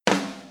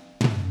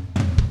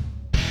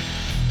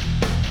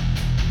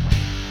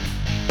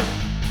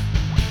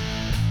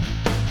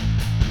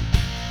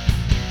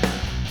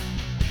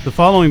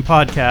following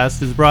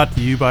podcast is brought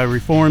to you by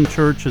Reformed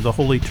Church of the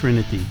Holy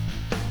Trinity,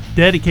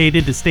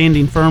 dedicated to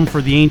standing firm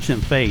for the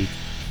ancient faith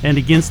and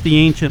against the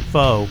ancient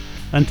foe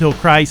until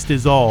Christ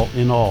is all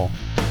in all.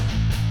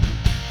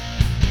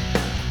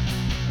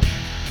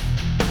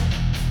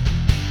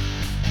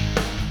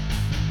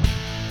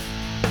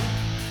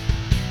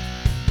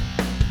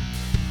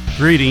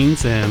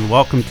 Greetings and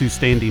welcome to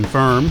Standing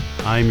Firm.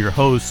 I'm your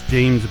host,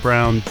 James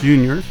Brown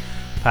Jr.,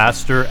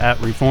 pastor at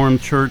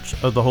Reformed Church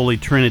of the Holy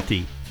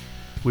Trinity.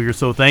 We are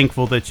so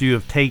thankful that you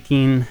have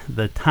taken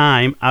the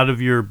time out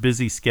of your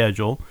busy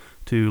schedule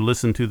to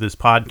listen to this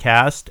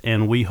podcast,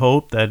 and we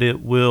hope that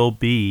it will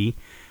be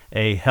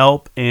a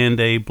help and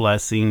a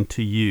blessing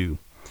to you.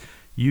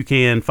 You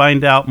can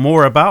find out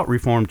more about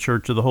Reformed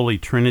Church of the Holy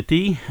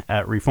Trinity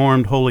at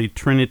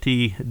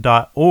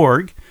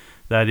reformedholytrinity.org.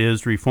 That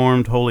is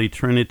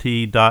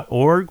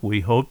reformedholytrinity.org.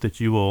 We hope that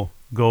you will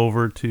go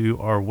over to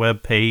our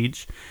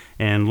webpage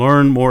and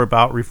learn more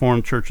about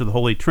Reformed Church of the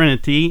Holy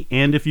Trinity.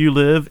 And if you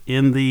live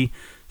in the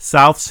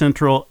South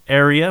Central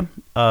area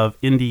of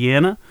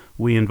Indiana,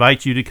 we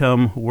invite you to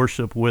come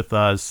worship with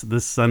us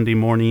this Sunday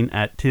morning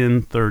at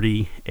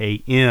 10:30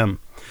 a.m.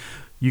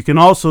 You can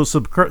also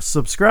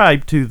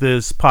subscribe to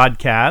this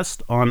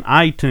podcast on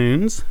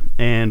iTunes,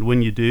 and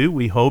when you do,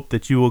 we hope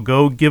that you will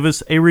go give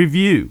us a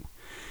review,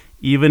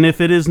 even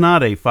if it is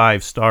not a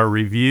 5-star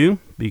review,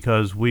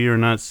 because we are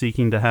not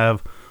seeking to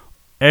have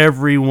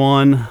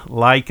everyone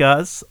like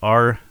us.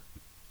 Our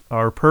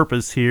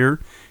purpose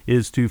here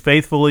is to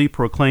faithfully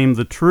proclaim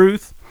the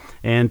truth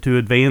and to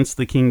advance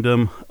the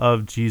kingdom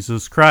of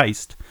Jesus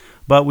Christ.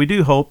 But we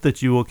do hope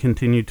that you will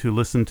continue to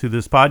listen to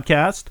this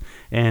podcast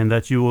and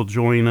that you will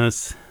join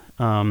us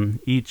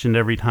each and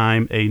every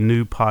time a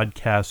new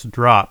podcast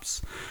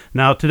drops.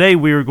 Now, today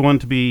we are going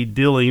to be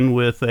dealing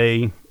with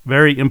a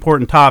very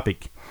important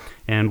topic.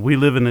 And we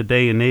live in a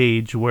day and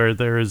age where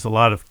there is a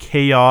lot of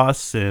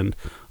chaos and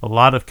a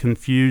lot of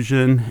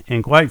confusion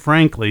and, quite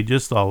frankly,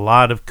 just a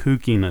lot of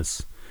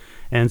kookiness.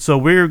 And so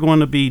we're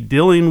going to be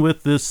dealing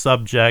with this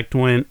subject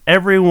when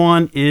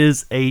everyone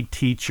is a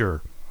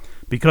teacher.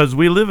 Because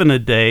we live in a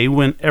day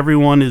when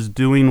everyone is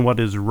doing what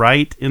is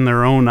right in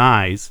their own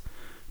eyes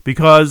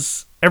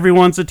because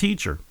everyone's a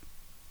teacher.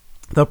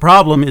 The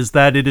problem is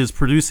that it is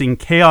producing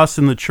chaos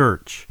in the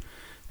church.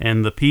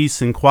 And the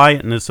peace and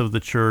quietness of the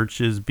church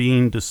is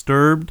being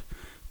disturbed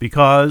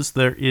because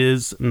there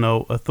is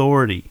no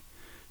authority.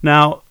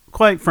 Now,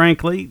 quite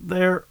frankly,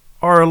 there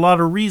are a lot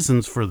of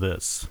reasons for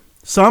this,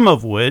 some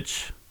of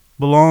which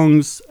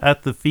belongs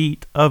at the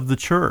feet of the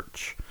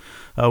church.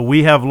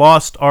 We have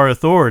lost our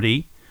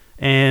authority,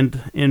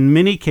 and in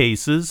many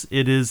cases,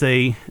 it is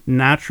a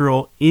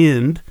natural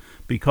end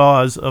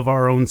because of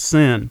our own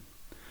sin.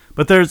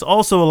 But there's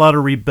also a lot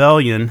of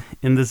rebellion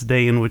in this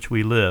day in which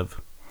we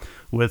live.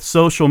 With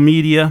social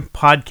media,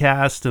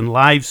 podcasts, and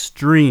live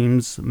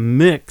streams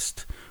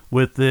mixed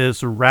with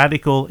this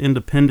radical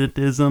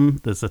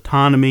independentism, this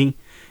autonomy,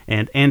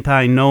 and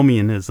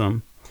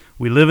antinomianism,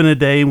 we live in a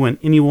day when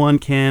anyone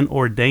can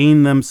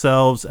ordain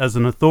themselves as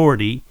an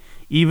authority,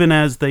 even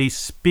as they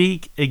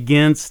speak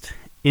against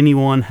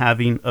anyone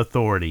having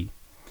authority.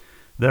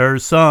 There are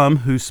some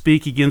who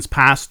speak against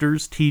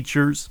pastors,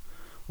 teachers,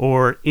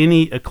 or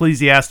any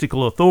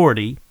ecclesiastical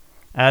authority,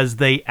 as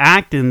they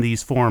act in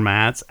these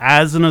formats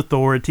as an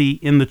authority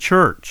in the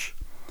church.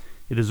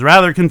 It is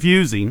rather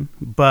confusing,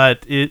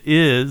 but it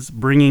is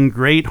bringing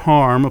great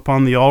harm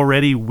upon the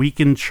already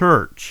weakened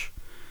church.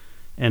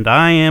 And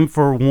I am,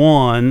 for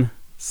one,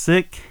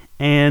 sick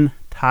and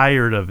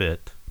tired of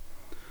it.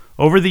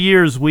 Over the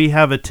years, we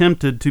have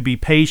attempted to be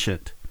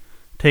patient,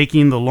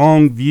 taking the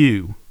long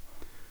view,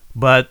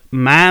 but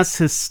mass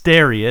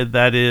hysteria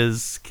that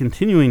is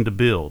continuing to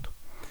build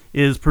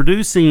is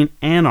producing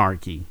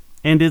anarchy.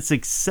 And it's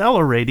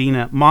accelerating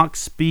at Mach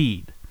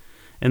speed.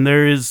 And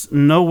there is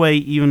no way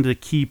even to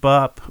keep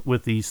up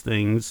with these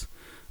things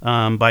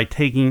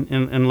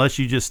unless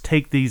you just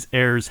take these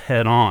errors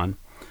head on,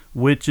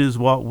 which is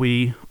what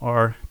we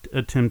are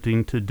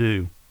attempting to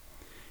do.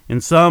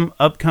 In some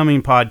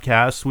upcoming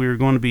podcasts, we are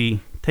going to be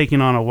taking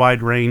on a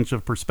wide range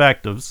of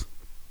perspectives,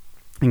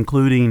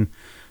 including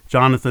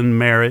Jonathan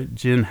Merritt,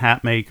 Jen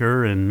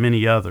Hatmaker, and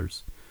many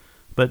others.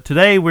 But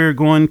today we're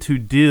going to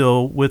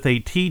deal with a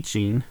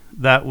teaching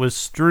that was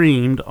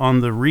streamed on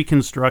the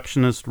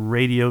Reconstructionist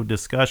Radio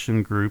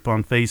Discussion Group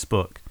on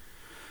Facebook.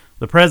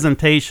 The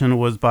presentation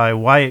was by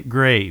Wyatt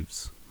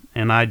Graves,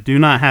 and I do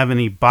not have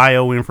any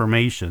bio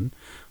information.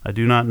 I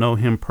do not know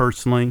him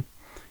personally,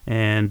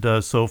 and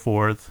so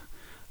forth.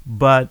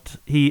 But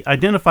he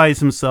identifies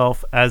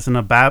himself as an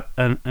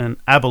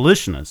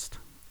abolitionist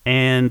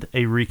and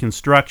a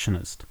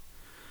Reconstructionist.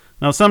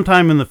 Now,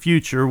 sometime in the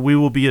future, we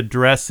will be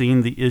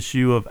addressing the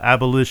issue of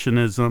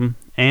abolitionism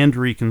and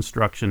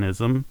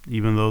Reconstructionism,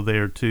 even though they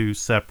are two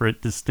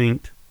separate,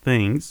 distinct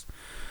things.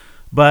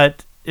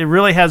 But it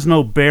really has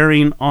no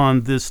bearing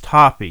on this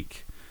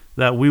topic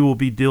that we will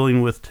be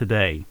dealing with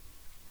today.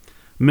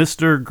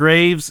 Mr.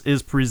 Graves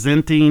is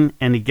presenting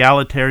an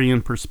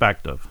egalitarian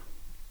perspective,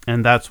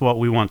 and that's what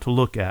we want to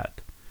look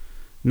at.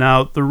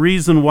 Now, the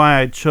reason why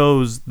I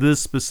chose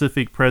this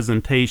specific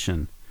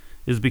presentation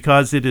is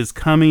because it is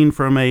coming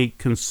from a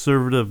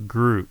conservative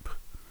group.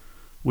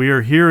 We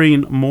are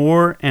hearing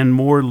more and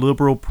more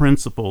liberal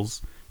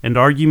principles and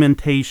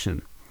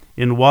argumentation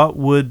in what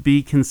would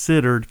be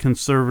considered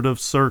conservative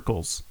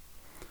circles.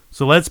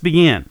 So let's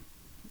begin.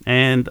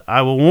 And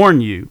I will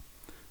warn you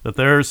that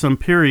there are some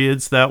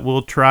periods that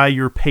will try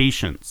your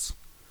patience.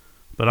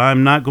 But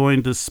I'm not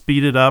going to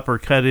speed it up or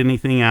cut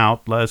anything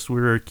out, lest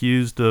we're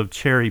accused of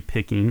cherry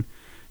picking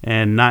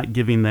and not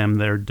giving them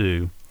their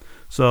due.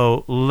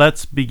 So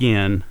let's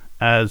begin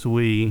as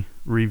we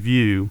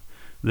review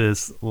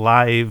this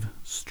live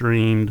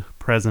streamed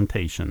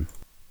presentation.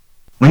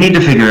 We need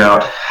to figure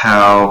out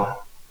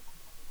how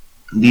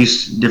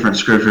these different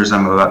scriptures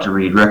I'm about to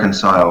read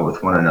reconcile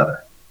with one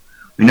another.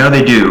 We know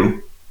they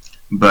do,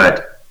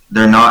 but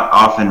they're not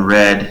often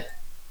read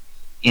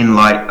in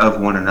light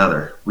of one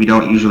another. We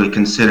don't usually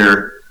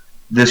consider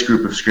this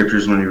group of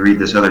scriptures when we read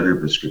this other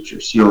group of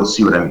scriptures. You'll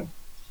see what I mean.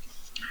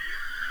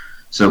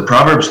 So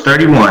Proverbs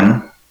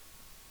 31,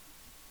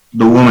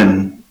 the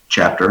woman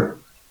chapter,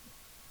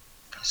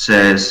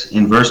 says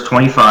in verse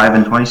 25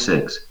 and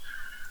 26,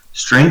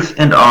 "Strength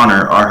and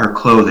honor are her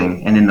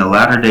clothing, and in the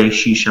latter day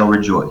she shall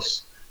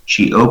rejoice.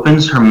 She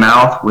opens her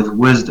mouth with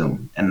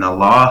wisdom, and the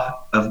law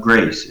of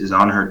grace is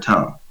on her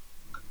tongue."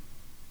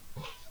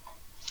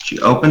 She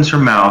opens her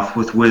mouth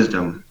with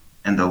wisdom,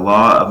 and the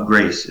law of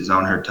grace is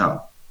on her tongue.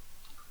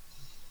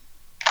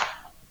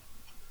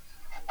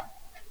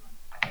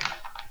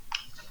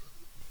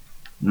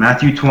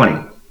 Matthew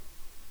 20,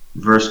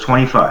 verse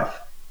 25.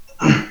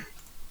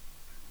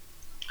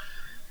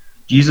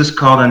 Jesus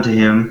called unto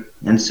him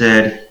and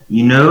said,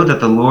 "You know that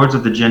the lords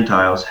of the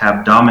Gentiles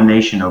have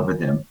domination over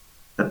them,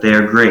 that they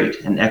are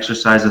great and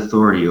exercise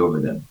authority over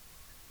them.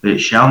 But it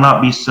shall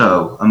not be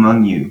so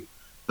among you,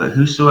 but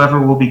whosoever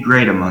will be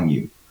great among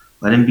you,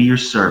 let him be your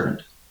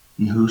servant,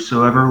 and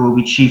whosoever will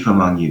be chief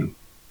among you,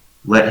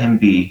 let him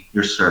be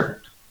your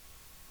servant."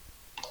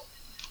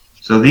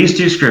 So these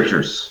two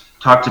scriptures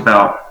talked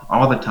about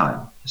all the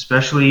time,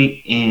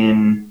 especially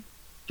in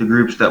the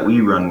groups that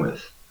we run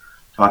with,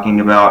 talking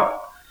about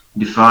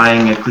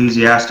defying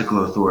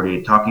ecclesiastical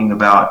authority, talking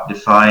about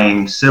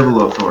defying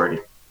civil authority,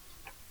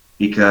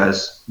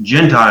 because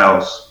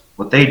Gentiles,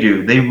 what they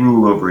do, they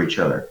rule over each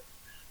other.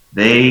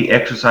 They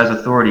exercise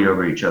authority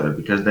over each other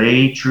because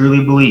they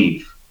truly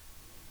believe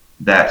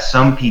that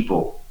some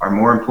people are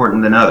more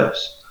important than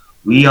others.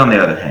 We, on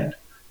the other hand,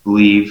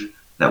 believe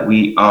that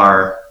we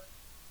are,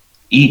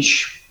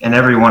 each and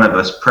every one of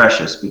us,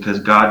 precious because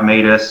God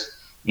made us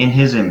in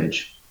his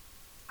image,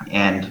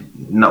 and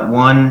not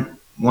one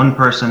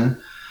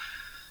person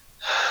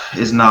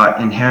is not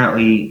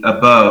inherently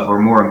above or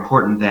more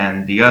important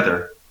than the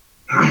other.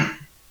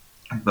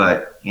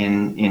 But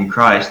in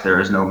Christ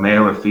there is no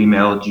male or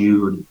female,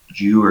 Jew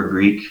or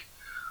Greek,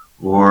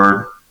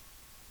 or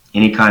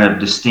any kind of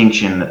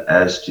distinction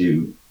as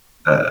to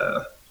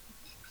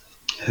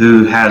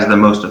who has the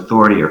most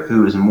authority or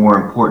who is more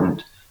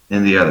important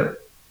than the other.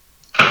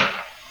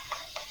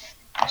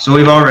 So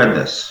we've all read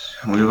this.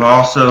 We've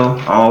also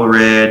all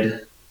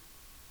read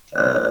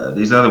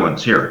these other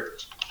ones here.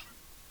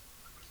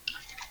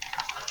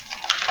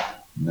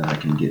 Now I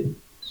can get to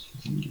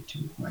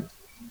it.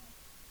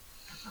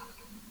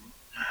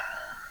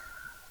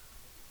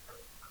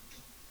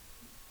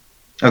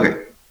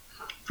 Okay,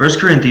 1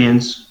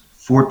 Corinthians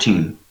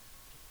 14,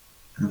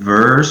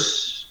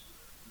 verse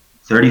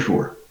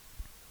 34.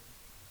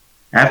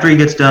 After he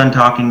gets done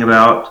talking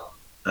about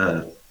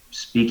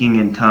speaking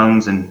in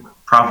tongues and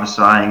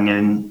prophesying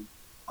and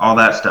all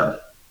that stuff,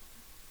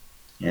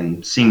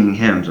 and singing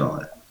hymns, all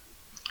that,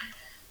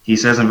 he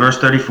says in verse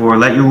 34,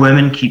 "Let your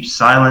women keep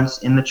silence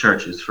in the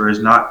churches, for it is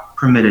not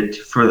permitted it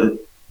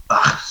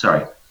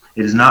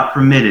is not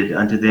permitted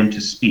unto them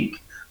to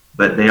speak,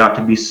 but they ought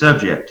to be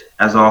subject,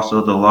 as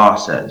also the law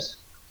says.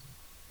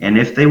 And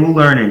if they will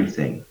learn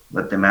anything,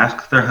 let them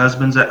ask their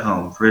husbands at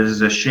home, for it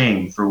is a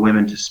shame for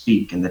women to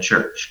speak in the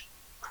church."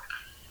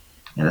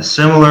 And a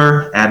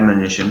similar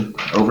admonition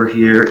over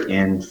here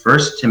in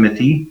 1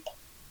 Timothy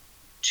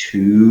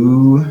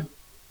 2,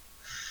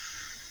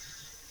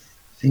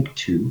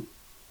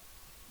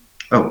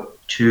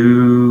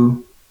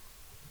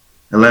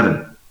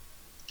 2:11.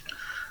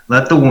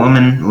 "Let the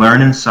woman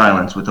learn in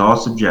silence with all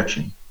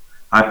subjection.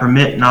 I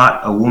permit not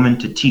a woman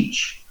to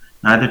teach,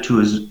 neither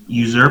to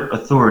usurp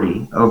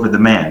authority over the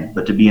man,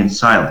 but to be in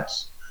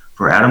silence.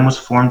 For Adam was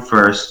formed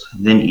first,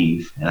 then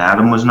Eve, and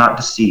Adam was not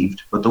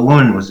deceived, but the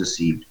woman was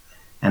deceived,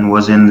 and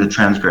was in the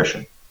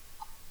transgression."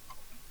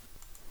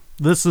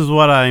 This is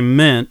what I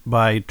meant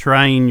by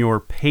trying your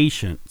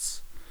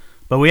patience.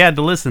 But we had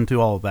to listen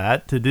to all of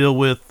that to deal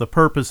with the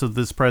purpose of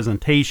this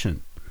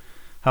presentation.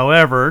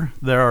 However,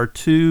 there are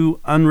two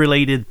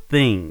unrelated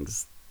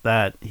things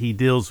that he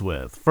deals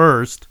with.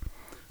 First,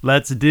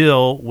 let's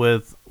deal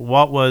with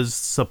what was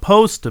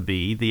supposed to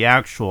be the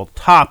actual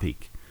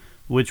topic,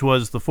 which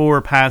was the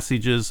four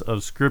passages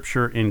of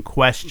Scripture in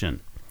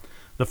question.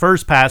 The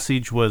first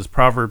passage was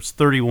Proverbs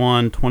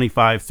 31,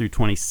 25 through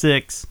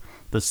 26.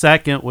 The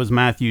second was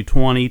Matthew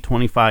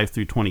 20:25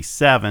 through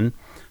 27.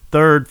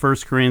 Third,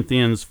 1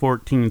 Corinthians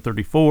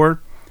 14:34.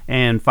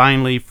 And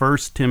finally,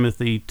 1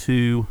 Timothy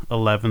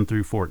 2:11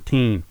 through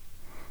 14.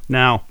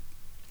 Now,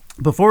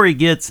 before he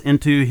gets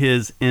into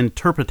his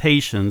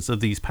interpretations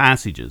of these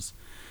passages,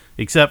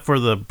 except for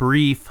the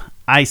brief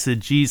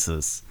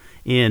eisegesis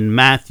in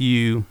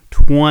Matthew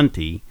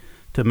 20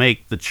 to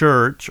make the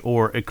church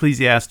or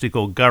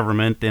ecclesiastical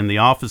government and the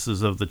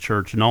offices of the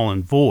church null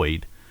and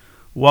void,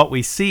 what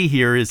we see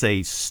here is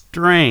a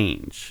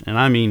strange, and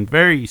I mean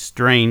very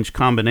strange,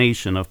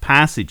 combination of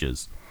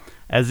passages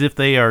as if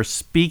they are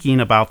speaking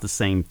about the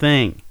same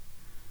thing.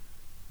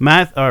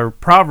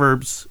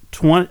 Proverbs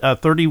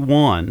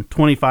 31,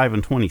 25,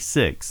 and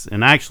 26,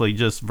 and actually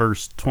just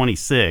verse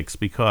 26,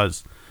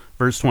 because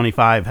verse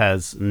 25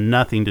 has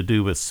nothing to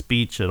do with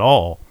speech at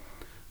all.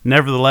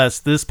 Nevertheless,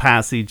 this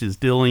passage is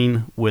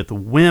dealing with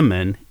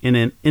women in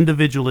an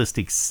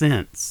individualistic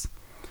sense.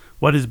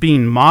 What is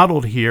being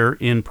modeled here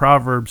in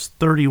Proverbs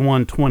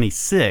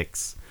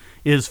 31:26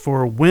 is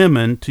for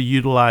women to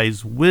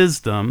utilize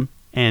wisdom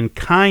and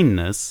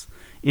kindness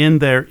in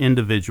their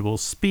individual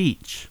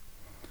speech.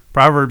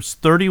 Proverbs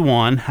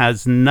 31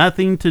 has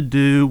nothing to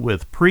do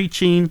with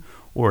preaching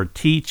or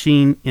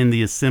teaching in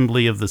the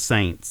assembly of the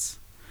saints.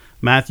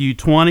 Matthew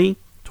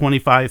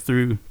 20:25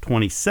 through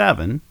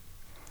 27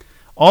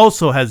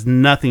 also has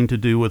nothing to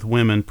do with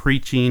women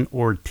preaching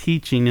or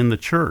teaching in the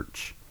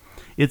church.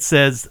 It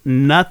says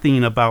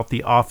nothing about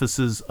the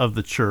offices of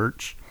the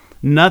church,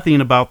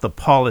 nothing about the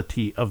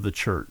polity of the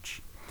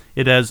church.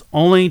 It has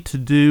only to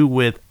do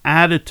with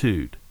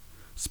attitude,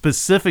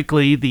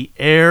 specifically the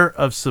air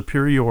of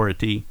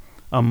superiority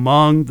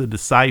among the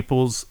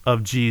disciples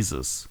of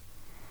Jesus.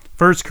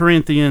 1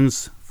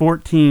 Corinthians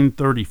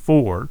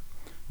 14:34,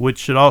 which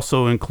should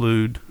also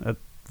include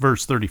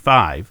verse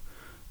 35,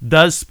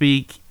 does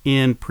speak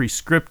in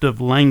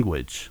prescriptive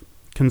language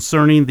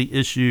concerning the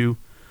issue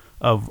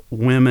of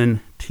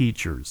women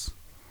teachers.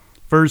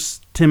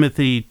 1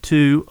 Timothy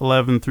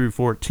 2:11 through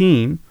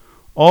 14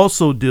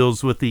 also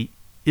deals with the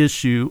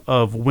issue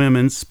of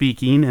women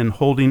speaking and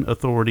holding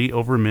authority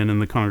over men in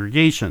the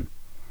congregation.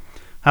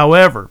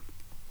 However,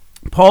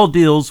 Paul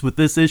deals with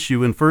this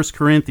issue in 1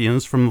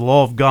 Corinthians from the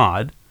law of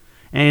God,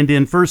 and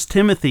in 1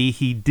 Timothy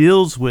he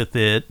deals with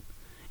it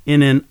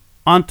in an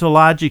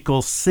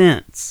ontological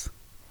sense.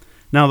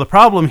 Now, the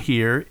problem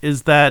here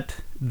is that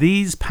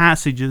these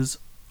passages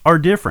are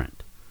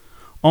different.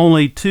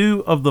 Only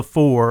 2 of the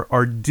 4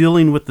 are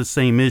dealing with the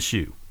same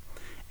issue,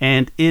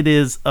 and it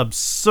is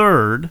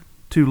absurd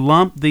to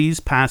lump these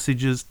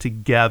passages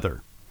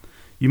together.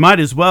 You might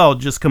as well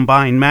just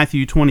combine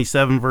Matthew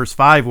 27 verse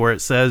 5, where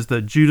it says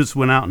that Judas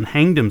went out and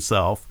hanged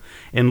himself,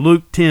 and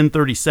Luke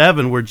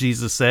 10:37, where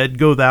Jesus said,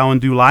 "Go thou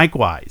and do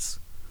likewise."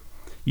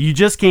 You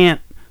just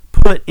can't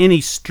put any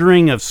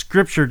string of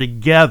scripture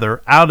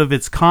together out of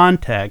its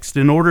context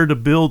in order to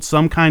build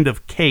some kind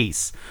of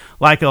case,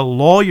 like a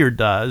lawyer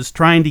does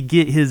trying to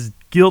get his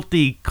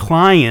guilty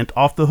client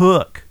off the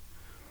hook.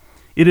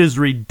 It is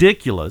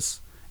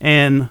ridiculous,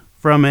 and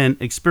from an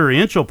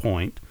experiential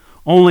point,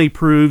 only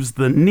proves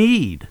the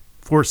need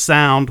for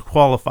sound,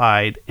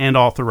 qualified, and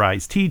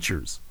authorized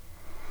teachers.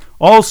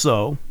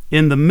 Also,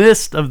 in the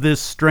midst of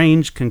this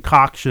strange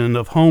concoction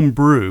of home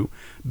brew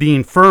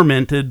being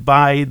fermented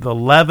by the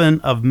leaven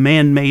of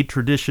man-made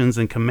traditions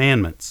and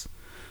commandments,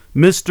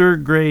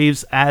 Mr.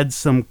 Graves adds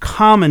some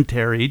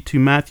commentary to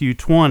Matthew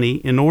 20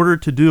 in order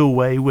to do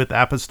away with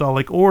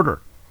apostolic order.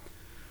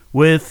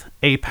 With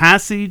a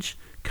passage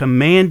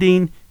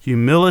commanding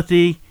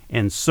humility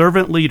and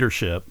servant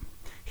leadership,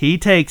 he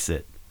takes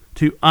it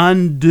to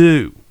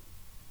undo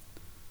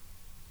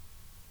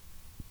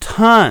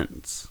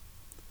tons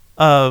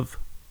of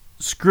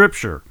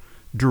scripture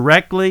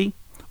directly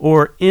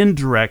or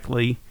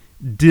indirectly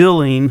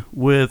dealing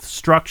with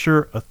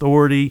structure,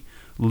 authority,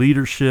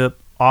 leadership,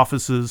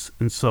 offices,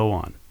 and so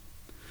on.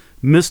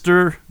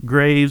 Mr.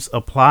 Graves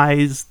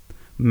applies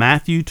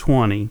Matthew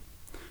 20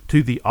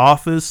 to the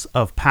office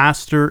of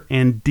pastor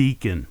and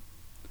deacon.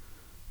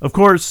 Of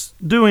course,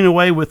 doing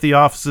away with the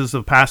offices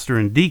of pastor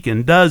and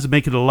deacon does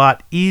make it a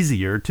lot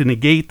easier to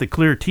negate the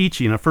clear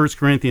teaching of 1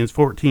 Corinthians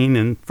 14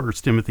 and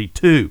 1 Timothy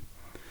 2.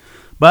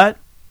 But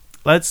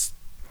let's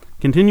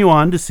continue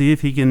on to see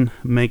if he can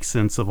make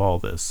sense of all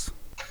this.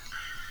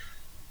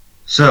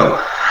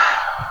 So,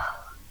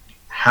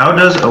 how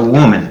does a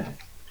woman,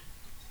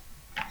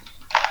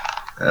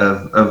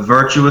 a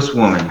virtuous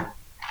woman,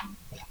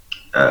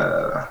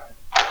 how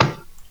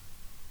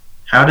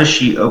does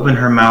she open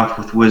her mouth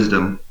with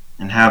wisdom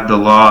and have the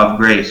law of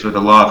grace, or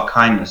the law of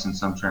kindness in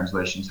some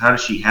translations? How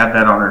does she have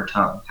that on her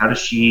tongue? How does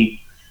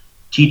she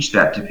teach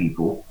that to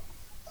people,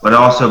 but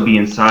also be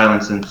in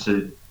silence and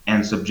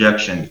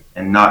subjection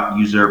and not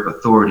usurp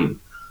authority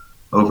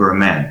over a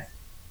man?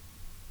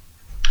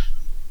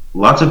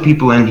 Lots of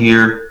people in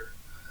here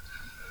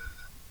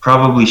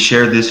probably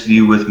share this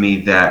view with me,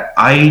 that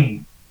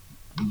I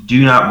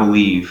do not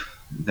believe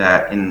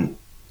that when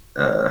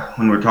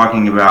we're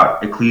talking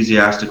about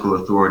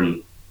ecclesiastical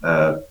authority,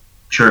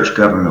 church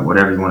government,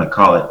 whatever you want to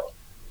call it,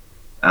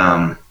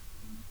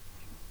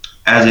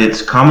 as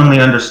it's commonly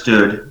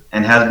understood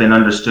and has been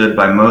understood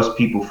by most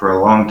people for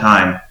a long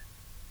time,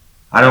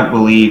 I don't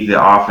believe the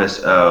office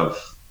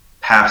of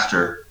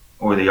pastor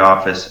or the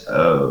office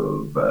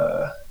of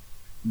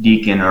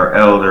deacon or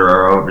elder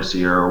or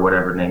overseer or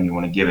whatever name you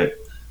want to give it,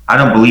 I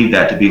don't believe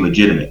that to be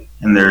legitimate.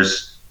 And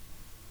there's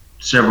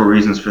several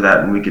reasons for that,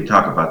 and we could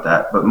talk about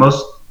that. But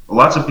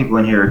lots of people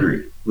in here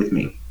agree with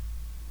me.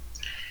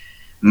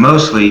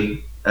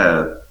 Mostly,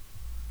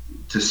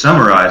 to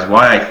summarize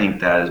why I think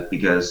that is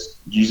because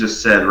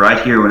Jesus said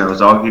right here when it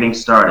was all getting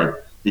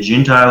started, the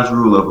Gentiles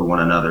rule over one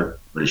another,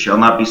 but it shall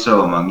not be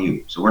so among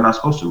you. So we're not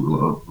supposed to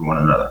rule over one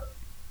another.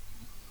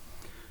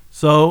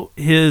 So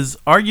his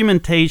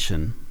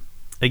argumentation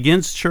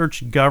against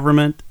church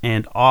government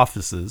and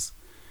offices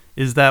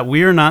is that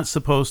we are not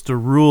supposed to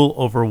rule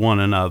over one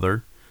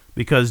another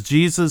because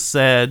Jesus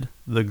said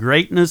the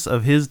greatness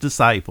of his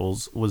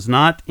disciples was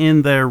not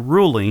in their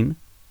ruling,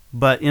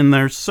 but in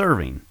their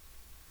serving.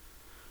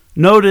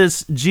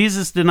 Notice,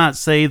 Jesus did not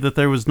say that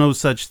there was no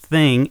such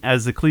thing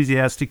as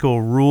ecclesiastical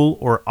rule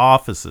or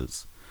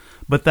offices,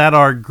 but that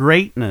our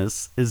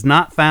greatness is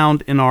not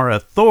found in our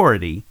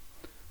authority,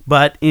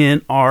 but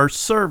in our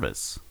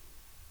service.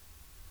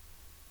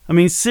 I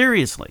mean,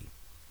 seriously,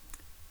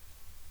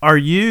 are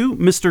you,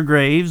 Mr.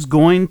 Graves,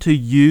 going to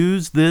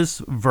use this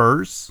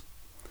verse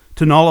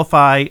to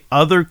nullify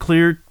other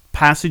clear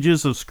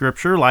passages of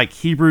Scripture like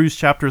Hebrews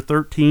chapter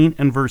 13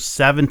 and verse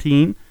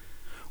 17,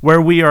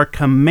 where we are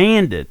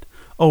commanded,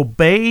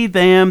 obey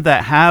them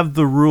that have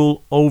the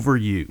rule over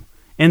you,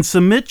 and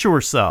submit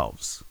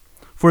yourselves,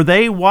 for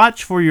they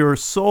watch for your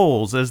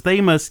souls as they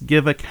must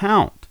give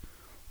account,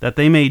 that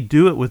they may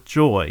do it with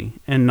joy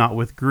and not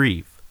with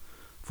grief,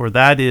 for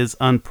that is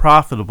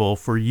unprofitable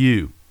for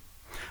you.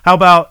 How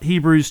about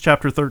Hebrews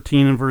chapter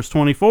 13 and verse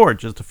 24,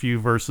 just a few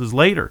verses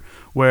later,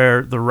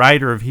 where the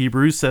writer of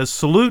Hebrews says,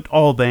 salute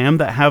all them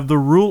that have the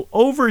rule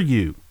over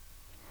you.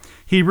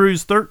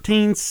 Hebrews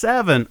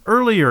 13:7,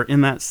 earlier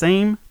in that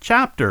same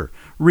chapter,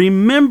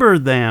 remember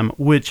them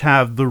which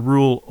have the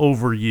rule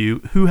over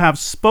you, who have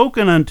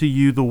spoken unto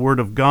you the word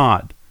of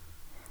God,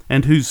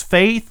 and whose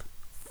faith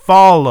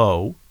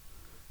follow,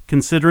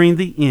 considering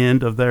the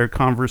end of their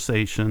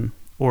conversation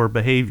or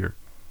behavior.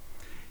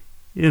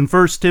 In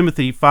 1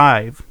 Timothy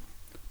 5,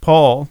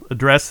 Paul,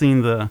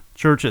 addressing the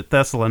church at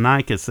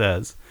Thessalonica,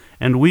 says,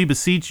 and we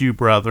beseech you,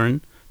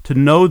 brethren, to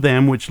know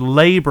them which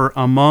labor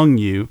among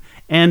you,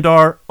 and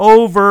are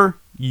over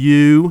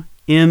you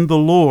in the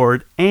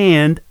Lord,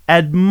 and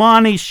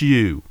admonish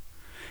you,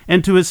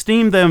 and to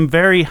esteem them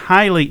very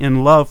highly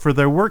in love for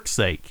their work's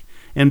sake,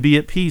 and be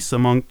at peace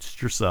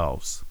amongst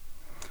yourselves.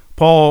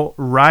 Paul,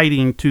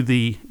 writing to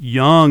the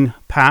young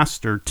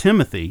pastor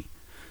Timothy,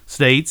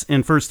 states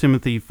in 1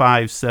 Timothy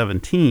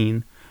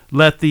 5:17,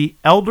 let the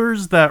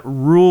elders that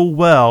rule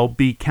well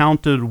be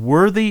counted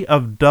worthy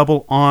of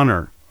double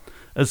honor,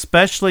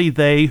 especially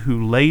they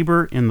who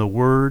labor in the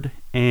word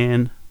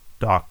and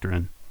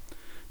doctrine.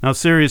 Now,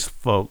 serious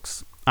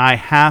folks, I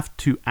have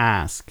to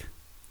ask,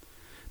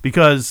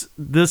 because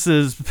this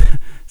is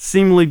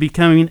seemingly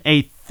becoming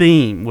a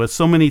theme with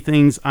so many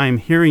things I'm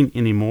hearing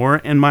anymore,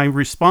 and my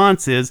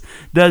response is,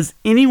 does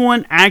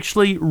anyone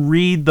actually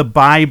read the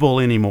Bible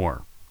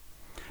anymore?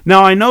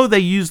 Now, I know they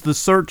use the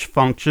search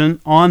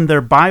function on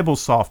their Bible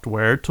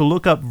software to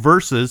look up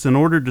verses in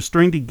order to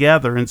string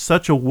together in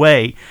such a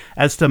way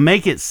as to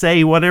make it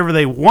say whatever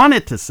they want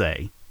it to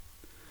say.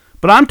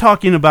 But I'm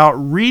talking about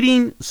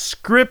reading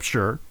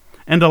Scripture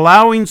and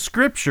allowing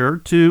Scripture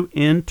to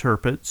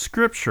interpret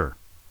Scripture.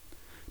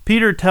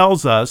 Peter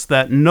tells us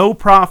that no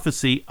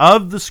prophecy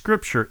of the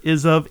Scripture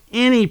is of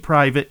any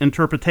private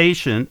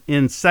interpretation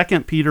in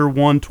 2 Peter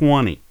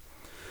 1:20.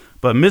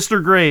 But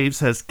Mr. Graves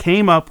has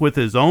came up with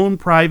his own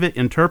private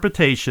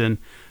interpretation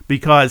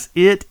because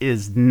it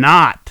is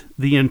not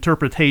the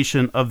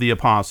interpretation of the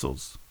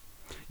apostles.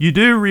 You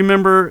do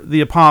remember the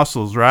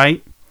apostles,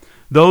 right?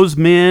 Those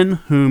men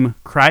whom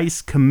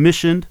Christ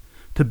commissioned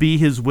to be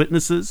his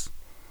witnesses.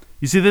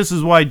 You see, this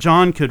is why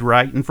John could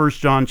write in 1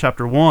 John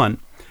chapter 1,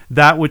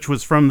 that which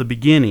was from the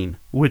beginning,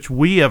 which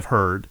we have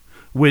heard,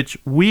 which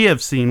we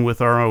have seen with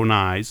our own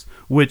eyes,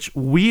 which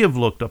we have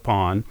looked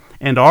upon,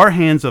 and our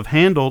hands have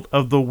handled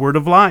of the word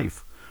of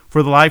life.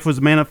 For the life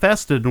was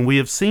manifested, and we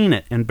have seen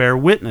it, and bear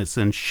witness,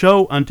 and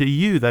show unto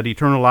you that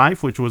eternal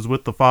life which was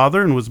with the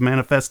Father, and was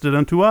manifested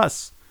unto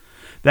us.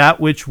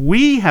 That which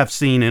we have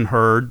seen and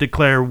heard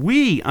declare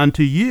we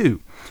unto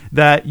you,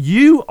 that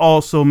you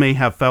also may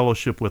have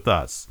fellowship with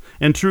us.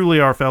 And truly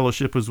our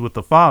fellowship is with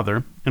the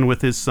Father, and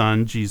with his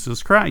Son,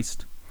 Jesus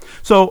Christ.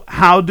 So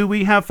how do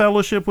we have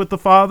fellowship with the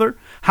Father?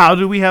 How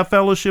do we have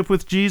fellowship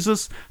with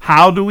Jesus?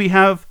 How do we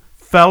have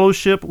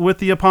fellowship with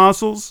the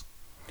apostles?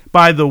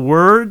 By the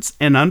words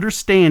and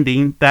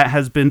understanding that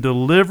has been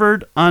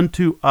delivered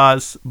unto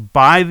us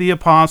by the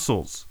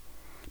apostles,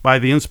 by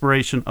the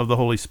inspiration of the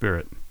Holy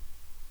Spirit.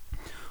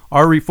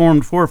 Our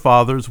Reformed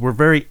forefathers were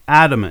very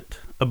adamant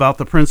about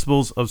the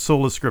principles of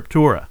sola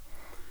scriptura.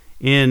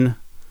 In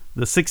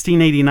the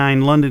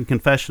 1689 London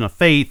Confession of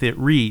Faith, it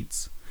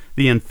reads,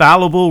 the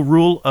infallible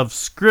rule of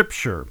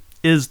Scripture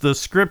is the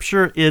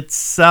Scripture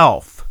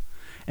itself.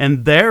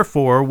 And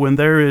therefore, when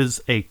there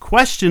is a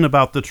question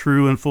about the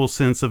true and full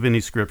sense of any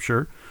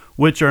Scripture,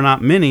 which are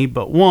not many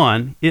but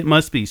one, it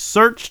must be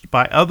searched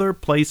by other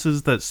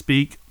places that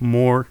speak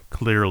more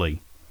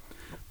clearly.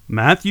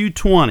 Matthew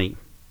 20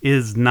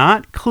 is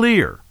not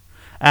clear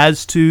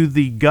as to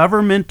the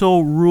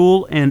governmental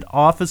rule and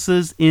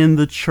offices in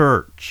the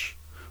church.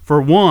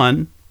 For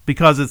one,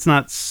 because it's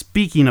not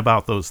speaking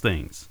about those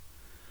things.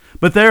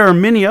 But there are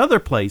many other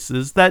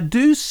places that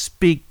do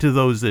speak to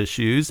those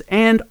issues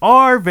and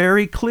are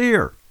very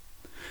clear.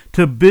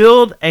 To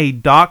build a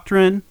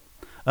doctrine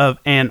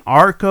of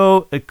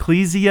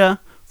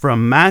anarcho-ecclesia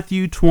from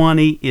Matthew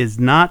 20 is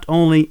not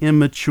only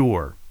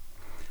immature,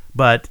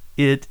 but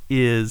it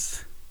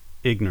is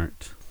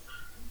ignorant.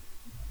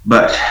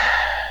 But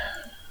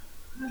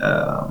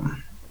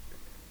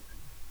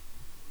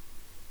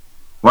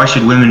why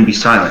should women be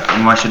silent,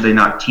 and why should they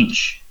not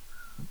teach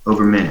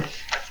over men?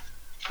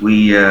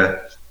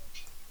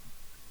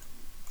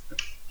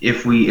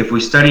 If we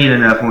study it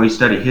enough and we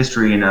study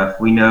history enough,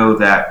 we know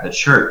that the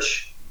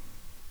church,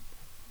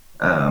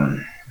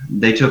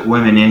 they took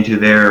women into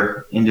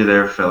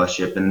their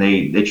fellowship, and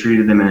they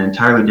treated them in an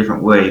entirely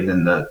different way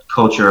than the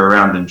culture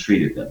around them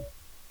treated them.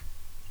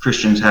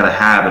 Christians had a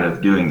habit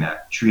of doing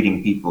that,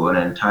 treating people in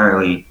an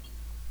entirely,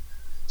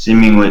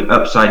 seemingly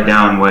upside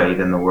down way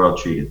than the world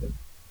treated them.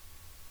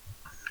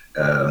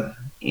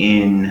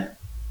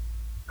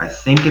 I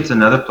think it's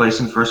another place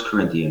in 1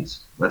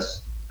 Corinthians.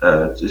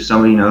 If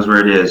somebody knows where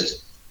it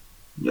is,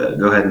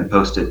 go ahead and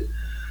post it.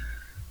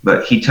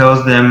 But he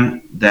tells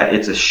them that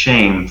it's a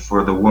shame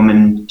for the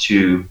woman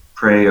to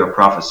pray or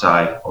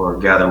prophesy or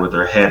gather with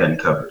her head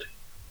uncovered.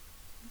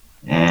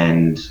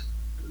 And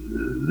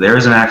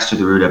there's an Axe to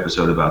the Root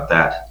episode about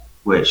that,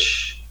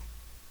 which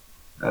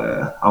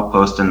I'll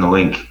post in the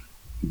link.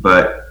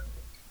 But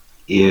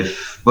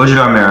if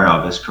Bojidar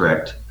Marinov is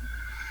correct,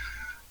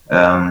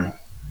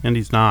 and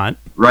he's not.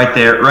 Right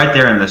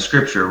there in the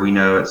scripture, we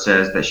know it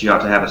says that she ought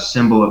to have a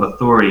symbol of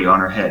authority on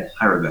her head.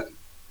 Hi, Rebecca.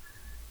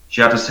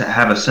 She ought to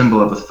have a symbol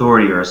of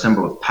authority or a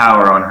symbol of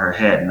power on her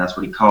head, and that's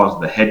what he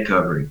calls the head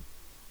covering.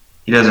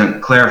 He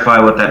doesn't clarify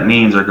what that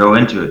means or go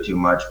into it too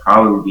much,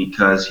 probably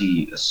because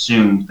he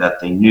assumed that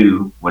they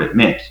knew what it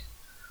meant.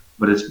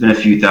 But it's been a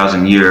few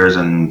thousand years,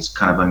 and it's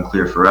kind of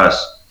unclear for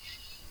us.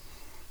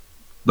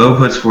 Bo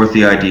puts forth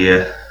the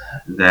idea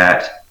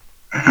that,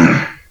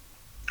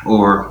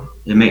 or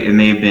it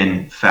may have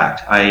been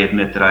fact. I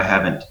admit that I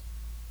haven't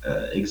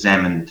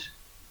examined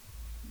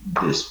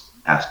this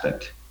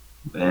aspect,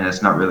 and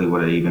it's not really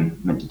what I even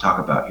meant to talk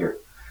about here.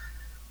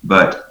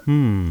 But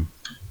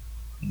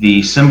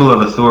the symbol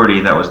of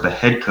authority that was the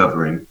head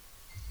covering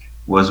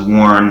was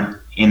worn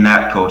in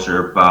that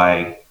culture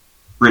by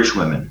rich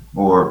women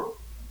or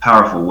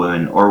powerful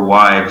women or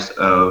wives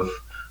of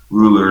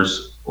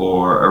rulers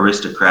or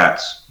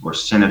aristocrats or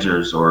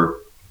senators or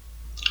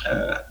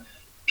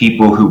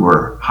people who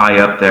were high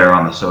up there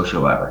on the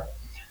social ladder.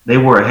 They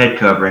wore a head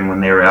covering when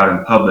they were out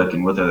in public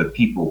and with other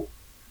people.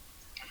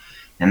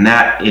 And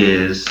that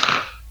is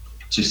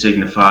to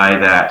signify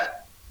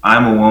that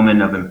I'm a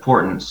woman of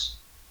importance.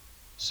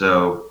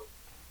 So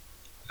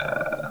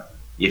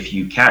if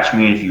you catch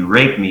me, if you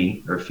rape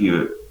me, or if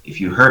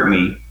you hurt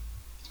me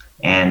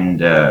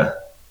and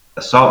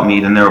assault me,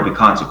 then there will be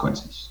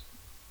consequences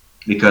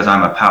because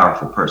I'm a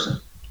powerful person.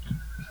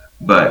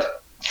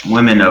 But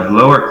women of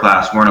lower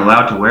class weren't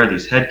allowed to wear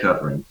these head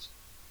coverings.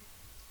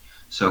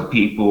 So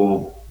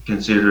people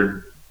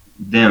considered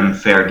them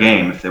fair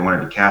game if they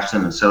wanted to catch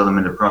them and sell them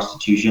into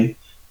prostitution.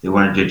 They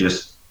wanted to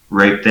just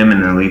rape them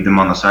and then leave them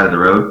on the side of the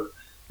road.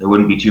 There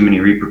wouldn't be too many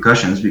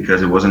repercussions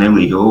because it wasn't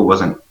illegal. It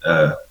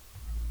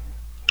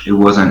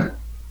wasn't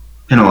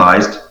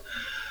penalized,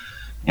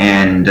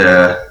 and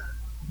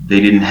they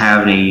didn't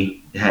have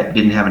any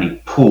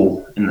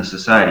pull in the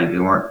society. They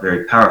weren't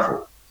very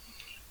powerful.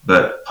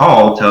 But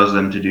Paul tells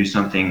them to do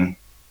something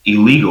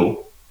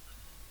illegal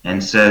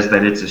and says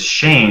that it's a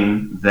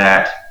shame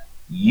that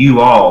you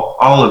all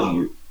of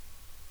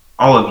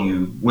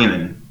you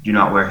women do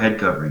not wear head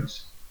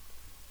coverings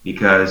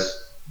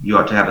because you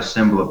ought to have a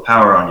symbol of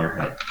power on your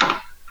head.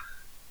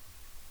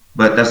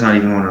 But that's not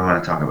even what I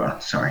want to talk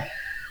about. Sorry.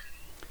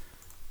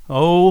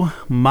 Oh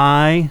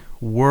my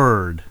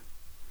word.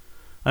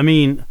 I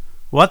mean,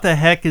 what the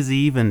heck is he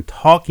even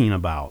talking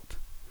about?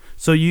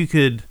 So you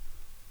could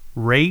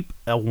rape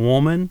a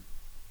woman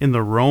in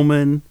the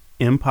Roman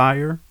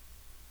Empire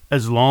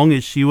as long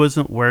as she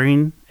wasn't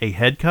wearing a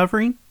head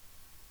covering?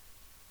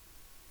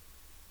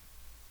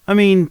 I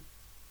mean,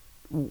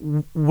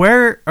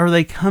 where are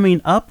they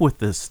coming up with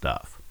this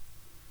stuff?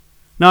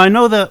 Now, I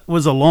know that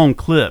was a long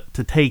clip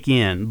to take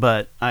in,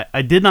 but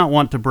I did not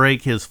want to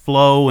break his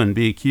flow and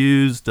be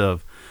accused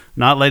of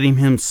not letting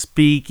him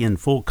speak in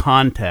full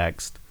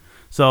context.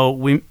 So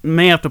we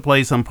may have to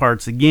play some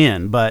parts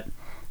again, but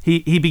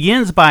he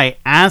begins by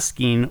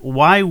asking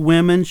why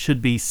women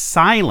should be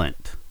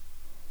silent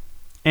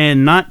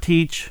and not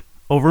teach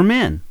over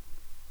men.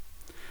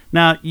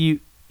 Now,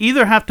 you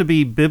either have to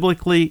be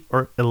biblically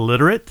or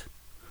illiterate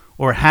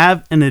or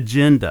have an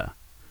agenda.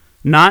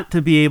 not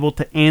to be able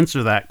to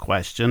answer that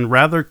question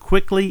rather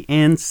quickly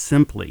and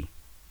simply.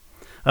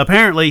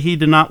 Apparently, he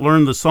did not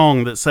learn the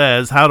song that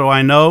says, "How do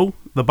I know?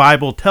 The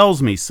Bible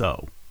tells me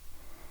so."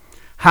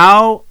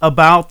 How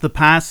about the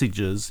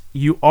passages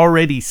you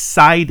already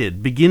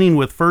cited, beginning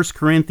with 1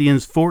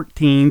 Corinthians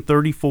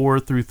 14:34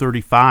 through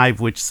 35,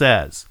 which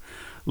says,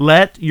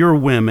 "Let your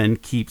women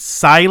keep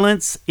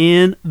silence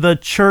in the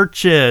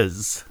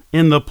churches."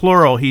 In the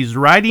plural, he's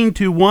writing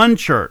to one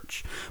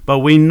church, but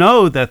we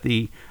know that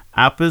the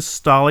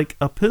apostolic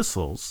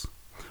epistles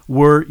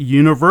were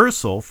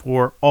universal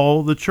for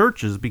all the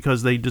churches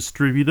because they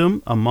distribute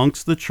them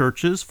amongst the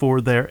churches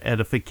for their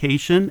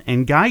edification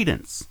and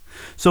guidance.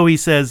 So he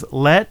says,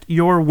 let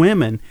your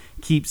women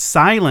keep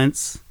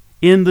silence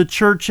in the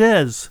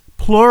churches,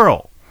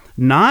 plural,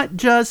 not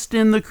just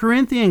in the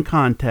Corinthian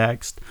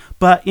context,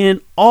 but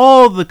in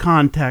all the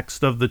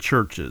context of the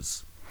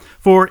churches.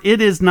 For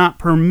it is not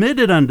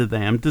permitted unto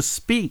them to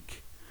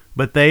speak,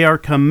 but they are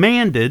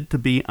commanded to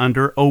be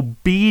under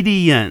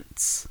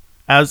obedience,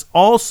 as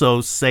also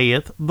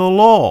saith the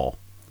law.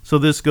 So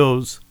this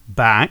goes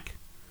back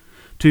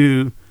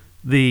to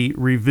the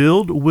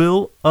revealed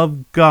will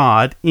of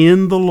God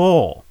in the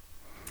law,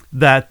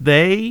 that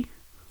they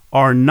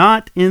are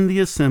not in the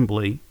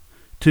assembly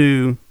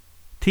to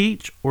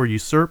teach or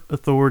usurp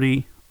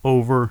authority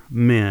over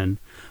men,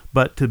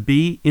 but to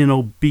be in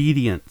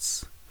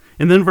obedience.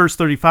 And then verse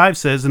 35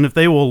 says, "And if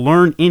they will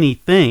learn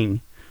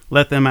anything,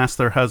 let them ask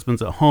their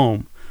husbands at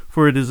home,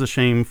 for it is a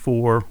shame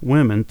for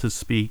women to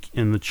speak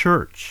in the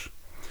church."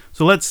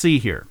 So let's see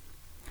here.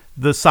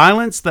 The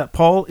silence that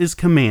Paul is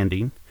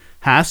commanding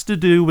has to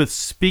do with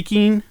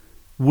speaking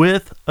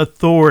with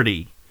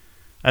authority.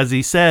 As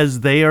he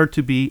says, they are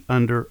to be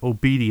under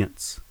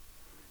obedience.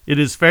 It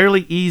is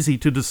fairly easy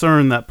to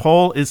discern that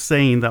Paul is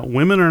saying that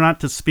women are not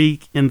to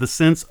speak in the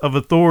sense of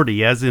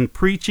authority, as in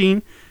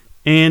preaching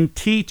and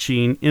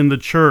teaching in the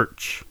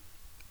church.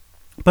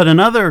 But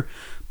another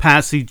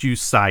passage you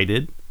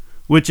cited,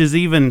 which is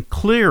even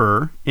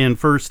clearer in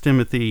 1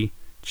 Timothy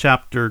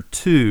chapter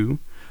 2,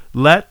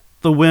 let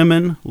the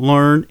women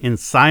learn in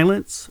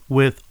silence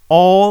with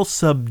all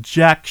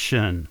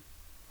subjection.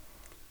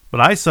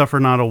 But I suffer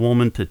not a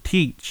woman to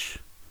teach.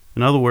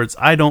 In other words,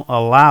 I don't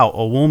allow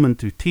a woman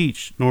to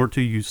teach nor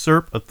to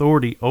usurp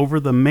authority over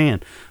the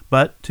man,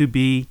 but to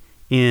be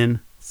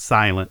in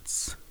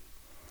silence.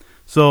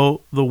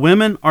 So the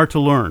women are to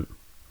learn,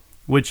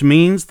 which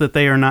means that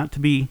they are not to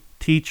be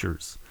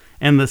teachers.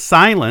 And the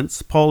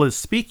silence Paul is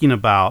speaking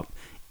about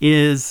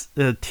is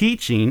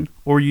teaching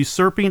or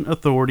usurping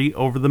authority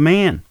over the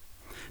man.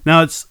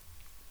 Now, it's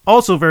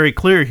also very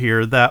clear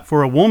here that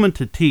for a woman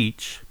to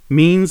teach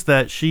means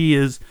that she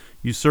is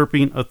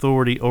usurping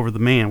authority over the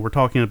man. We're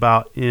talking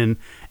about in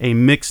a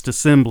mixed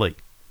assembly.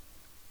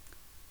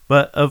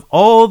 But of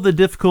all the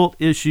difficult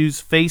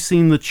issues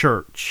facing the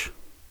church,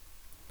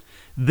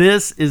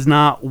 this is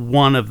not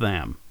one of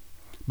them,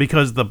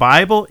 because the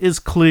Bible is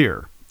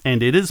clear,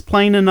 and it is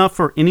plain enough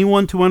for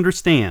anyone to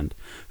understand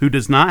who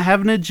does not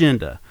have an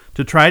agenda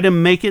to try to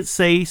make it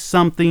say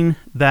something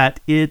that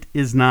it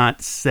is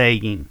not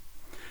saying.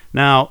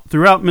 Now,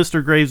 throughout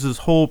Mr. Graves'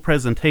 whole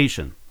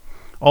presentation,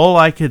 all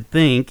I could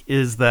think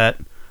is that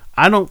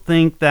I don't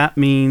think that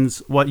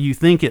means what you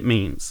think it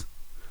means.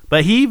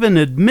 But he even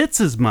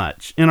admits as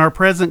much in our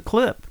present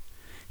clip.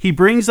 He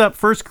brings up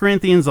 1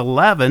 Corinthians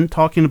 11,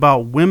 talking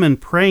about women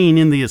praying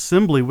in the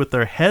assembly with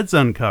their heads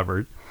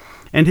uncovered,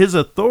 and his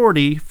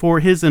authority for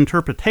his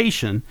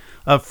interpretation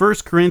of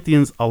 1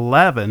 Corinthians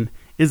 11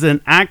 is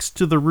an Axe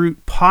to the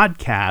Root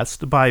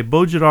podcast by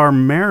Bojidar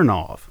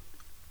Marinov.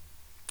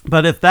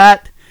 But if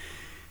that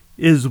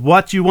is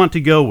what you want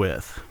to go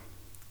with,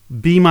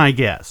 be my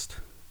guest.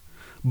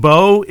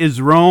 Bo is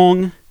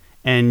wrong,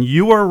 and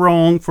you are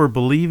wrong for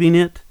believing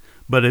it,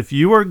 but if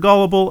you are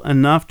gullible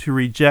enough to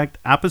reject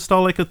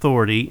apostolic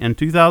authority and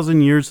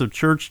 2,000 years of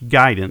church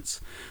guidance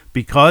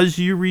because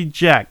you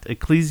reject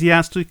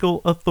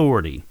ecclesiastical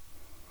authority,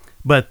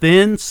 but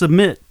then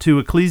submit to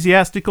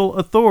ecclesiastical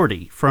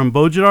authority from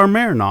Bojidar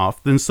Marinov,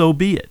 then so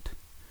be it.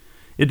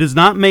 It does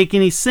not make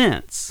any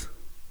sense,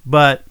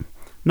 but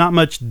not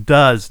much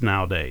does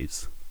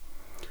nowadays.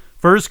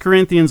 1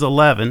 Corinthians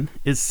 11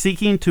 is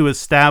seeking to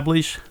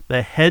establish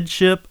the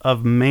headship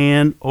of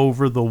man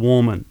over the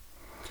woman.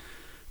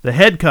 The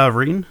head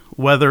covering,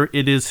 whether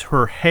it is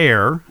her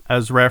hair,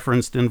 as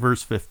referenced in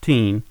verse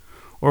 15,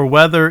 or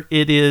whether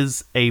it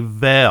is a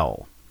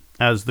veil,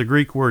 as the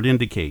Greek word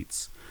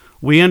indicates,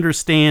 we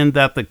understand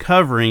that the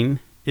covering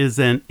is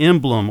an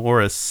emblem or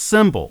a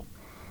symbol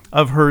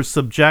of her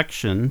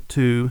subjection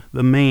to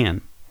the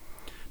man.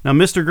 Now,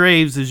 Mr.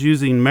 Graves is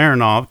using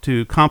Marinov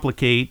to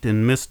complicate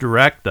and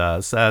misdirect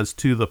us as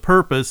to the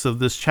purpose of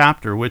this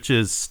chapter, which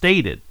is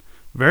stated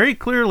very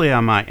clearly, I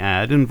might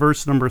add, in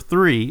verse number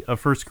 3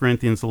 of 1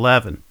 Corinthians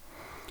 11.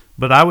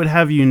 But I would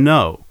have you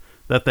know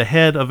that the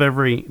head of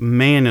every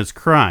man is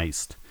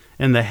Christ,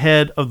 and the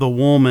head of the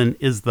woman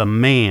is the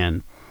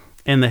man,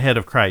 and the head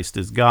of Christ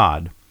is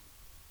God.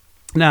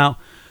 Now,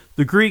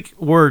 the Greek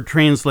word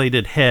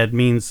translated head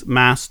means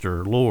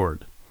master,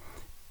 Lord,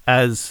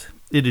 as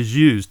it is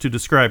used to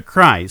describe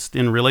Christ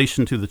in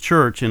relation to the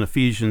church in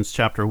Ephesians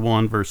chapter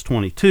 1, verse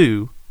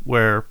 22,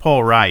 where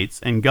Paul writes,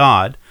 "And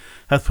God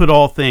hath put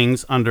all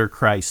things under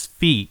Christ's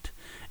feet,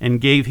 and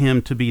gave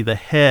him to be the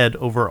head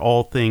over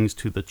all things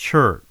to the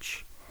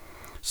church."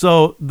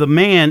 So the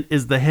man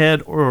is the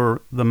head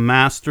or the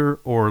master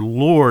or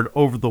lord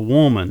over the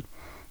woman,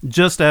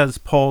 just as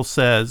Paul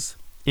says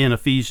in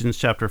Ephesians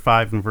chapter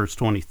 5 and verse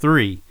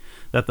 23,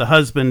 that the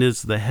husband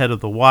is the head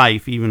of the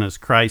wife, even as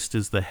Christ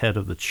is the head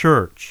of the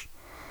church.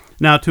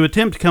 Now, to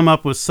attempt to come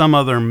up with some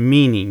other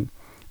meaning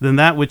than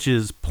that which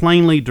is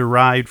plainly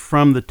derived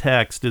from the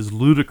text is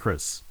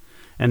ludicrous,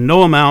 and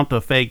no amount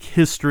of fake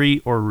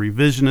history or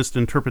revisionist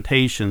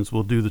interpretations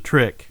will do the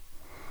trick.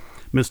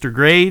 Mr.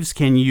 Graves,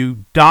 can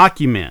you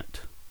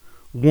document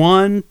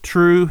one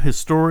true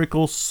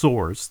historical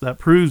source that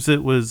proves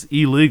it was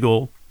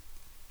illegal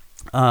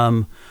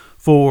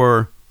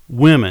for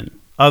women,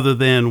 other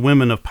than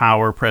women of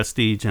power,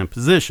 prestige, and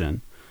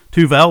position,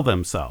 to veil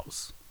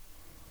themselves?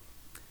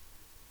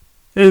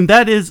 And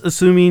that is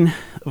assuming,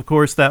 of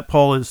course, that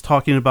Paul is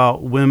talking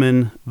about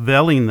women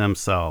veiling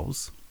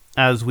themselves,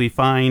 as we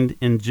find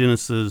in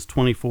Genesis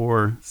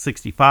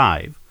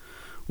 24:65,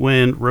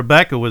 when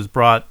Rebekah was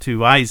brought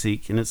to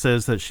Isaac, and it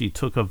says that she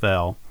took a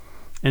veil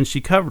and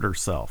she covered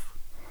herself.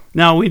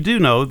 Now, we do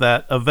know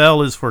that a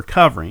veil is for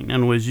covering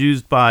and was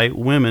used by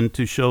women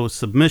to show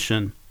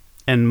submission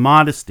and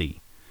modesty,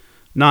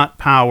 not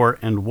power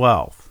and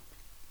wealth.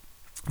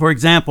 For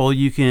example,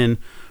 you can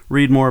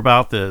read more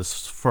about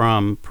this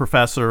from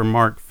Professor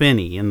Mark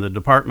Finney in the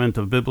Department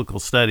of Biblical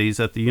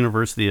Studies at the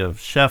University of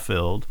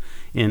Sheffield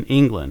in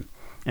England.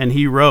 And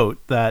he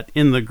wrote that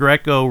in the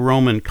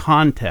Greco-Roman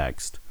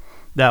context,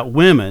 that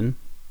women,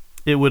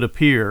 it would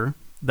appear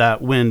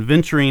that when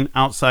venturing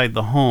outside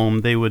the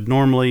home, they would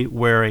normally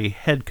wear a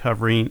head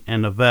covering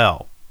and a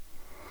veil.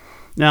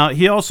 Now,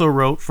 he also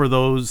wrote for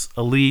those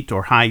elite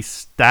or high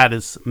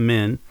status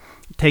men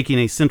taking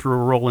a central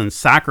role in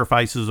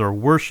sacrifices or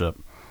worship,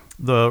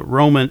 the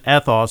Roman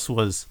ethos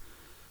was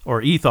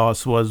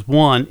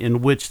one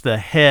in which the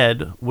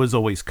head was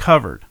always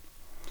covered.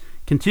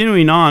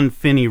 Continuing on,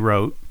 Finney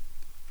wrote,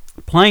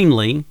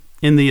 "Plainly,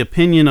 in the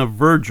opinion of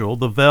Virgil,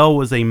 the veil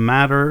was a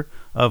matter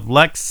of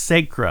lex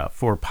sacra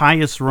for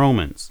pious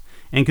Romans,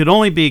 and could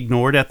only be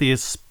ignored at the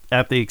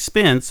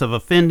expense of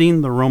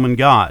offending the Roman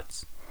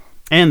gods,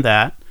 and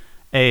that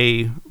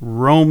a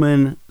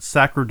Roman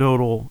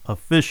sacerdotal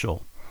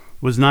official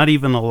was not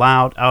even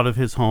allowed out of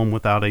his home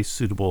without a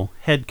suitable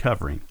head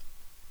covering."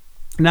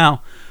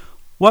 Now,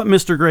 what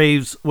Mr.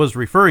 Graves was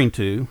referring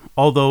to,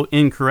 although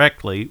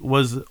incorrectly,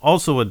 was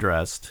also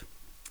addressed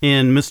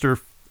in Mr.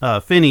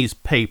 Finney's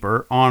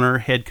paper, Honor,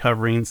 Head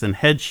Coverings, and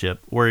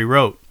Headship, where he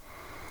wrote,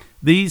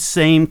 "These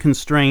same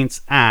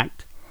constraints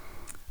act,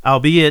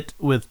 albeit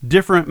with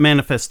different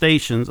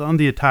manifestations, on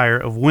the attire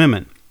of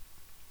women.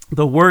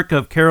 The work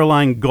of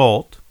Caroline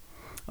Galt,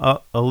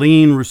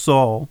 Aline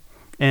Roussel,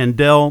 and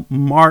Del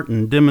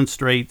Martin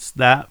demonstrates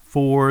that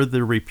for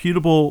the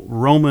reputable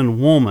Roman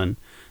woman,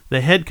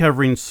 the head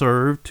covering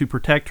served to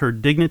protect her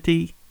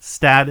dignity,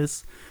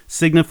 status,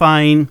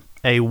 signifying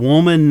a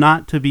woman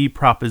not to be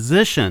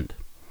propositioned.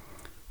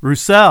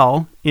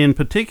 Roussel, in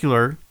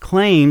particular,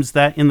 claims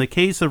that in the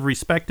case of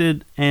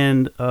respected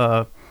and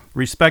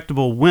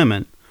respectable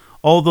women,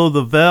 although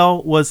the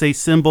veil was a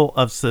symbol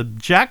of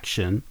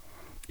subjection,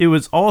 it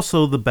was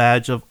also the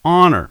badge of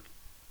honor,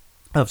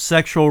 of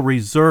sexual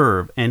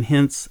reserve, and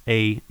hence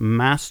a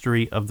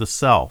mastery of the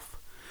self.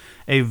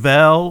 A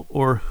veil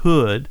or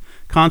hood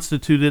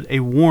constituted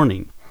a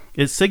warning.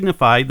 It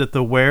signified that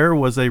the wearer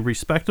was a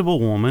respectable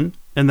woman,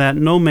 and that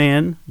no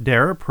man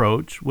dare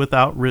approach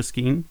without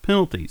risking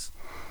penalties.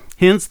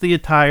 Hence, the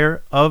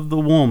attire of the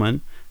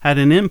woman had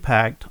an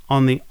impact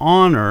on the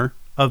honor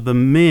of the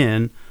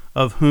men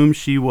of whom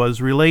she was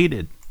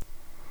related.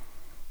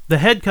 The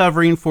head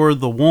covering for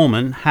the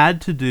woman had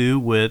to do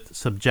with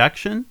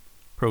subjection,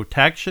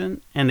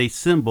 protection, and a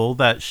symbol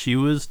that she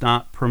was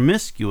not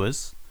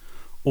promiscuous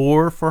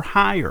or for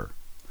hire."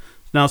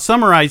 Now,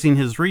 summarizing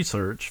his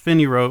research,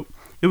 Finney wrote,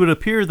 "It would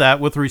appear that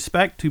with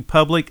respect to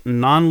public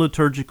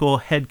non-liturgical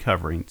head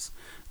coverings,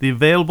 the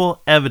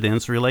available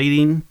evidence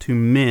relating to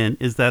men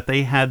is that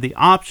they had the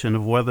option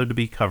of whether to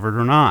be covered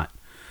or not.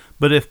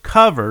 But if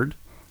covered,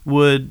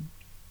 would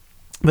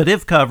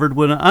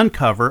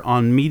uncover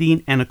on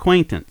meeting an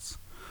acquaintance.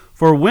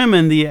 For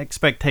women, the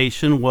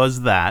expectation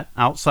was that,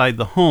 outside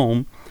the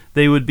home,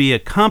 they would be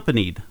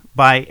accompanied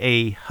by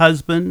a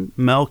husband,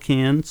 male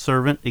kin,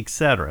 servant,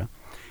 etc.,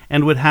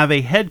 and would have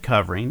a head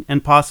covering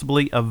and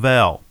possibly a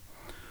veil.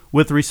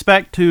 With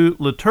respect to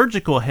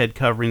liturgical head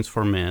coverings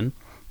for men,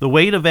 the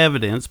weight of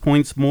evidence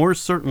points more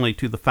certainly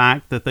to the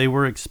fact that they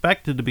were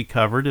expected to be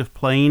covered if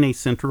playing a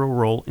central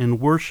role in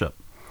worship.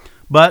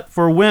 But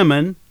for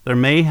women, there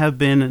may have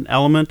been an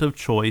element of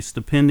choice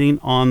depending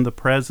on the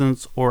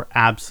presence or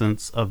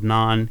absence of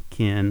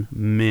non-kin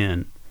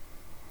men."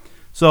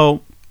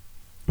 So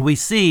we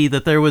see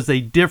that there was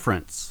a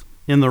difference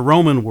in the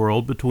Roman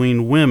world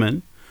between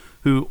women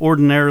who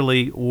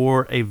ordinarily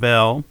wore a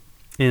veil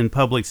in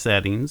public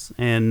settings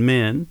and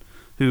men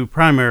who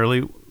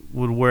primarily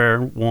would wear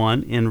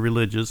one in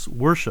religious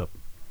worship.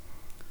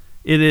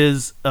 It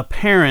is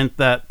apparent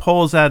that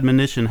Paul's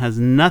admonition has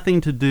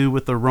nothing to do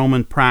with the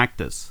Roman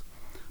practice,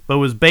 but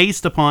was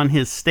based upon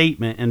his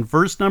statement in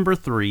verse number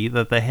 3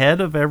 that the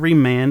head of every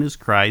man is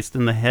Christ,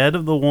 and the head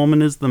of the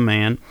woman is the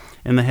man,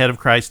 and the head of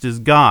Christ is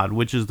God,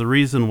 which is the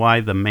reason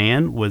why the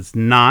man was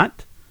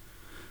not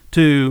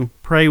to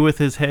pray with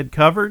his head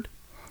covered,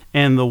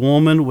 and the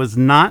woman was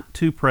not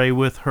to pray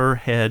with her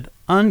head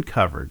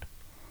uncovered.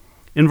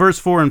 In verse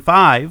 4 and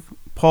 5,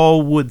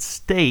 Paul would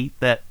state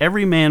that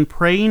every man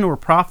praying or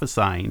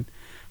prophesying,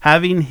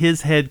 having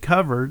his head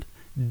covered,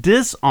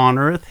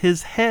 dishonoreth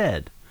his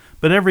head.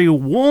 But every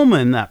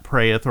woman that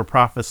prayeth or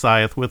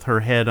prophesieth with her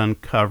head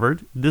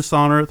uncovered,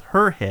 dishonoreth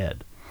her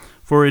head.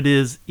 For it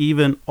is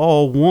even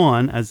all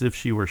one as if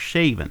she were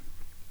shaven.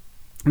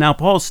 Now,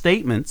 Paul's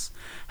statements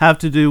have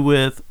to do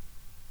with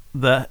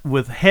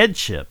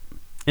headship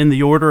in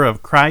the order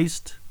of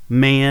Christ,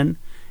 man,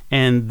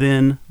 and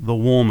then the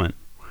woman.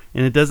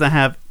 And it doesn't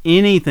have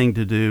anything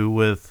to do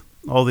with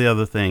all the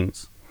other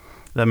things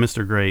that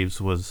Mr.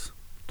 Graves was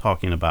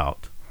talking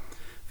about.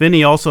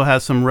 Finney also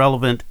has some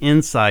relevant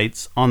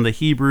insights on the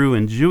Hebrew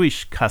and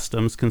Jewish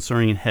customs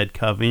concerning head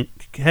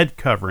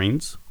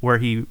coverings, where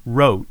he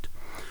wrote,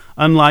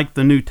 "Unlike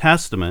the New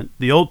Testament,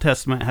 the Old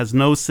Testament has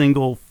no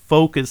single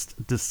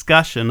focused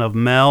discussion of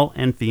male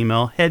and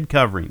female head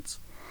coverings.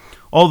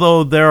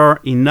 Although there are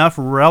enough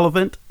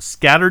relevant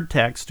scattered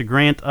texts to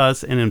grant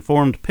us an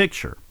informed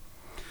picture.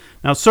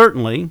 Now,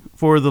 certainly,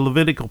 for the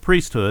Levitical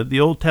priesthood, the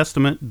Old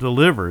Testament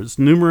delivers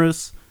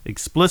numerous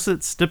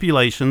explicit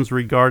stipulations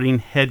regarding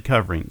head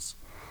coverings,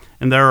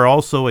 and there are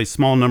also a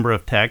small number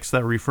of texts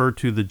that refer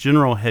to the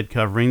general head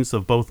coverings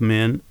of both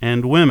men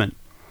and women.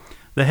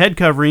 The head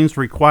coverings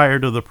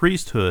required of the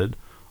priesthood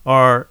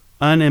are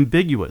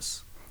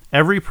unambiguous.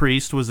 Every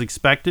priest was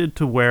expected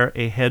to wear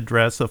a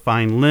headdress of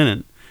fine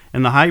linen,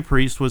 and the high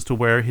priest was to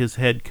wear his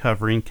head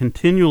covering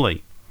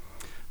continually.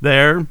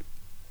 There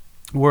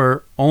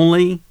were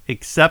only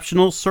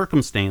exceptional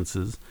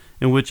circumstances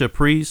in which a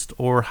priest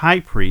or high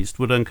priest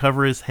would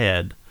uncover his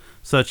head,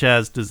 such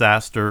as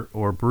disaster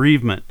or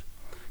bereavement.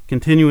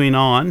 Continuing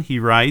on, he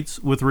writes,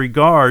 with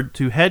regard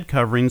to head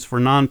coverings for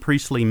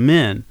non-priestly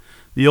men,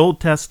 the Old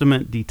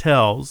Testament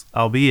details,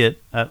 albeit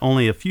at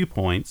only a few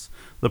points,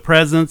 the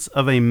presence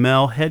of a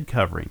male head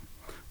covering.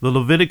 The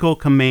Levitical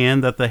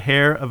command that the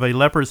hair of a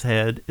leper's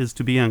head is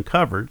to be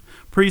uncovered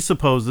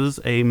presupposes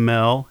a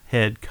male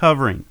head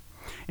covering.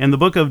 And the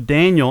book of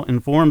Daniel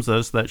informs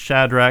us that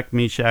Shadrach,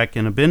 Meshach,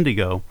 and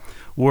Abednego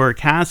were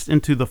cast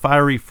into the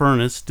fiery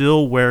furnace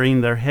still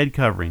wearing their head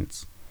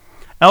coverings.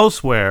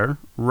 Elsewhere,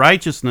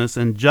 righteousness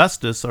and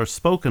justice are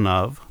spoken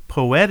of,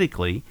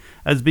 poetically,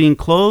 as being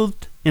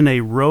clothed in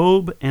a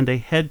robe and a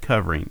head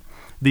covering,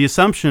 the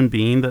assumption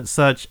being that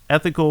such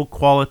ethical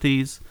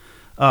qualities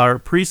are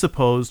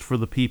presupposed for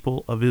the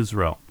people of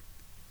Israel.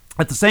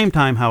 At the same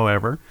time,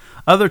 however,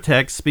 other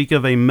texts speak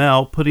of a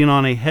male putting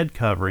on a head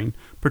covering,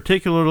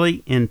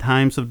 particularly in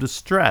times of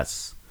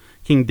distress.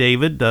 King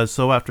David does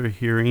so after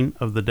hearing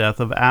of the death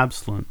of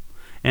Absalom,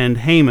 and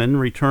Haman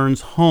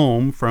returns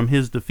home from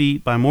his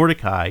defeat by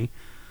Mordecai,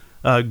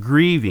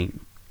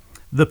 grieving.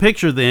 The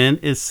picture, then,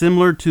 is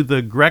similar to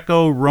the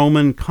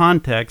Greco-Roman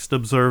context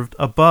observed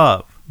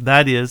above.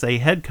 That is, a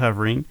head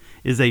covering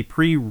is a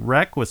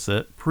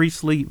prerequisite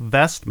priestly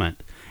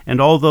vestment,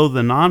 and although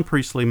the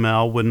non-priestly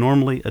male would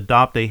normally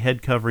adopt a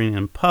head covering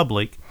in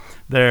public,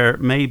 there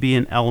may be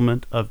an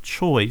element of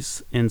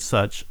choice in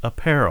such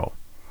apparel.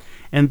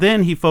 And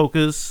then he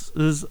focuses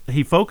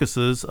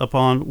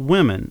upon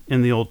women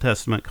in the Old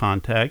Testament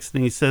context,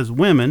 and he says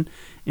women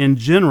in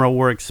general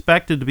were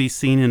expected to be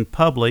seen in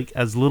public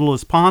as little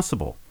as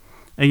possible.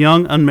 A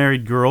young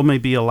unmarried girl may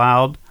be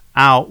allowed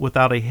out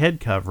without a head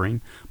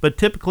covering, but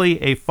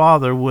typically a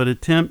father would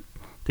attempt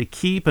to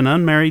keep an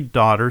unmarried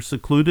daughter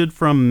secluded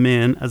from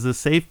men as a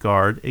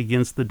safeguard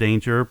against the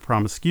danger of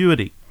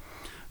promiscuity.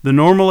 The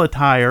normal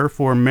attire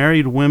for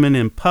married women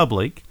in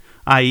public,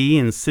 i.e.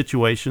 in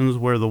situations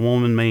where the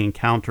woman may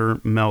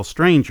encounter male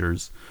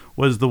strangers,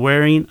 was the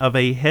wearing of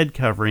a head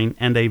covering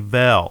and a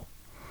veil.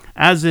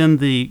 As in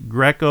the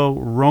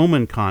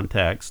Greco-Roman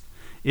context,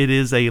 it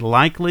is a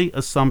likely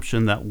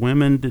assumption that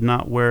women did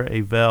not wear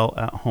a veil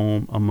at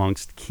home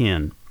amongst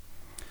kin.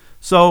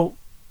 So,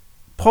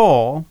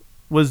 Paul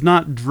was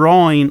not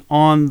drawing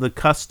on the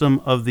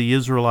custom of the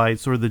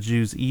Israelites or the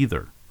Jews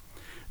either.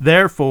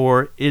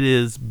 Therefore, it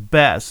is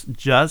best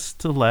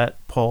just to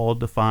let Paul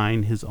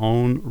define his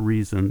own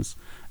reasons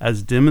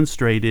as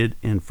demonstrated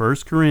in 1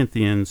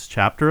 Corinthians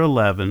chapter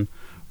 11,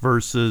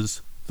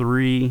 verses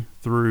 3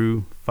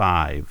 through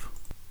 5.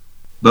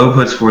 Bo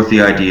puts forth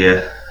the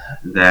idea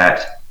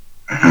that,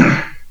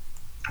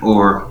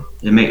 or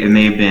it may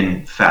have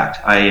been fact.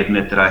 I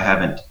admit that I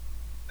haven't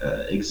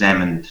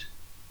examined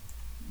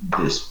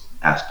this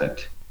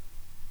aspect.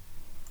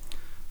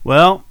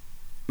 Well,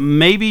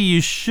 maybe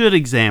you should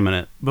examine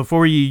it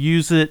before you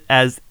use it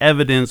as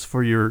evidence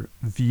for your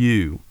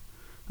view.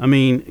 I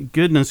mean,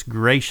 goodness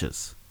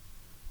gracious.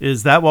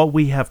 Is that what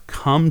we have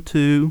come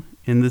to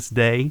in this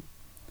day?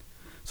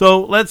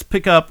 So let's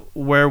pick up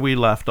where we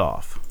left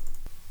off.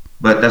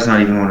 But that's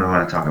not even what I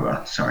want to talk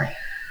about. Sorry.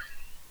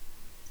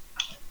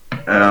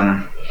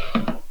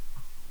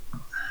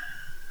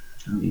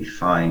 Let me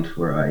find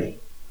where I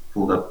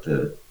pulled up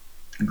the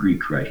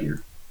Greek right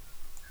here.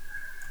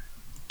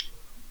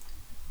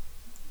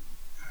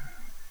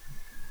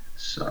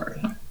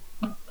 Sorry.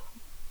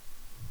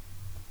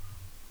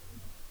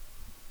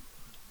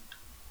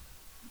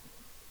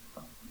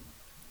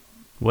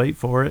 Wait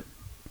for it.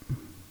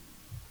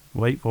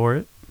 Wait for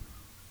it.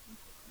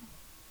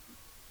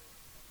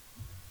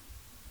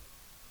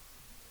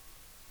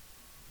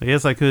 I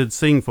guess I could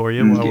sing for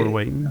you while we're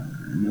waiting.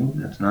 No,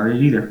 that's not it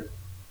either.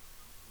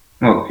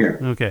 Oh, here.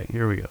 Okay,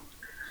 here we go.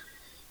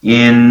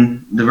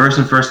 In the verse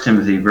in 1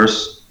 Timothy,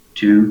 verse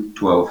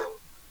 2:12,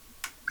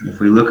 if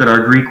we look at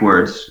our Greek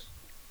words,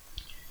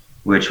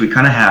 which we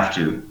kind of have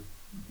to,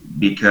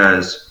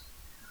 because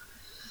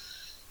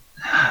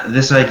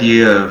this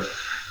idea of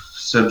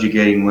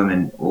subjugating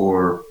women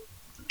or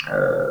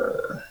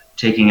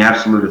taking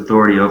absolute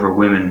authority over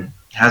women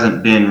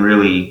hasn't been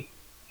really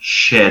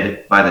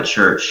shed by the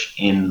church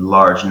in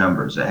large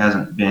numbers. It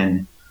hasn't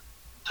been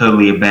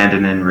totally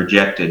abandoned and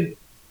rejected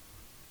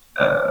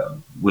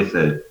with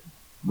a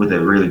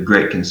really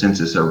great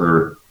consensus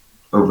over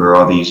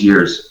all these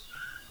years.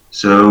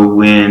 So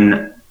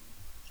when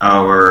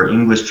our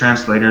English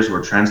translators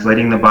were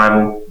translating the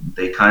Bible,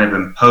 they kind of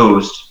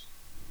imposed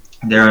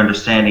their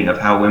understanding of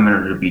how women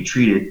are to be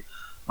treated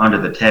onto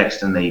the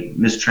text, and they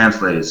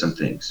mistranslated some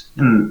things.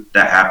 And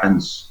that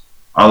happens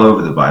all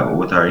over the Bible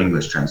with our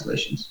English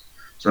translations.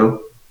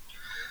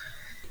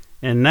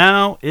 And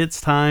now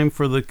it's time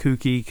for the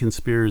kooky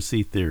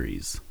conspiracy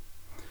theories.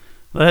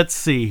 Let's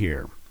see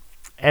here.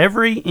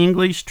 Every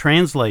English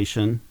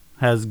translation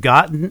has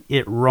gotten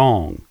it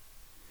wrong.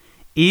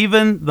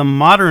 Even the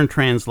modern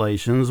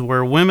translations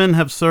where women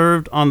have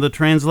served on the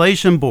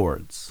translation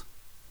boards.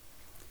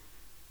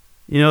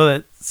 You know,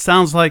 that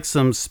sounds like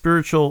some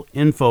spiritual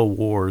info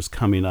wars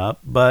coming up,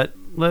 but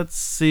let's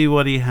see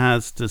what he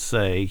has to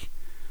say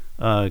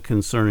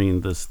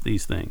concerning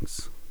these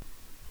things.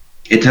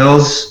 It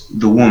tells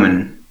the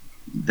woman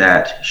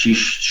that she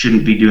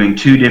shouldn't be doing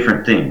two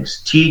different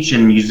things. Teach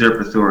and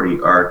usurp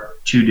authority are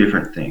two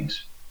different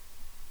things.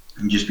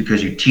 And just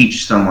because you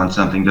teach someone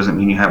something doesn't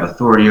mean you have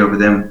authority over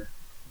them,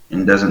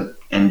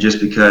 and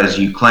just because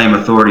you claim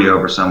authority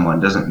over someone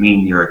doesn't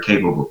mean you're a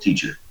capable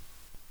teacher.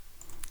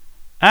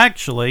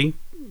 Actually,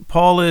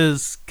 Paul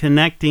is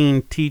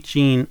connecting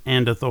teaching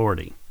and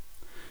authority.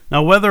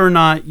 Now, whether or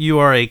not you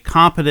are a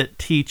competent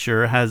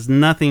teacher has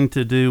nothing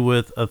to do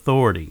with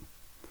authority.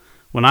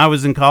 When I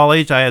was in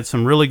college, I had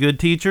some really good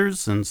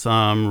teachers and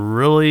some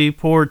really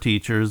poor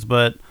teachers,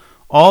 but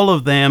all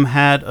of them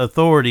had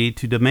authority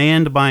to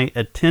demand my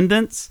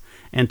attendance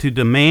and to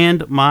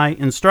demand my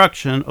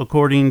instruction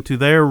according to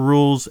their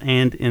rules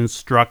and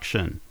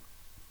instruction,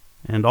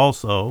 and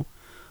also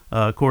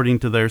according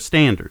to their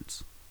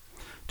standards.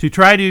 To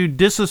try to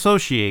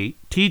disassociate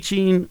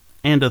teaching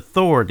and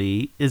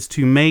authority is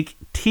to make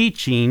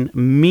teaching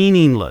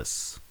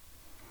meaningless.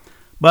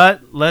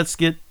 But let's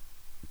get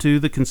to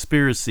the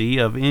conspiracy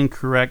of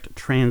incorrect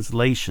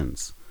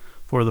translations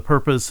for the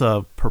purpose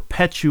of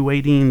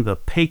perpetuating the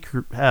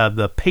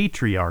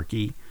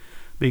patriarchy,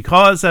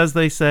 because, as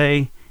they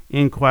say,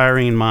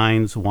 inquiring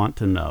minds want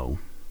to know.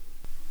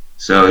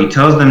 So he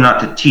tells them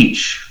not to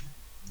teach,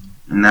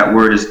 and that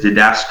word is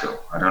didasko.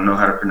 I don't know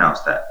how to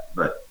pronounce that,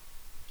 but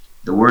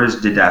the word is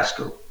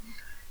didasko.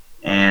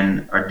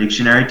 And our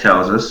dictionary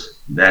tells us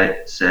that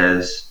it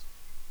says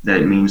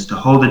that it means to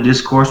hold a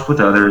discourse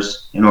with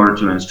others in order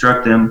to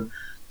instruct them,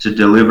 to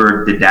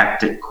deliver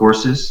didactic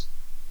courses,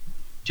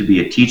 to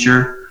be a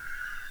teacher,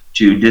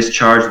 to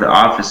discharge the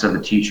office of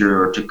a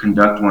teacher, or to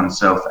conduct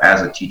oneself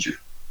as a teacher,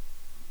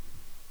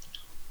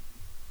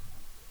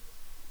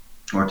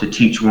 or to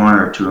teach one,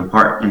 or to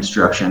impart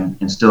instruction,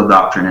 instill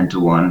doctrine into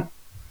one.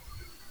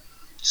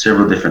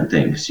 Several different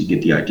things. You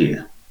get the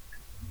idea.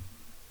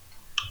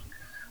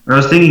 What I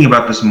was thinking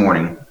about this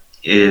morning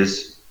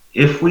is,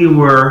 if we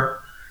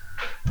were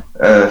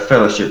a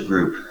fellowship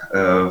group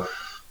of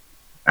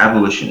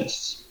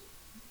abolitionists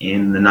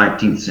in the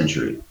 19th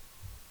century,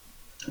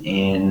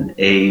 in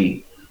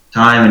a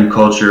time and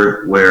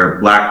culture where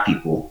black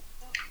people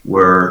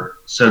were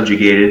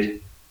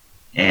subjugated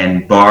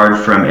and barred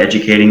from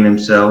educating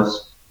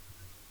themselves,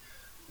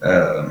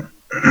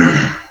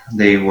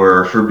 they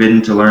were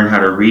forbidden to learn how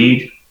to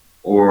read,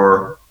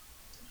 or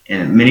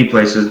in many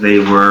places they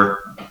were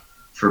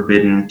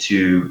forbidden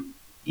to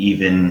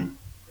even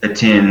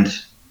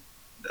attend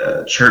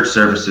church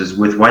services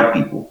with white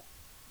people.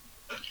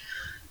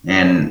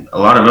 And a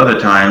lot of other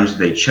times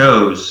they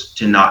chose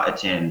to not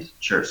attend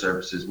church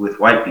services with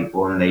white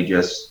people, and they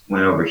just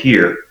went over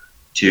here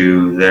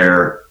to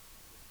their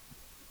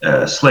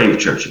slave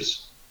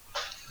churches.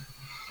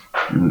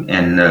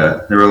 And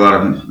there were a lot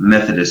of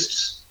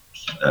Methodists,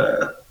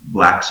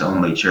 blacks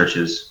only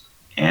churches,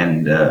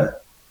 and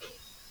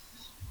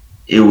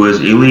it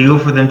was illegal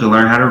for them to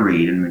learn how to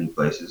read in many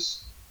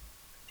places.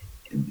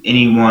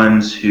 any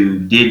ones who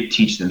did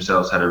teach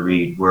themselves how to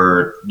read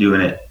were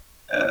doing it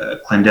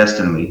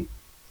clandestinely.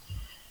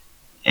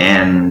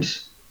 And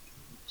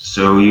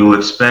so you'll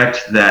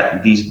expect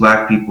that these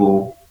black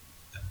people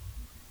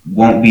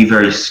won't be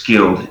very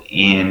skilled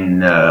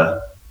in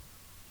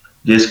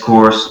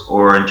discourse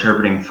or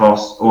interpreting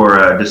false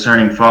or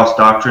discerning false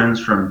doctrines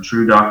from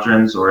true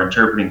doctrines or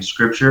interpreting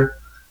scripture,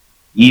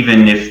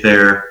 even if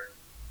they're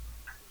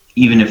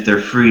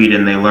freed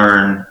and they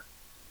learn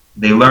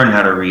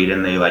how to read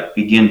and they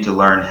begin to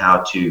learn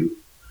how to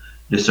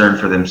discern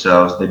for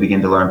themselves. They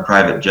begin to learn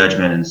private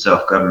judgment and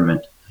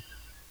self-government.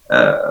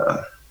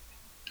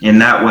 In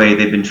that way,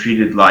 they've been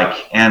treated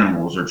like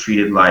animals, or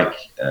treated like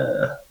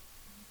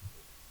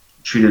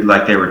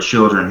they were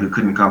children who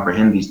couldn't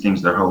comprehend these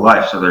things their whole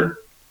life. So they're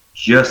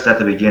just at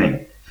the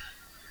beginning.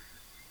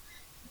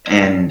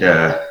 And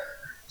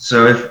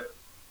so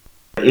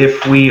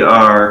if we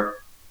were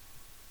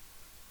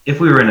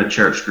in a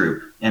church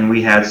group and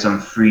we had some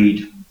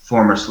freed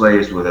former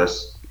slaves with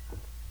us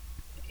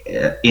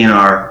in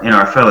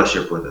our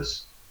fellowship with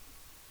us,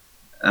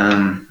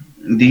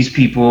 these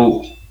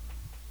people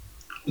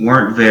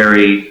weren't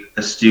very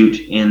astute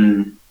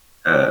in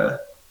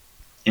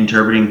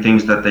interpreting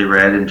things that they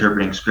read,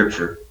 interpreting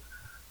scripture.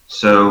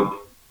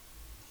 So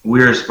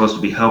we're supposed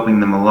to be helping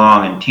them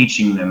along and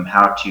teaching them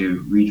how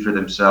to read for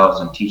themselves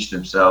and teach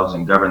themselves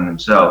and govern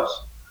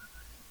themselves,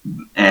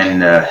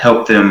 and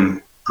help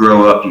them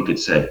grow up, you could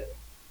say.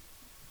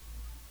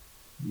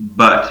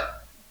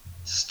 But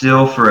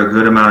still, for a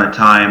good amount of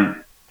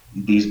time,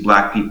 these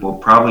black people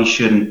probably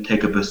shouldn't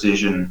take a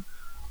position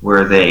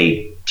where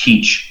they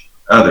teach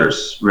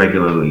others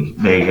regularly.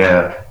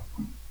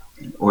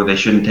 Or they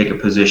shouldn't take a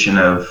position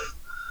of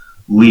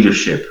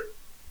leadership,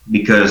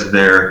 because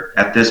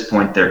at this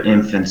point they're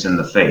infants in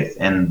the faith,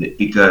 and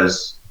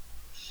because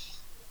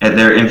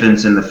they're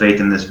infants in the faith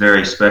in this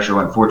very special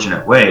and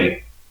fortunate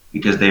way,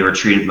 because they were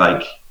treated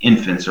like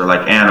infants or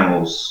like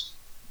animals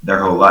their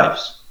whole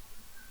lives.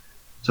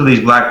 So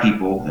these black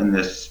people in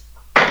this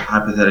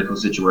hypothetical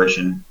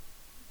situation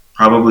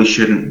probably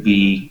shouldn't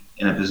be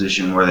in a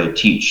position where they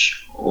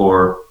teach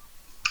or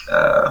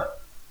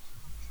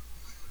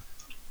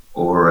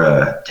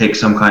take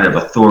some kind of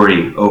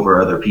authority over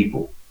other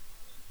people,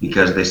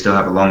 because they still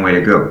have a long way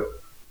to go.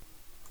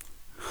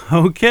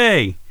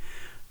 Okay.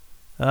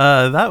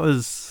 That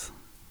was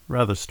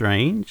rather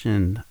strange,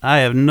 and I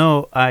have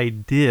no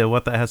idea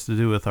what that has to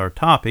do with our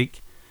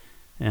topic,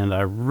 and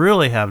I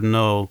really have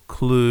no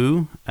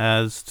clue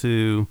as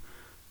to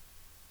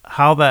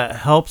how that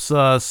helps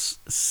us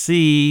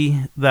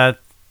see that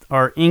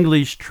our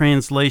English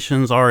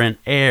translations are in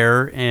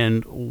error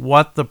and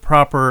what the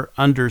proper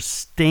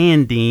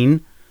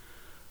understanding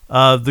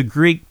of the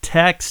Greek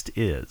text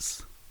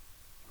is.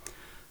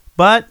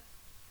 But,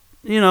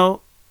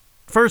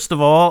 first of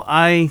all,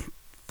 I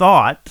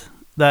thought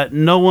that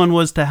no one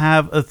was to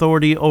have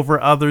authority over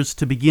others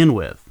to begin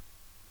with.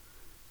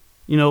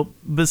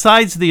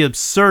 Besides the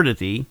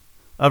absurdity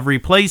of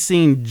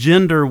replacing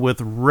gender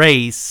with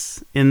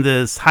race in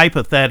this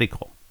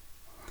hypothetical,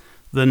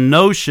 the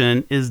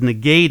notion is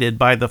negated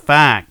by the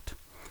fact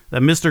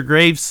that Mr.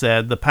 Graves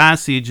said the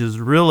passage is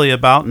really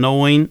about no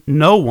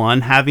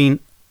one having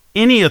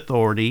any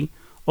authority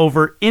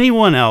over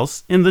anyone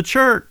else in the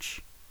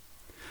church.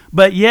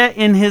 But yet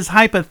in his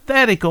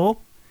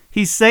hypothetical,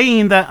 he's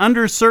saying that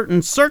under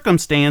certain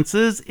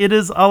circumstances it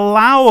is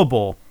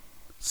allowable,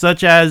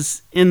 such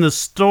as in the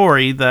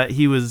story that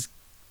he was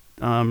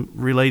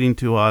relating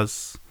to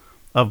us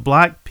of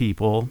black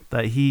people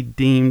that he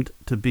deemed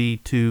to be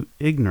too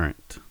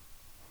ignorant.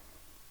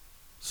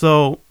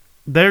 So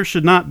there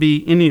should not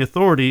be any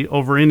authority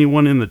over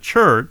anyone in the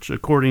church,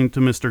 according to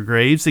Mr.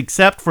 Graves,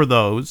 except for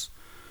those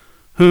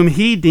whom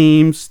he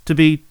deems to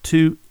be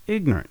too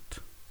ignorant.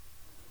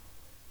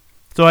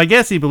 So I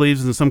guess he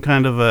believes in some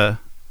kind of a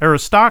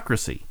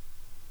aristocracy.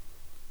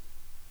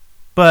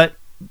 But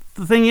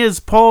the thing is,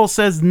 Paul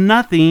says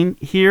nothing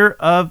here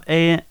of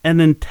an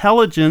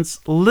intelligence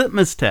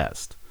litmus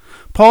test.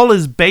 Paul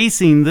is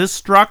basing this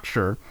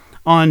structure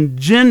on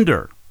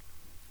gender,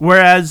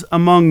 whereas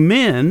among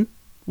men,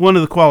 one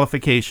of the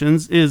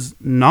qualifications is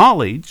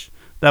knowledge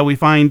that we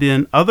find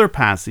in other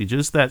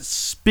passages that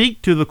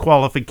speak to the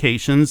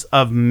qualifications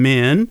of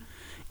men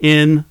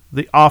in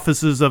the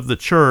offices of the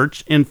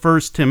church in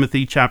 1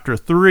 Timothy chapter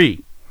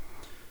 3.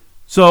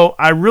 So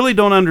I really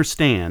don't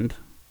understand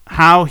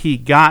how he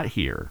got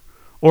here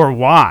or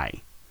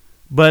why,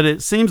 but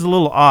it seems a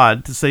little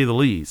odd to say the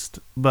least.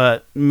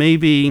 But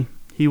maybe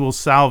he will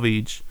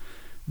salvage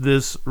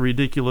this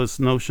ridiculous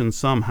notion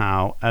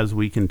somehow as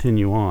we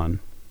continue on.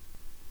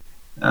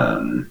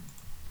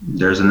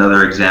 There's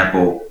another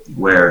example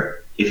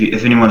where,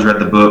 if anyone's read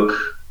the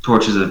book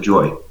Torches of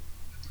Joy,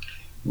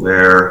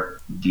 where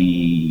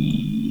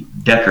the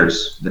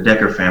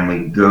Decker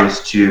family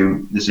goes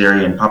to this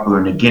area in Papua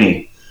New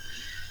Guinea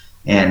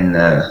and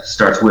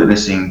starts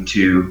witnessing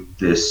to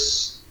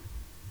this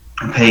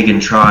pagan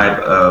tribe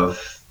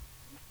of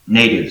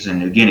natives in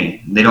New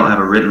Guinea. They don't have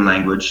a written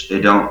language. They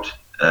don't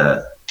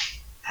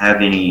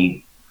have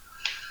any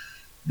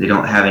They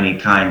don't have any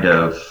kind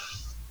of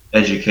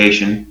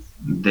education.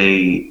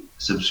 They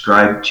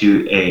subscribe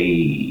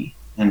to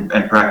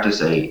and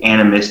practice a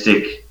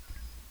animistic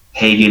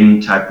pagan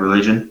type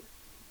religion,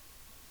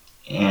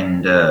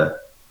 and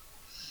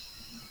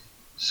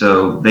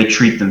so they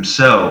treat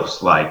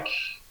themselves like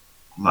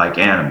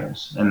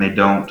animals, and they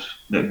don't,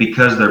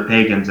 because they're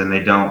pagans, and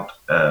they don't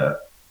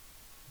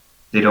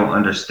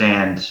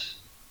understand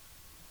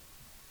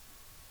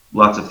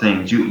lots of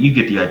things. You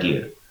get the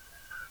idea.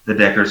 The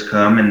Deckers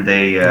come and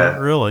they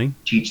really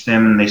teach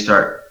them, and they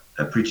start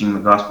preaching the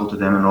gospel to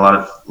them, and a lot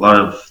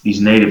of these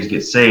natives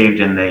get saved,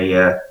 and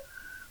they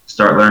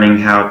start learning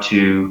how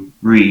to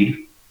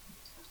read.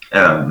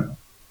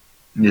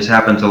 This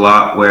happens a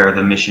lot where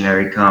the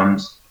missionary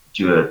comes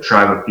to a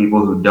tribe of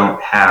people who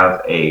don't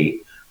have a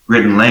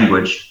written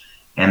language,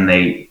 and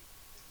they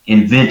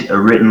invent a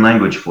written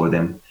language for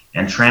them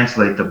and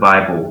translate the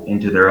Bible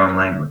into their own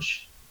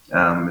language.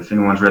 If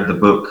anyone's read the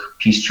book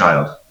Peace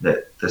Child,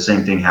 that the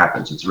same thing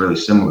happens. It's a really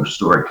similar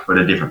story, but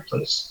a different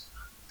place,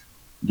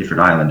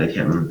 different island I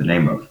can't remember the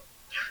name of.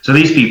 So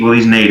these people,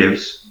 these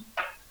natives,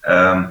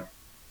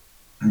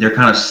 they're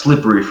kind of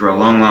slippery for a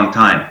long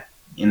time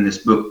in this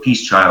book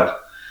Peace Child,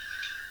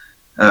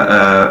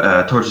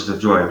 Torches of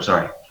Joy, I'm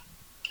sorry.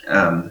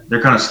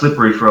 They're kind of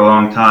slippery for a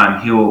long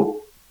time.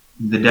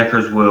 The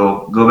Deckers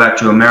will go back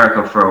to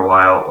America for a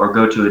while, or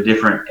go to a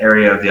different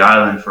area of the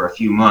island for a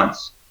few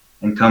months,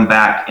 and come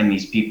back, and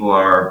these people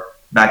are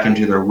back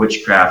into their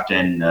witchcraft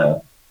and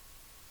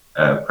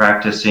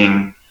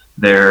practicing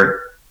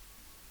their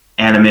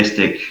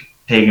animistic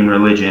pagan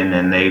religion,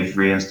 and they've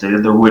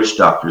reinstated their witch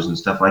doctors and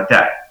stuff like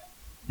that,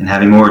 and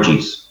having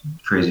orgies,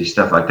 crazy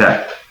stuff like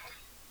that.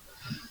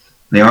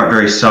 They aren't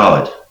very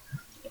solid.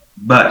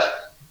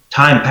 But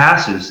time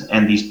passes,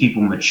 and these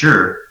people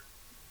mature,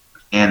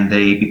 and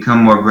they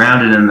become more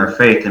grounded in their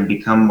faith, and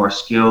become more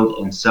skilled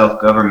in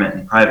self-government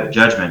and private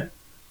judgment,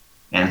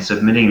 and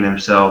submitting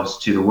themselves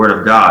to the Word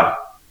of God,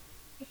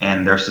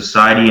 and their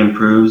society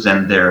improves,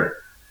 and their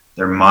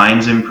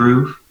minds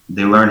improve.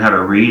 They learn how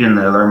to read, and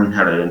they learn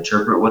how to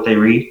interpret what they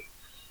read.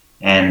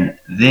 And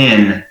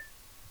then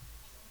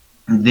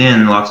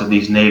lots of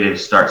these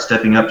natives start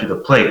stepping up to the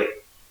plate,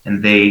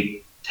 and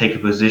they take a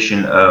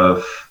position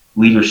of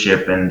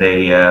leadership, and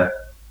they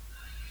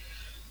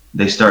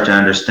start to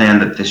understand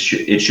that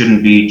it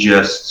shouldn't be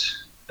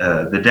just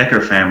the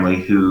Decker family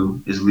who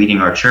is leading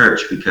our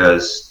church,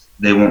 because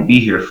they won't be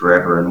here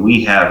forever, and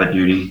we have a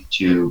duty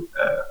to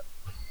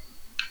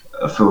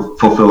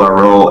fulfill our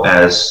role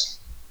as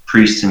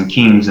priests and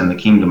kings in the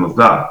kingdom of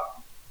God.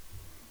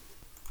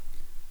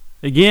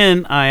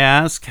 Again, I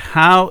ask,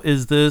 how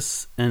is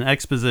this an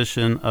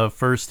exposition of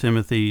 1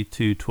 Timothy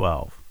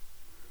 2:12?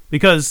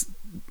 Because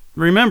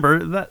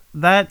remember,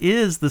 that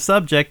is the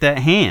subject at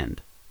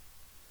hand.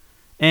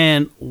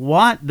 And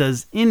what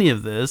does any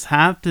of this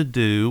have to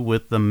do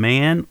with the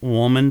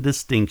man-woman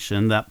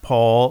distinction that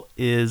Paul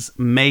is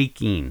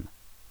making?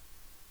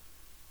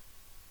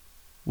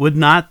 Would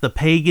not the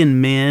pagan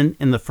men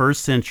in the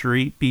first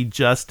century be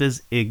just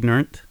as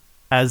ignorant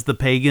as the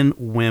pagan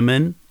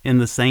women in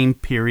the same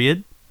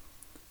period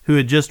who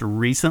had just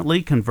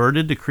recently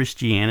converted to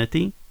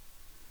Christianity?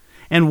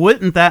 And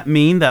wouldn't that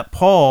mean that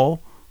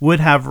Paul would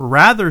have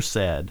rather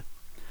said,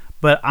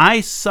 "But I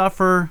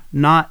suffer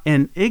not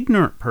an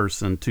ignorant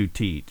person to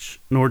teach,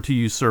 nor to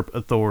usurp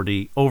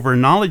authority over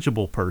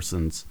knowledgeable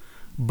persons,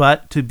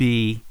 but to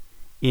be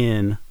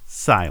in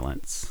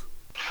silence"?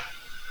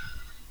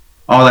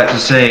 All that to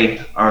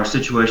say, our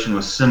situation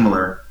was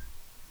similar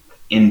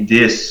in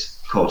this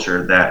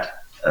culture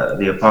that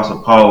the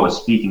Apostle Paul was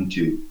speaking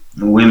to.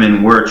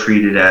 Women were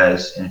treated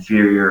as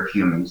inferior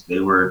humans. They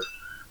were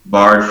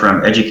barred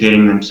from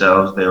educating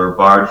themselves. They were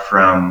barred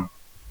from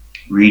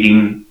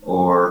reading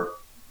or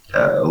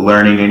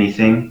learning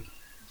anything.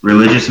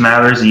 Religious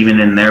matters, even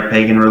in their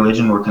pagan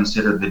religion, were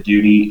considered the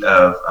duty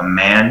of a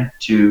man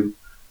to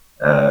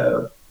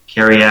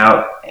carry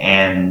out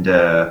and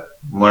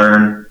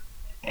learn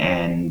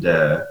and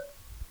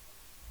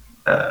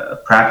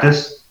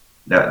practice.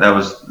 That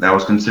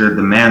was considered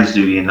the man's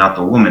duty and not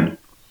the woman,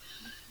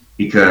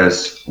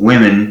 because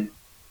women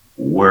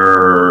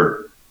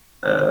were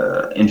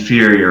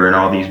inferior in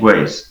all these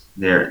ways.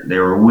 They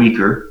were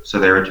weaker, so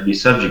they were to be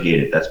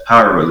subjugated. That's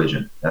power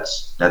religion.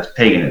 That's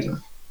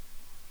paganism,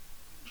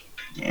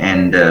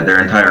 and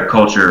their entire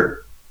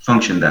culture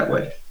functioned that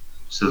way.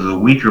 So the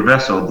weaker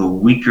vessel, the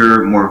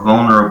weaker, more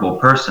vulnerable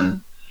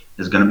person,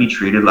 is going to be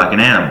treated like an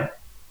animal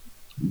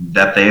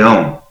that they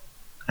own,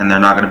 and they're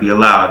not going to be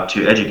allowed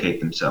to educate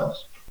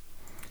themselves.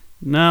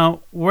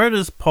 Now, where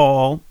does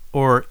Paul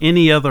or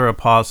any other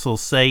apostle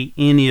say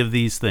any of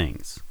these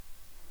things?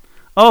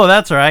 Oh,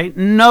 that's right,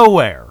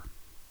 nowhere.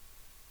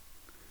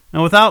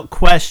 Now, without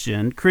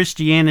question,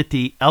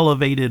 Christianity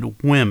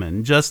elevated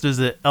women just as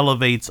it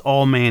elevates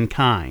all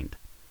mankind.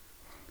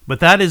 But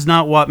that is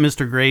not what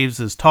Mr. Graves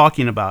is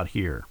talking about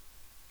here.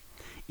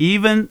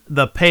 Even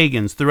the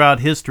pagans throughout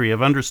history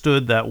have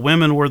understood that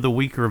women were the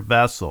weaker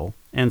vessel,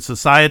 and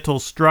societal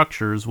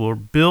structures were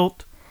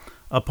built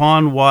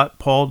upon what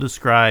Paul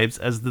describes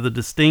as the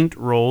distinct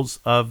roles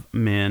of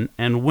men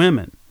and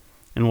women.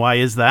 And why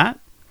is that?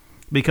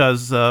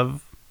 Because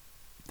of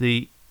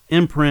the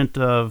imprint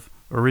of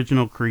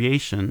original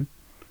creation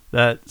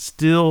that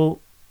still,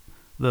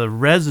 the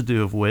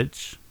residue of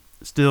which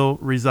still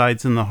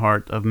resides in the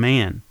heart of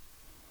man.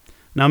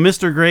 Now,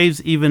 Mr.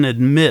 Graves even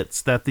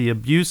admits that the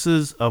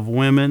abuses of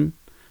women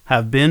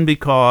have been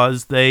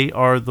because they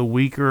are the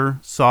weaker,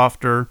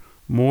 softer,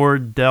 more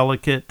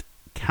delicate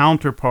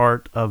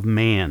counterpart of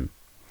man.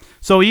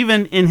 So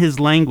even in his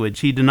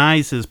language, he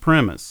denies his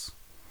premise.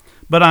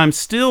 But I'm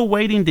still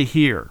waiting to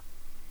hear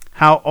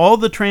how all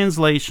the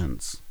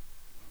translations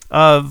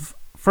of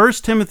 1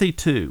 Timothy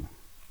 2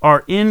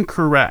 are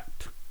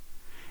incorrect,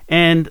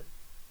 and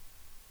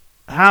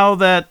how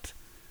that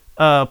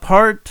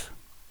part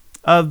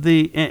of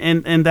the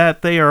and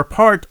that they are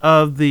part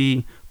of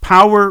the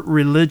power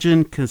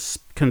religion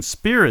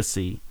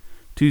conspiracy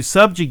to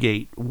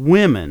subjugate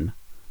women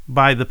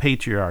by the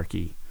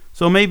patriarchy.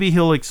 So maybe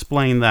he'll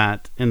explain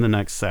that in the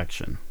next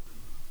section.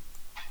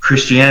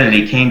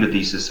 Christianity came to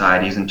these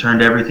societies and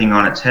turned everything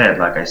on its head.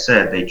 Like I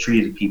said, they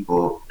treated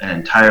people an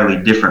entirely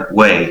different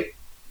way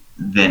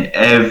than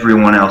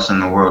everyone else in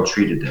the world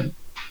treated them.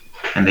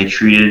 And they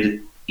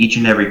treated each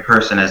and every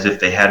person as if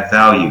they had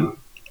value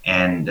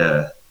and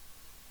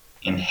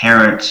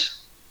inherent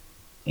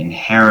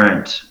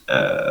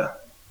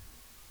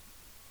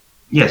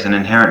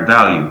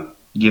value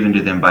given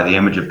to them by the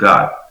image of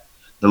God.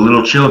 The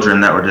little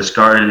children that were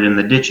discarded in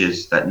the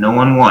ditches that no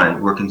one wanted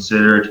were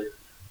considered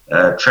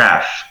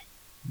trash.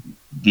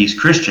 These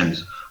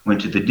Christians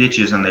went to the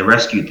ditches and they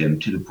rescued them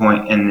to the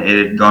point, and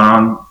it had gone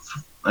on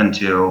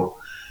until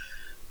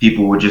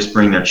people would just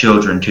bring their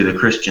children to the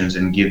Christians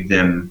and give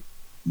them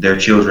their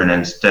children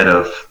instead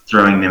of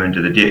throwing them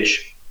into the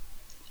ditch.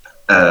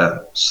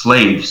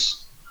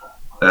 Slaves,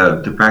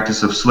 the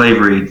practice of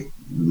slavery,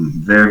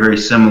 very, very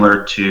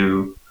similar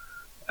to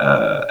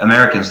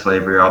American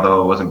slavery,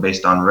 although it wasn't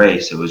based on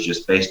race, it was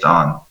just based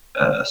on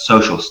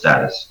social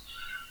status.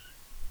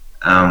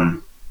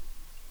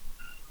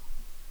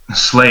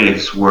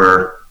 Slaves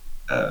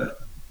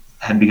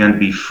had begun to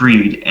be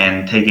freed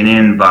and taken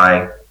in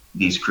by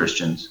these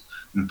Christians.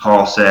 And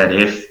Paul said,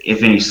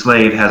 if any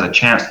slave has a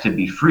chance to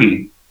be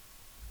free,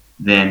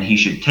 then he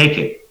should take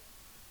it,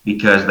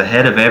 because the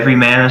head of every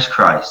man is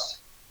Christ,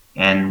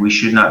 and we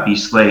should not be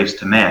slaves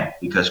to man,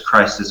 because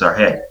Christ is our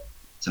head.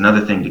 It's another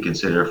thing to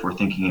consider if we're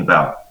thinking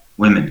about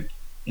women.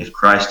 If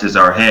Christ is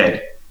our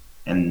head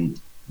and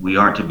we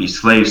aren't to be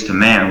slaves to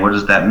man, what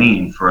does that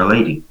mean for a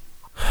lady?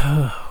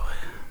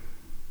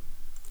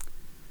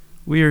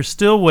 We are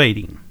still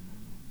waiting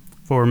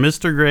for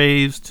Mr.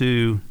 Graves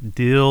to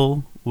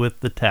deal with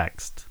the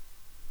text,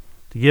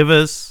 to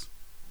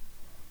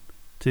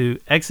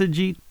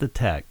exegete the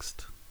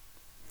text,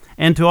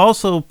 and to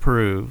also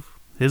prove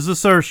his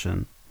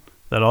assertion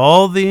that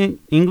all the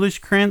English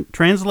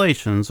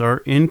translations are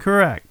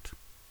incorrect.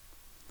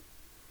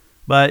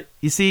 But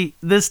you see,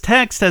 this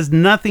text has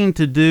nothing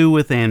to do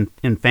with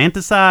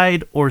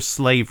infanticide or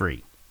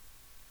slavery.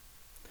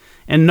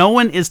 And no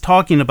one is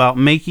talking about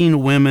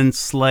making women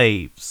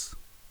slaves.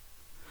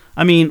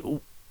 I mean,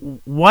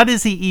 what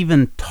is he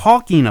even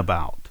talking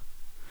about?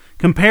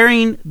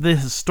 Comparing the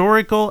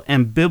historical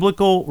and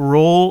biblical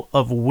role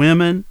of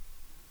women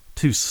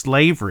to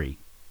slavery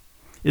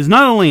is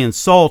not only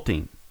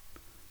insulting,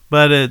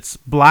 but it's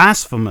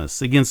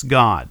blasphemous against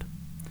God.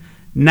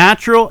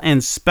 Natural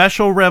and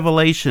special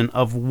revelation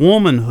of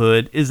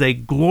womanhood is a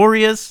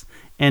glorious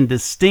and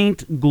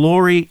distinct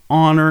glory,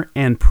 honor,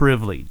 and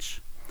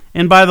privilege.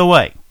 And by the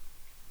way,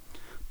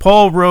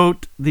 Paul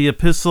wrote the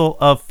epistle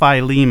of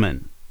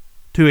Philemon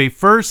to a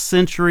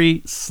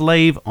first-century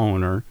slave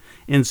owner,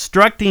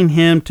 instructing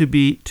him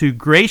to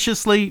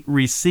graciously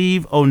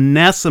receive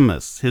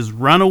Onesimus, his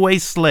runaway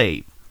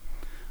slave,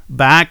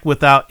 back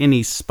without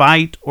any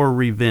spite or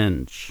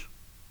revenge.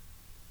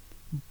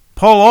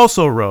 Paul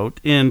also wrote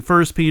in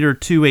 1 Peter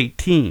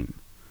 2:18,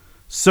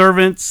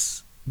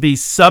 "Servants, be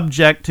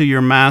subject to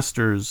your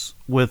masters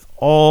with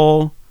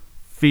all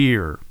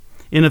fear."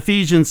 In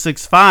Ephesians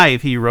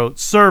 6:5, he wrote,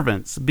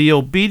 "Servants, be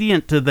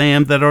obedient to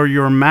them that are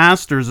your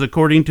masters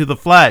according to the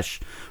flesh,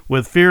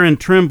 with fear and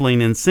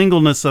trembling and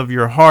singleness of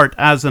your heart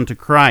as unto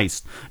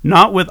Christ,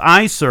 not with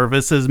eye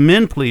service as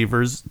men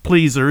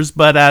pleasers,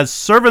 but as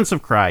servants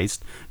of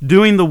Christ,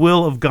 doing the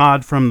will of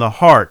God from the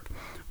heart,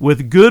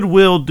 with good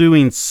will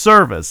doing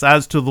service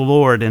as to the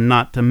Lord and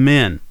not to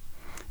men."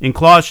 In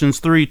Colossians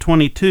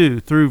 3:22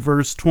 through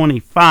verse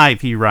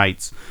 25, he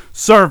writes,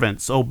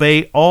 "Servants, obey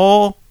in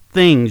all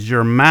things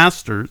your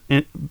masters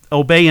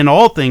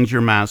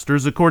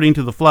according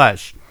to the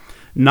flesh,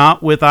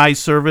 not with eye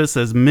service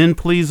as men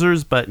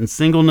pleasers, but in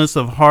singleness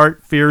of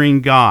heart,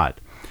 fearing God.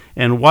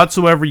 And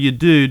whatsoever you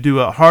do, do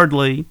it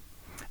heartily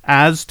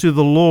as to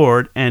the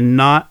Lord and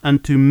not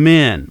unto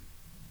men,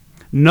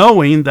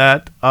 knowing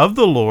that of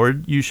the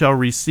Lord you shall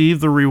receive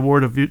the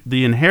reward of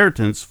the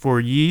inheritance, for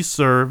ye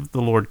serve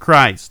the Lord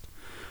Christ.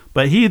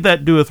 But he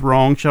that doeth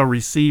wrong shall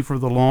receive for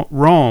the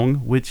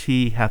wrong which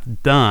he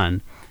hath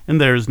done, and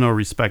there is no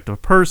respect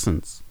of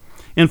persons.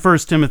 In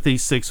 1 Timothy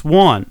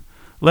 6:1,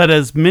 let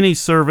as many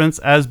servants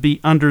as be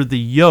under the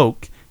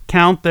yoke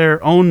count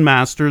their own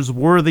masters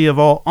worthy of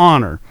all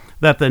honor,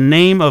 that the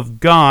name of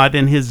God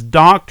and his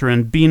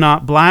doctrine be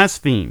not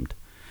blasphemed.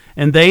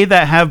 And they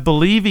that have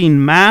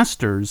believing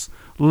masters,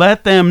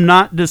 let them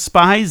not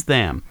despise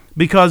them,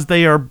 because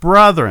they are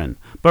brethren,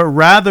 but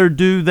rather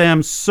do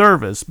them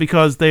service,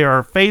 because they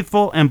are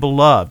faithful and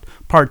beloved,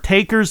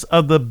 partakers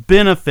of the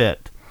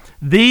benefit.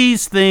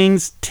 These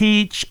things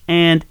teach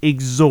and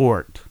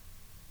exhort.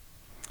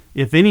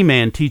 If any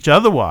man teach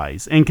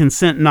otherwise, and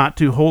consent not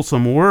to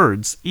wholesome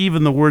words,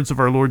 even the words of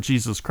our Lord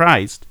Jesus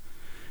Christ,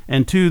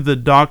 and to the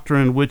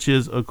doctrine which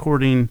is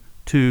according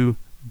to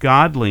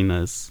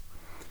godliness,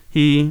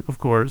 he, of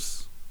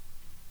course,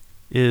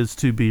 is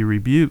to be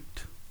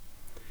rebuked.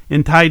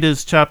 In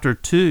Titus chapter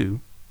 2,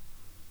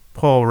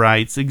 Paul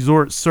writes,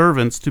 exhort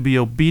servants to be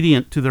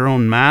obedient to their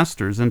own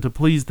masters, and to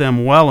please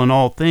them well in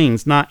all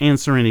things, not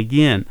answering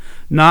again,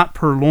 not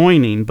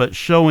purloining, but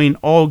showing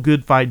all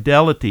good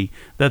fidelity,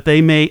 that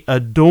they may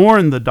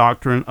adorn the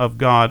doctrine of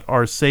God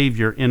our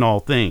Savior in all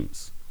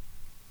things.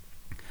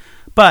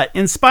 But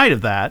in spite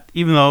of that,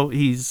 even though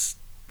he's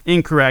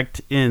incorrect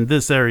in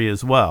this area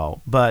as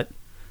well, but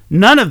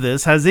none of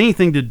this has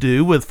anything to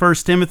do with 1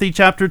 Timothy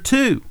chapter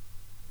 2.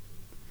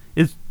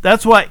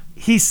 That's what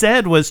he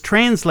said was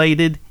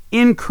translated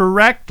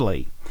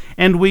incorrectly,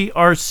 and we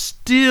are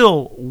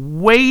still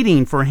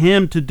waiting for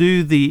him to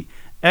do the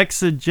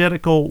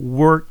exegetical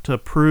work to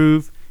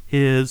prove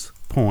his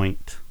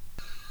point.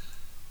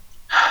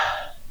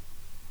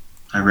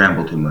 I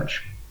ramble too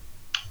much.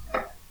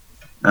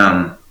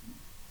 What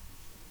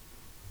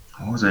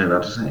was I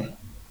about to say?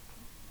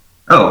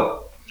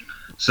 Oh,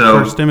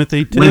 so 1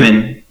 Timothy 2.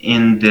 Women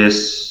in the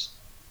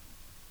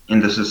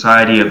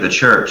society of the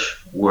church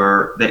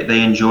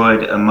they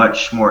enjoyed a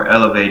much more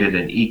elevated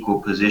and equal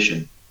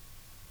position,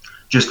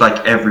 just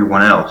like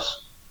everyone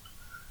else.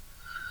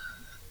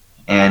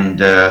 And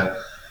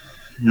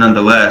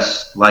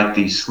nonetheless, like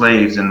these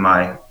slaves in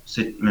my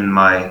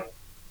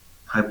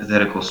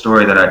hypothetical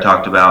story that I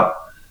talked about,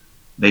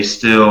 they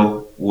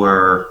still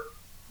were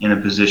in a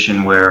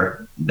position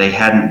where they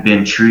hadn't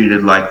been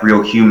treated like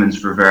real humans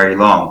for very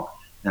long,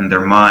 and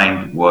their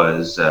mind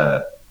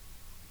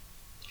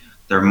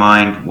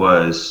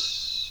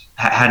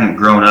hadn't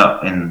grown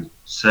up in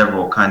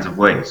several kinds of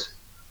ways,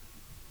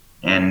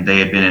 and they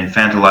had been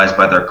infantilized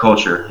by their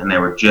culture, and they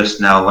were just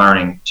now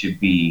learning to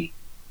be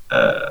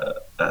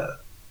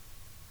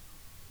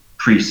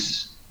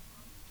priests.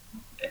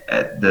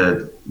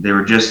 They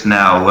were just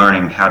now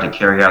learning how to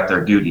carry out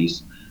their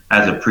duties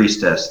as a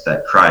priestess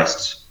that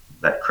Christ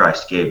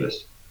gave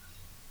us.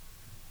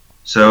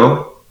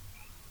 So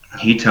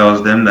he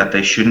tells them that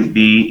they shouldn't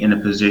be in a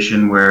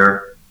position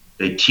where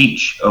they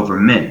teach over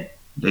men.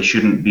 They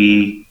shouldn't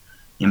be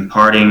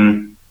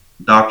imparting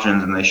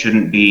doctrines, and they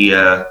shouldn't be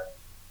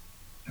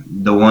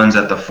the ones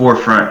at the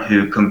forefront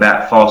who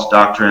combat false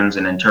doctrines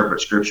and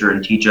interpret Scripture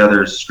and teach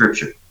others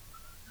Scripture.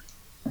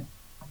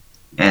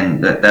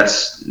 And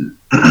that's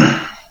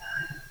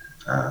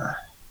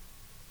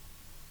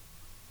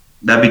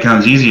that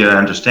becomes easier to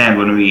understand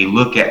when we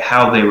look at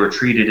how they were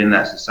treated in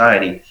that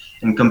society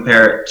and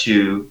compare it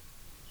to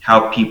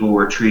how people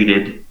were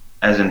treated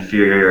as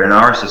inferior in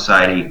our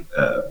society,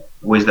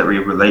 ways that we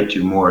relate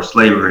to more.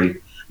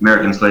 Slavery,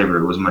 American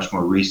slavery, was much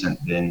more recent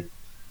than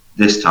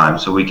this time,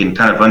 so we can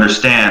kind of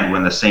understand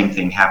when the same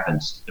thing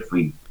happens.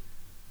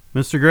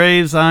 Mr.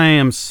 Graves, I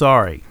am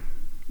sorry,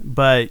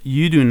 but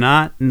you do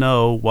not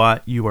know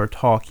what you are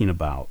talking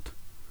about.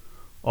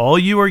 All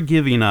you are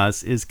giving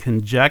us is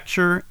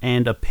conjecture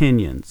and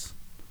opinions.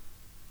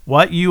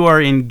 What you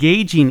are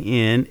engaging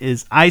in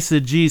is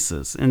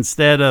eisegesis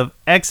instead of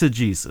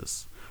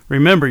exegesis.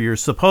 Remember, you're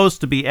supposed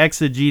to be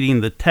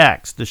exegeting the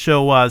text to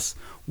show us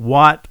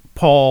what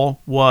Paul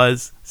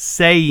was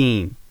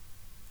saying.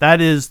 That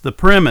is the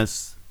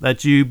premise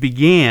that you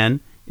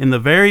began in the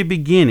very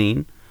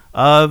beginning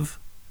of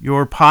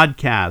your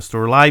podcast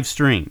or live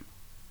stream.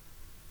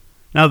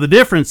 Now, the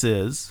difference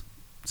is,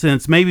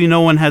 since maybe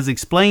no one has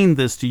explained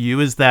this to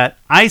you, is that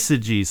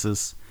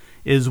eisegesis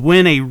is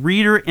when a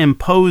reader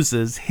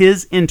imposes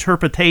his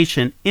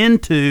interpretation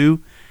into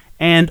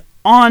and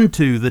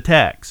onto the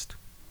text,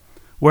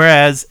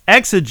 whereas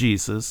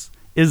exegesis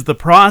is the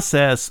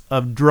process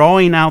of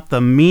drawing out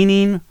the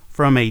meaning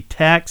from a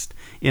text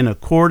in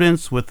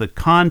accordance with the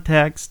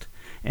context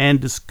and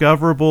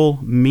discoverable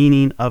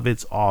meaning of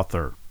its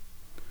author.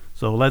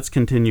 So let's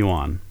continue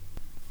on.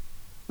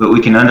 But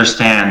we can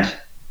understand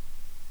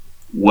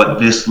what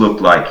this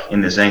looked like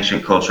in this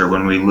ancient culture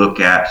when we look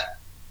at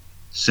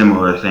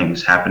similar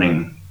things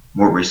happening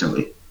more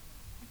recently.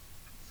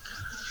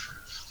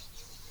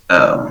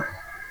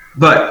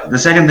 But the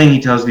second thing he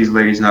tells these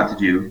ladies not to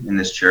do in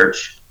this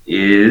church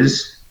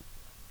is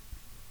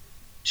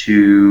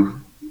to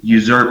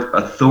usurp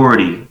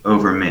authority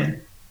over men.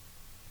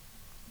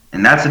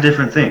 And that's a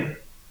different thing.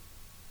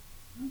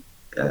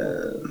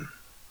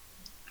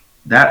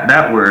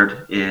 That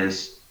word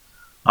is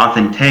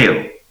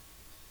authenteo.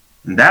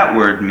 And that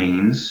word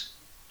means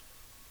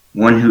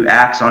one who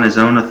acts on his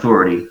own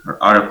authority or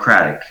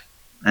autocratic,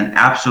 an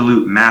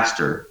absolute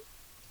master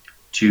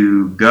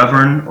to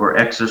govern or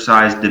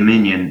exercise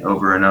dominion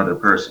over another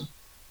person.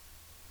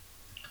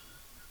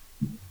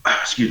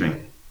 Excuse me.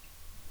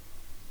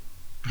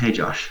 Hey,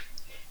 Josh.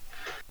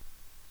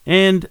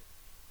 And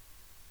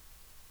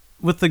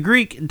with the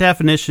Greek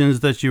definitions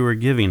that you were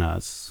giving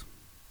us,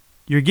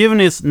 you're giving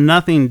us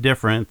nothing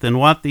different than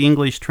what the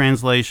English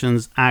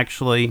translations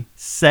actually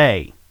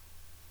say.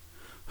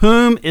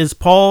 Whom is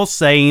Paul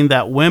saying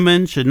that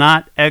women should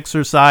not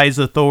exercise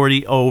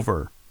authority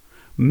over?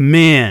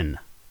 Men.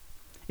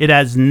 It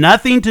has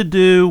nothing to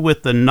do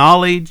with the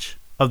knowledge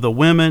of the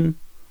women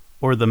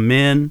or the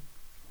men.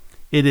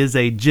 It is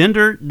a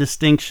gender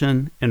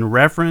distinction in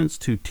reference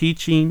to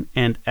teaching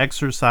and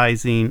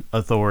exercising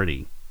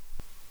authority.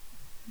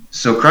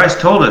 So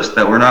Christ told us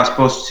that we're not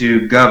supposed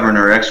to govern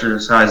or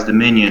exercise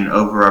dominion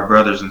over our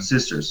brothers and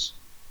sisters.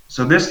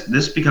 So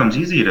this becomes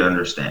easy to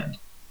understand.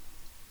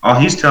 All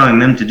he's telling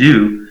them to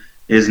do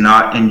is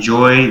not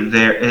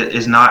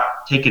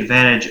take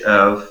advantage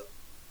of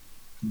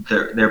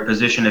their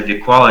position of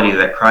equality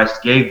that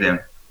Christ gave them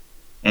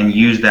and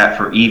use that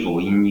for evil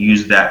and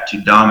use that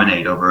to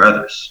dominate over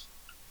others.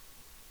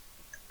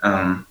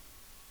 When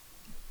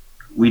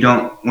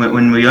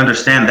we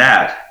understand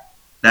that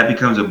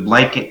becomes a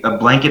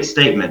blanket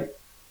statement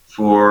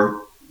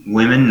for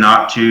women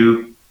not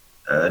to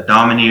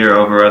domineer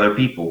over other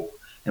people.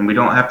 And we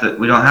don't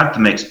have to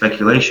make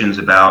speculations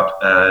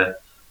about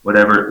what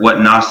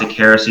Gnostic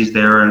heresies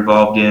they are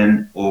involved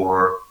in,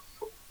 or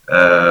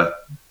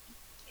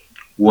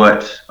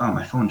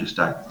my phone just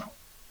died.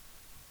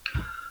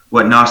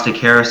 What Gnostic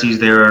heresies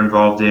they are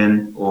involved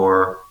in,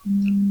 or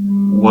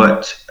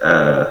what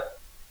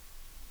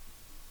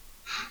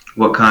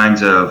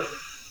kinds of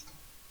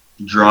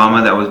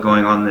drama that was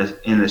going on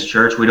in this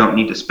church. We don't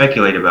need to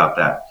speculate about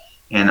that.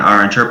 And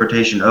our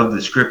interpretation of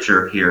the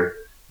scripture here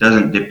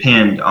doesn't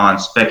depend on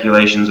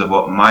speculations of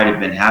what might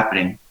have been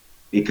happening,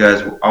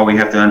 because all we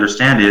have to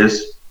understand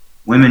is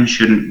women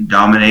shouldn't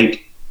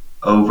dominate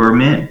over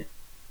men.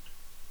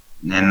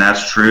 And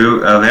that's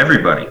true of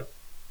everybody.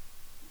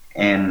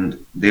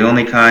 And the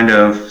only kind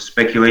of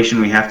speculation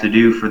we have to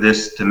do for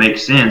this to make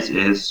sense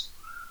is,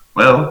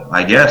 well,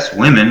 I guess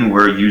women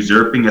were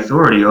usurping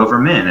authority over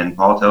men, and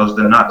Paul tells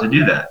them not to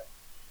do that.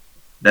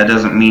 That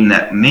doesn't mean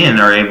that men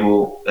are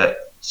able to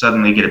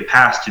suddenly get a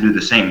pass to do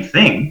the same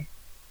thing,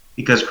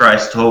 because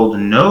Christ told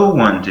no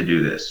one to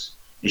do this.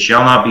 It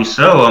shall not be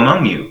so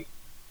among you.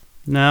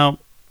 Now,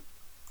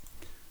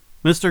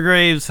 Mr.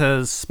 Graves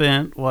has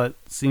spent what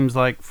seems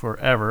like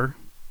forever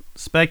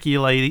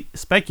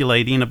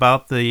speculating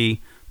about the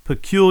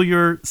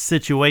peculiar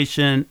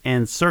situation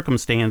and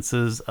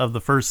circumstances of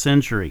the first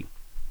century.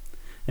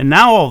 And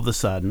now all of a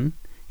sudden,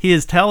 he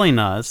is telling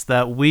us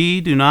that we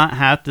do not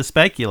have to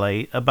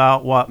speculate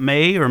about what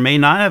may or may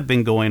not have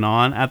been going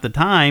on at the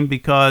time,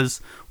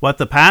 because what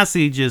the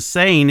passage is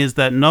saying is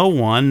that no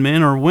one,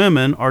 men or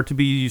women, are to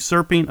be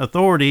usurping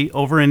authority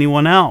over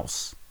anyone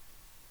else.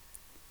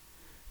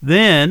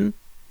 Then,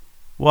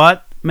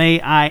 what,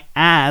 may I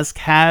ask,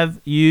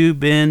 have you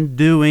been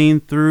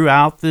doing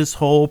throughout this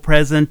whole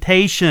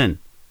presentation?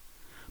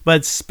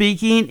 But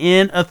speaking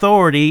in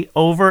authority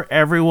over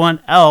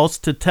everyone else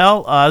to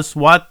tell us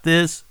what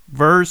this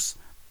verse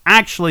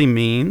actually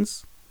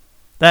means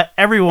that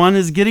everyone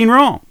is getting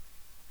wrong.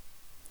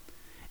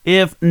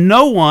 If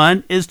no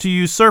one is to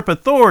usurp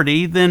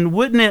authority, then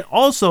wouldn't it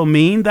also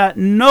mean that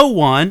no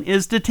one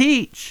is to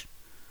teach?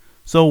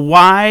 So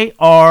why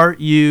are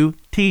you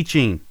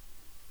teaching?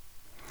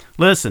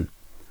 Listen,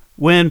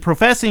 when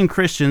professing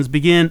Christians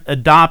begin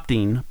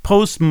adopting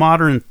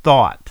postmodern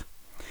thought,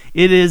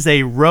 it is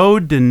a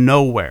road to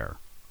nowhere.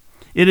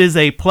 It is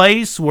a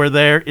place where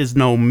there is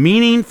no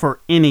meaning for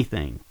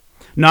anything.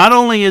 Not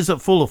only is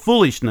it full of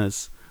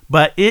foolishness,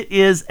 but it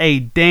is a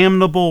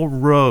damnable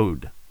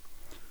road.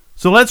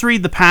 So let's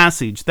read the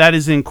passage that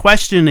is in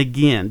question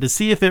again to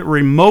see if it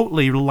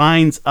remotely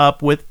lines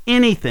up with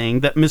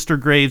anything that Mr.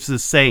 Graves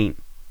is saying.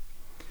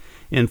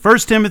 In 1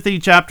 Timothy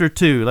chapter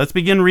 2, let's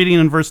begin reading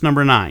in verse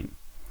number 9.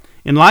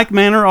 In like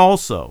manner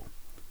also,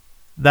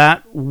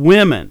 that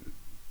women,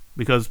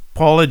 because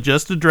Paul had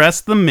just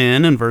addressed the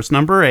men in verse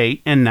number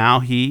 8, and now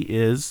he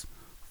is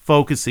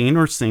focusing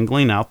or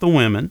singling out the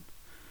women.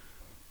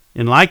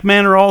 In like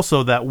manner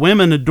also, that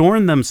women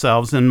adorn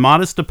themselves in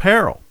modest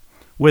apparel,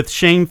 with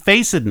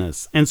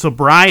shamefacedness and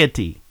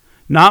sobriety,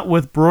 not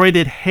with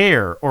broided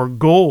hair, or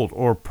gold,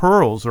 or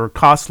pearls, or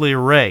costly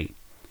array,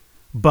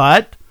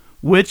 but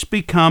which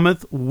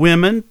becometh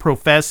women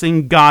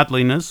professing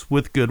godliness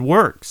with good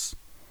works.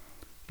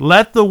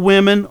 Let the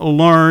women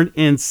learn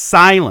in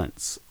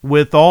silence,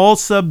 with all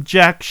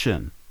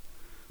subjection.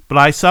 But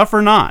I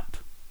suffer not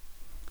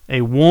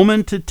a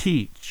woman to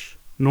teach,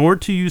 nor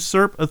to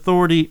usurp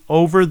authority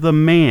over the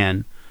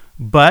man,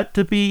 but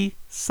to be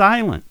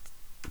silent.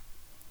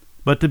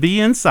 But to be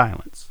in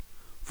silence.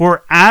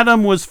 For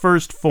Adam was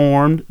first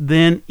formed,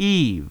 then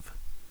Eve.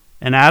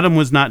 And Adam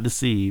was not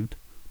deceived,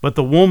 but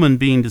the woman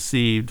being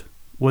deceived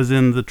was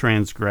in the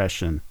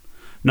transgression.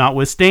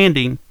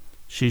 Notwithstanding,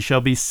 she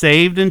shall be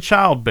saved in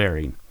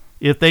childbearing,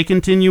 if they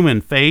continue in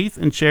faith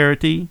and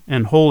charity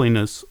and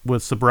holiness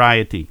with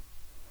sobriety.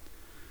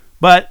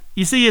 But,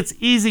 you see, it's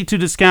easy to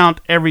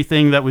discount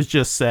everything that was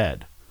just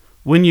said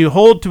when you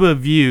hold to a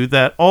view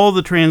that all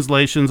the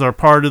translations are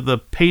part of the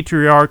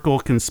patriarchal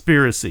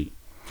conspiracy.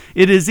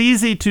 It is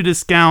easy to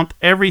discount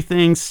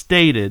everything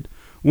stated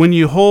when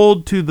you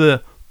hold to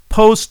the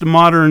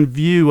postmodern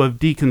view of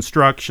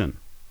deconstruction.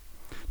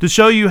 To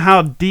show you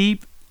how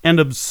deep and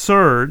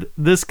absurd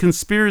this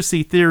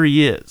conspiracy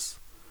theory is,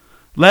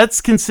 let's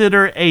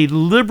consider a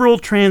liberal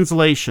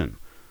translation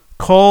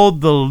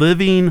called the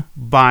Living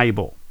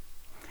Bible.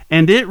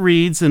 And it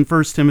reads in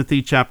 1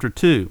 Timothy chapter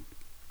 2,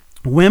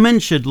 "Women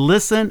should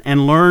listen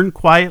and learn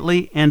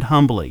quietly and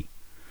humbly.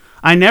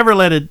 I never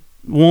let a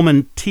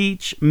woman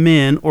teach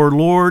men or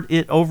lord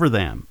it over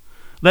them.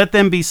 Let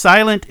them be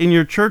silent in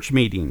your church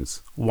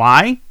meetings."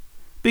 Why?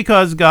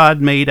 Because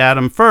God made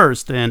Adam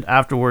first, and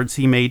afterwards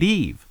he made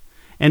Eve.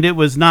 And it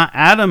was not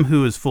Adam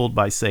who was fooled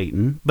by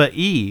Satan, but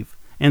Eve,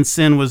 and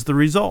sin was the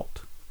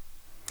result.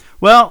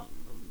 Well,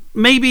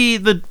 maybe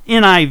the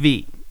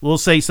NIV will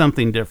say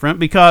something different,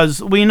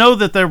 because we know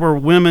that there were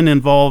women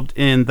involved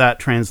in that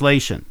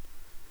translation.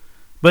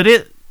 But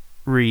it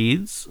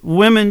reads,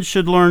 "Women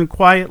should learn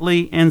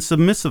quietly and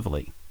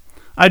submissively.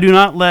 I do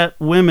not let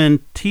women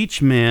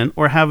teach men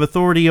or have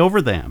authority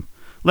over them.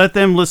 Let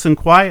them listen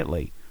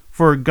quietly.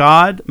 For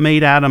God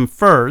made Adam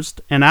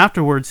first, and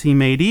afterwards he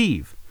made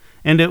Eve.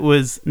 And it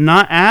was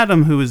not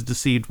Adam who was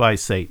deceived by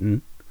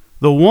Satan.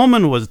 The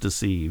woman was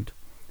deceived,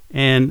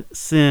 and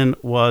sin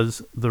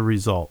was the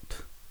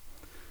result."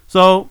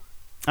 So,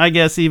 I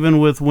guess even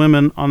with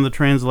women on the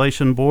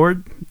translation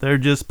board, they're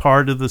just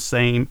part of the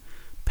same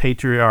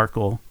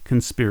patriarchal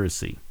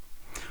conspiracy.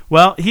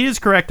 Well, he is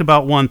correct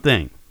about one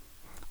thing.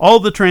 All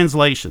the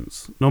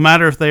translations, no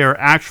matter if they are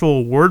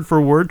actual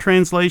word-for-word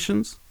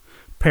translations,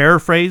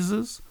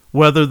 paraphrases,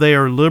 whether they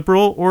are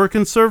liberal or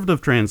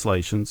conservative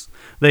translations,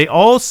 they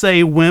all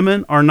say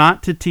women are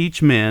not to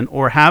teach men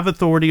or have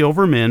authority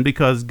over men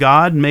because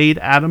God made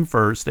Adam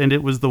first, and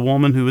it was the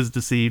woman who was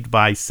deceived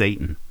by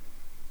Satan.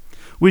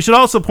 We should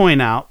also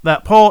point out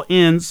that Paul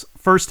ends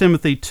 1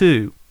 Timothy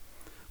 2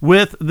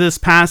 with this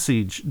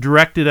passage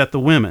directed at the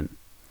women.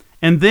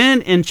 And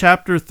then in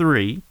chapter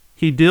 3,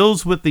 he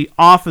deals with the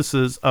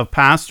offices of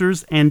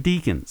pastors and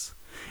deacons.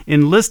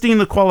 In listing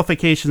the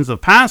qualifications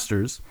of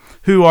pastors,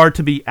 who are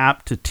to be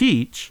apt to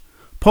teach,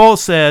 Paul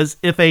says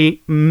if a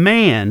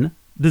man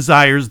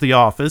desires the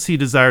office, he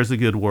desires a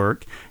good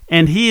work,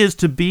 and he is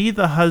to be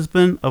the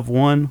husband of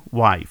one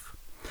wife.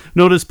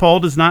 Notice Paul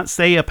does not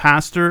say a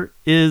pastor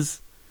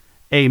is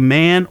a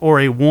man or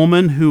a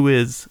woman who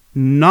is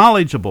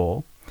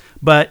knowledgeable,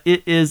 but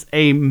it is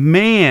a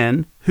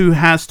man who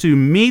has to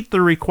meet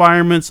the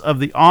requirements of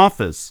the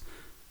office.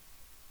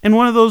 And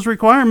one of those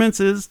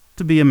requirements is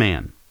to be a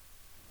man.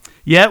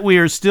 Yet we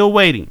are still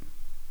waiting.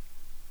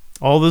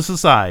 All this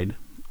aside,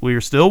 we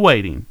are still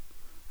waiting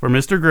for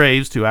Mr.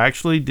 Graves to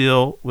actually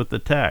deal with the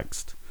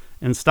text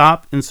and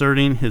stop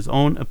inserting his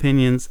own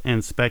opinions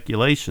and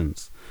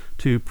speculations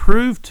to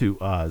prove to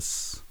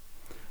us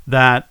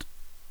that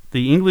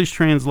the English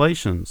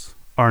translations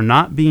are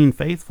not being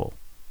faithful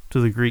to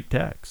the Greek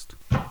text.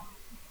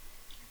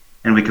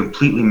 And we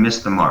completely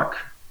miss the mark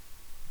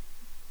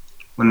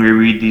when we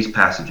read these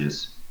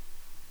passages,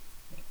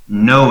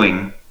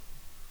 knowing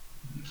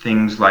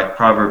things like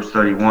Proverbs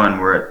 31,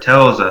 where it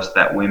tells us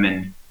that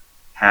women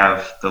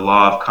have the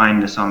law of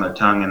kindness on their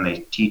tongue and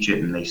they teach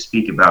it and they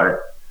speak about it.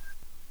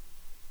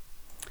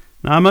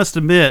 Now, I must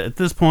admit, at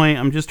this point,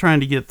 I'm just trying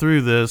to get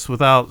through this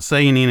without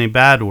saying any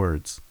bad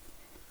words.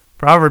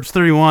 Proverbs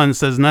 31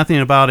 says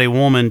nothing about a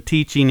woman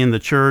teaching in the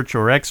church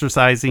or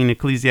exercising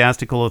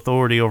ecclesiastical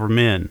authority over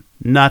men.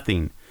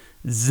 Nothing.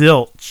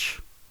 Zilch.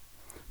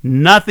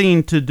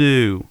 Nothing to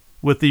do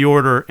with the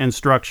order and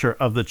structure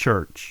of the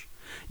church.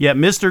 Yet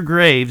Mr.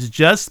 Graves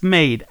just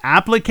made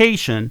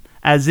application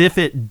as if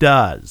it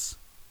does.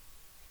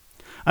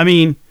 I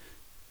mean,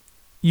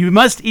 you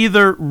must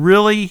either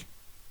really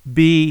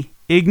be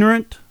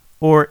ignorant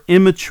or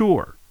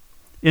immature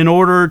in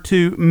order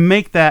to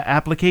make that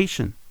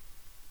application.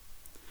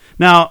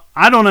 Now,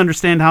 I don't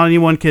understand how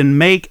anyone can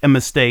make a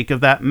mistake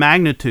of that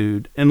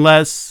magnitude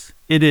unless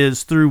it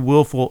is through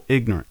willful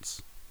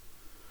ignorance.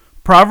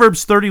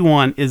 Proverbs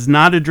 31 is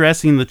not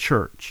addressing the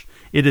church.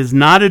 It is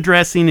not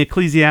addressing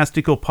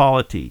ecclesiastical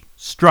polity,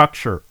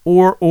 structure,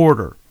 or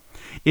order.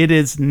 It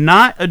is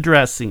not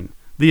addressing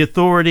the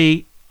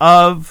authority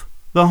of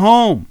the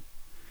home.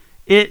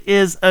 It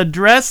is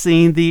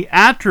addressing the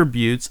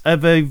attributes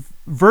of a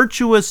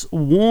virtuous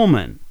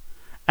woman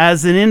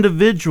as an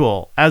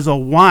individual, as a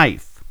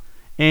wife,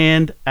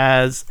 and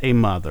as a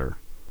mother.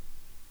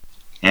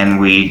 And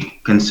we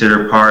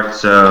consider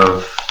parts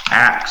of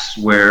Acts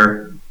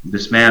where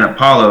this man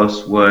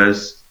Apollos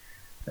was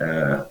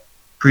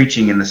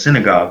preaching in the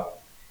synagogue,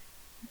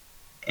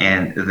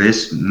 and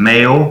this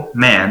male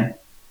man,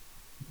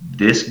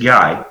 this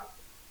guy,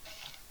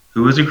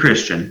 who was a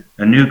Christian,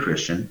 a new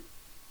Christian,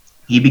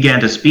 he began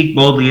to speak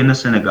boldly in the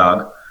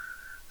synagogue,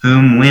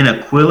 whom when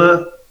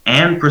Aquila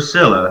and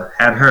Priscilla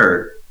had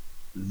heard,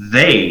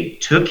 they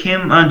took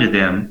him unto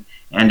them,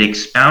 and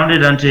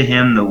expounded unto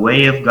him the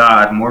way of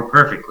God more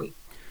perfectly.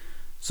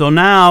 So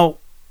now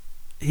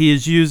he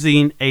is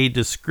using a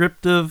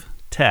descriptive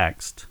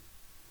text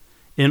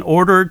in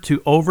order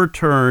to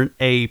overturn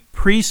a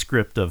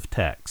prescriptive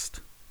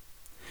text.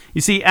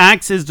 You see,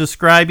 Acts is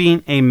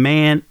describing a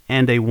man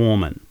and a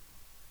woman,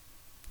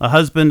 a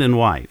husband and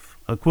wife,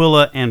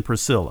 Aquila and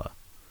Priscilla,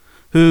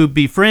 who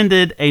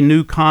befriended a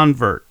new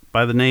convert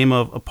by the name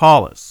of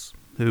Apollos,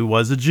 who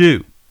was a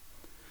Jew.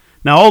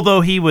 Now, although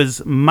he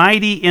was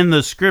mighty in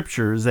the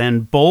scriptures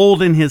and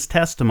bold in his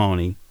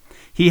testimony,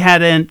 he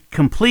had an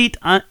incomplete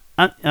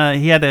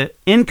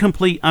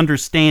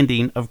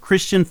understanding of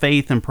Christian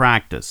faith and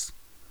practice.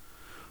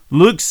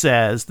 Luke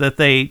says that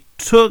they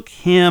took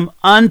him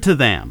unto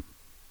them,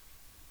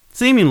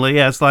 seemingly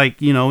as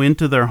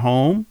into their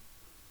home,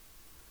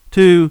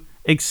 to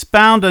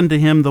expound unto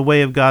him the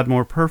way of God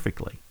more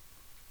perfectly.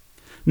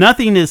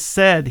 Nothing is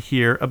said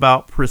here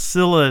about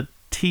Priscilla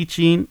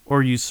teaching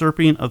or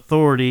usurping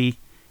authority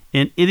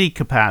in any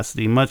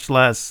capacity, much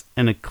less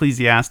an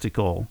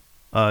ecclesiastical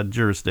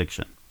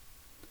jurisdiction.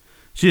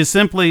 She is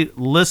simply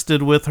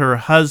listed with her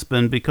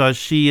husband because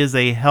she is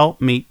a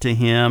helpmeet to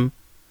him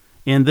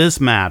in this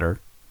matter,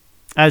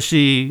 as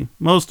she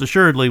most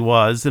assuredly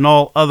was in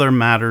all other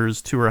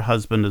matters to her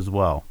husband as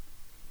well.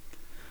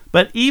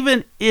 But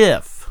even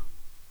if,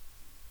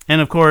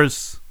 and of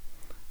course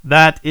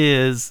that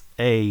is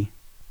a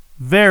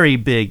very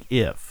big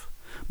if,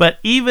 but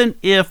even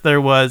if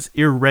there was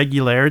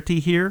irregularity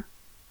here,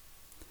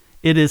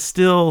 it is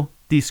still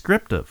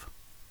descriptive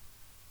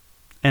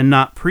and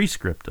not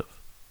prescriptive.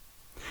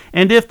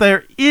 And if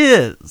there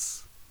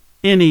is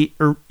any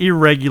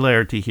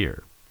irregularity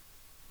here,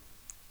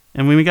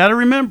 and we got to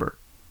remember,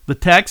 the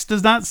text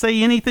does not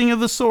say anything of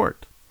the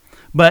sort,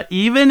 but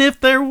even if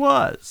there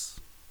was,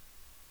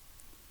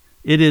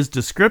 it is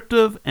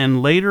descriptive,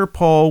 and later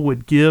Paul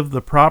would give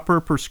the proper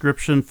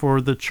prescription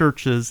for the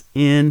churches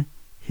in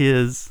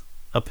his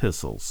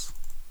epistles.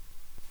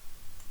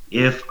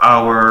 If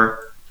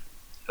our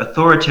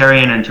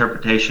authoritarian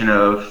interpretation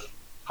of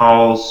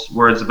Paul's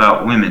words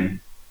about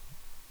women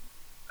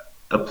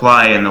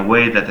apply in the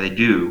way that they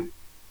do,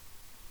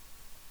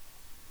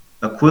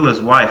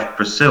 Aquila's wife,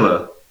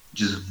 Priscilla,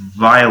 just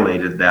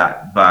violated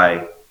that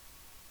by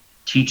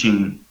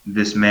teaching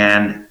this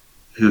man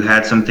who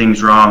had some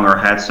things wrong or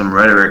had some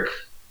rhetoric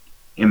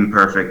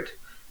imperfect,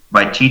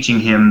 by teaching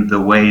him the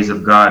ways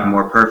of God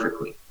more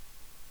perfectly.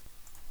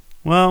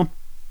 Well,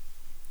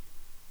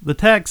 the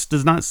text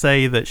does not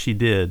say that she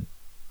did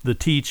the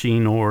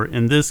teaching, or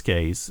in this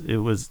case, it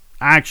was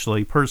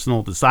actually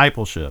personal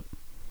discipleship.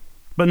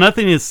 But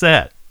nothing is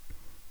said,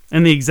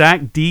 and the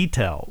exact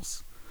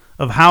details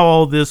of how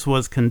all this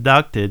was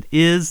conducted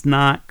is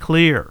not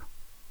clear,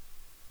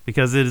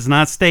 because it is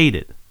not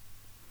stated.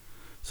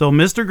 So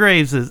Mr.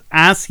 Graves is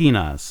asking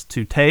us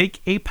to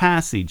take a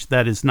passage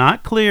that is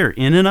not clear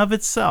in and of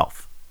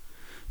itself,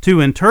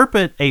 to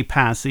interpret a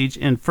passage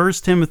in 1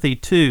 Timothy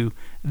 2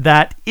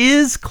 that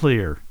is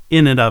clear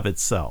in and of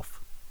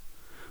itself.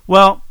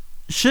 Well,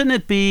 shouldn't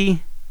it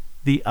be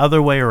the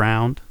other way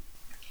around?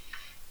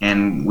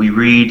 And we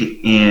read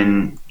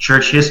in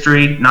church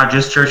history, not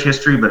just church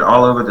history, but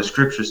all over the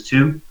scriptures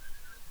too,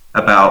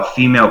 about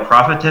female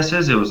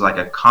prophetesses. It was like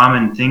a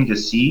common thing to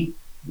see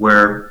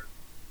where,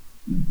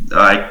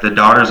 like the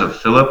daughters of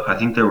Philip, I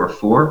think there were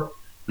 4,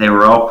 they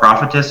were all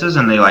prophetesses,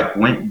 and they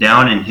went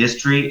down in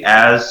history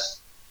as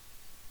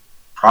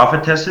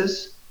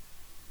prophetesses.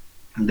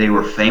 They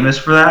were famous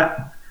for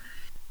that.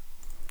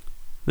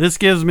 This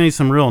gives me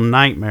some real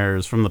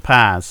nightmares from the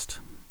past,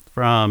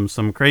 from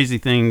some crazy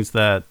things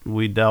that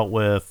we dealt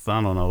with,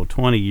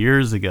 20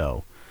 years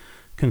ago,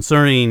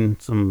 concerning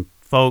some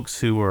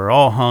folks who were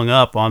all hung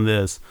up on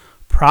this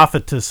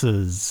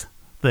prophetesses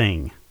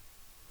thing.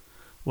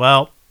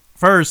 Well,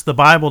 first, the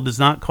Bible does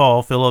not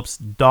call Philip's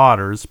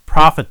daughters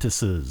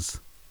prophetesses.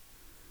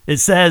 It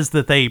says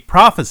that they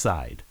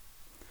prophesied.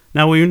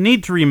 Now, we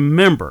need to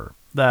remember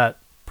that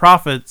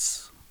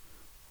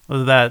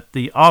that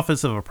the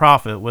office of a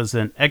prophet was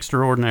an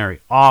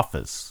extraordinary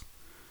office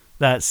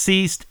that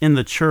ceased in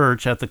the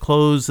church at the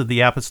close of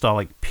the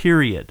apostolic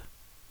period.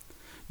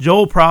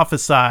 Joel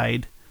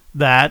prophesied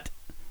that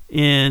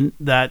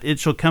it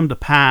shall come to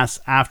pass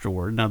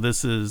afterward. Now,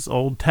 this is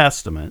Old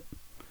Testament.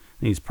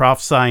 He's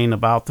prophesying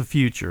about the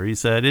future. He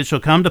said, "It shall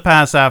come to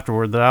pass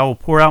afterward that I will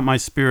pour out my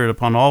spirit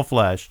upon all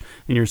flesh,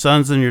 and your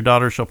sons and your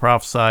daughters shall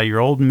prophesy,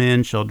 your old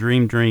men shall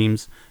dream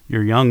dreams,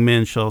 your young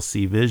men shall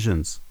see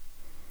visions."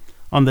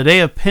 On the day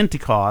of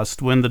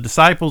Pentecost, when the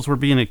disciples were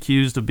being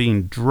accused of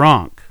being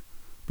drunk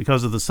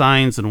because of the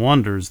signs and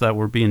wonders that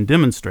were being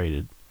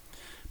demonstrated,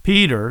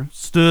 Peter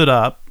stood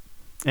up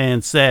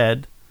and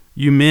said,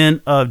 "You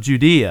men of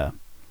Judea,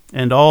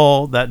 and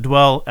all that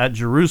dwell at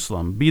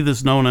Jerusalem, be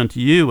this known unto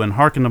you, and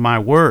hearken to my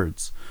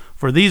words.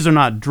 For these are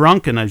not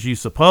drunken as you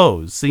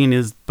suppose, seeing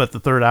is but the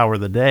 3rd hour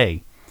of the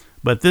day.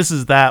 But this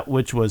is that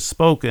which was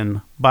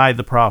spoken by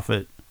the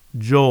prophet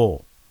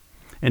Joel.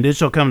 And it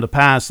shall come to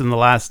pass in the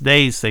last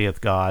days,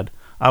 saith God,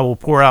 I will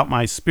pour out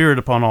my Spirit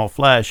upon all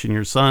flesh, and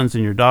your sons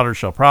and your daughters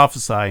shall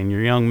prophesy, and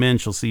your young men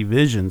shall see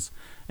visions,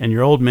 and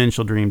your old men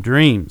shall dream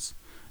dreams.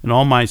 And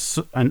on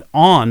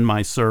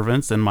my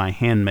servants and my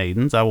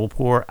handmaidens I will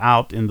pour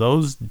out in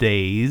those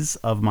days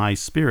of my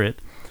Spirit,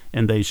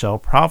 and they shall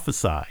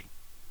prophesy.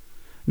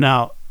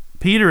 Now,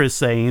 Peter is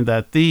saying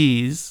that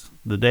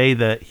the day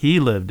that he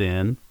lived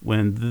in,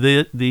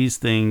 when these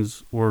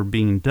things were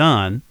being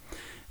done,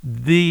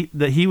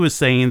 that he was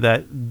saying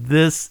that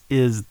this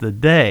is the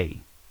day.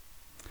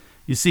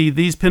 You see,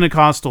 these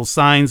Pentecostal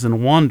signs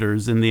and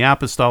wonders in the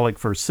apostolic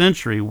first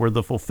century were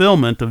the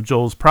fulfillment of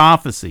Joel's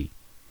prophecy.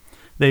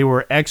 They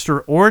were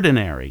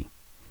extraordinary,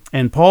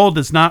 and Paul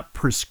does not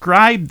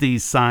prescribe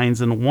these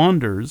signs and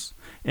wonders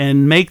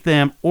and make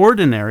them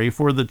ordinary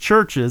for the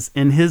churches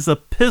in his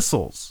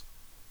epistles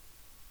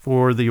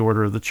for the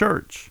order of the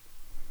church.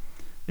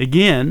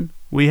 Again,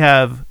 we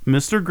have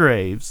Mr.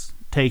 Graves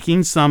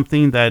taking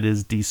something that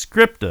is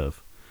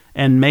descriptive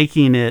and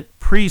making it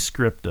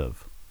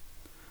prescriptive.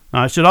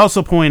 Now, I should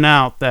also point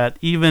out that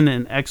even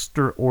in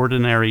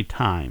extraordinary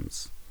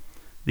times,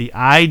 the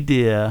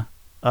idea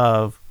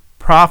of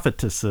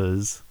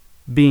prophetesses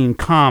being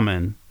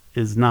common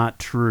is not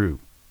true.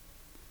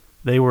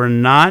 They were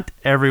not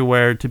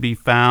everywhere to be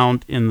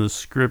found in the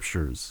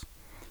scriptures,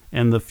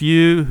 and the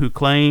few who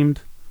claimed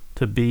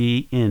to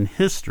be in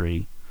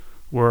history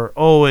were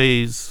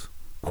always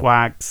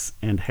quacks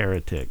and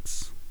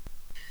heretics.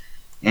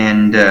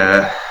 And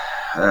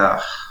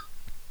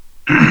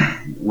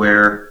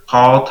where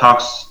Paul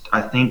talks,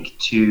 I think,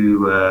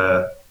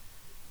 to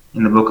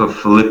in the book of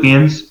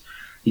Philippians,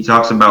 he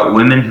talks about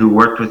women who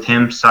worked with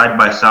him side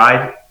by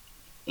side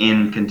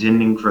in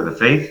contending for the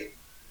faith.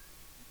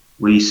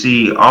 We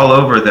see all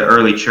over the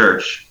early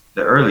church,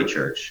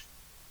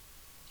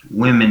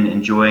 women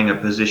enjoying a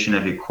position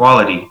of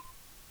equality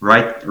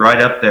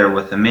right up there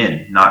with the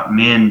men, not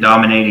men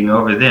dominating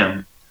over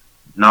them,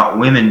 not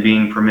women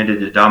being permitted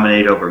to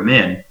dominate over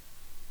men,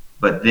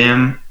 but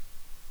them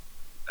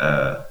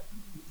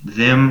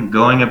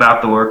going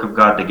about the work of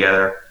God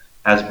together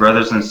as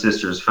brothers and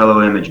sisters,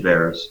 fellow image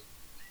bearers,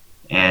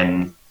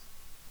 and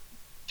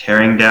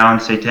tearing down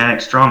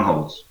satanic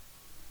strongholds.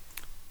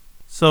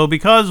 So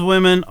because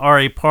women are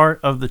a part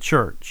of the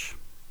church,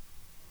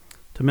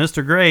 to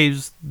Mr.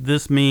 Graves,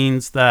 this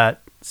means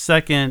that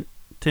 2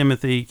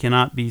 Timothy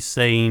cannot be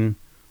saying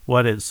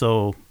what it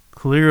so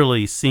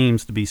clearly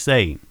seems to be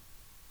saying.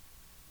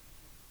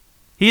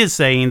 He is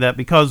saying that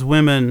because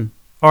women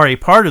are a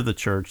part of the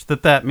church, that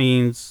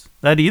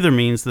either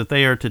means that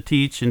they are to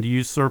teach and to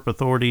usurp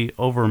authority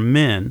over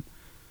men,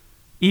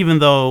 even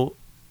though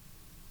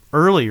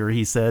earlier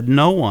he said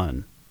no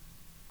one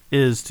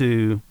is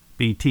to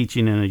be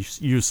teaching and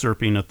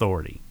usurping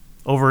authority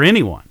over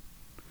anyone.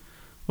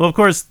 Well, of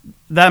course,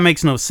 that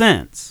makes no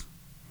sense.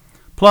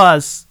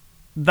 Plus,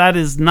 that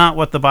is not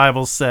what the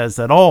Bible says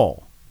at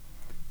all.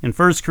 In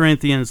 1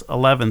 Corinthians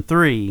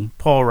 11:3,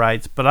 Paul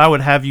writes, "But I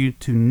would have you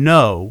to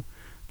know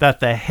that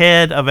the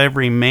head of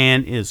every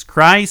man is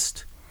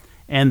Christ,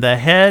 and the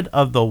head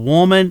of the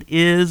woman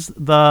is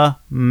the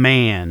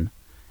man,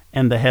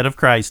 and the head of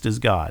Christ is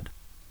God."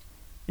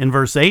 In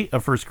verse 8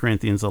 of 1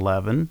 Corinthians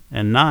 11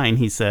 and 9,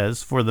 he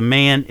says, "For the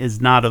man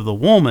is not of the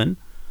woman,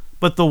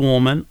 but the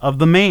woman of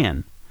the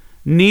man.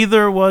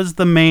 Neither was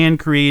the man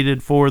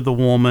created for the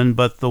woman,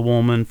 but the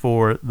woman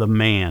for the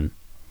man."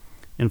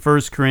 In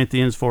 1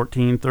 Corinthians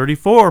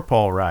 14:34,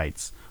 Paul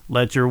writes,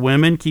 "Let your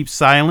women keep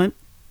silent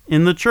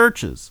in the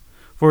churches,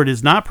 for it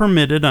is not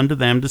permitted unto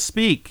them to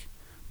speak,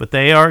 but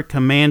they are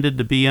commanded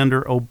to be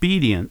under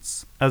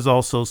obedience, as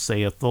also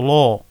saith the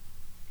law."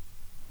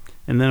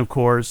 And then, of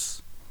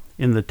course,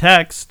 in the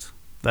text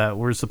that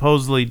we're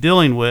supposedly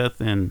dealing with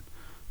in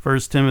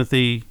 1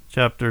 Timothy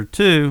chapter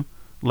 2,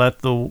 "Let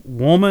the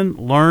woman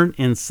learn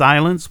in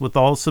silence with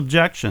all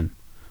subjection.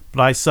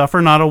 But I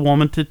suffer not a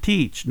woman to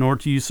teach, nor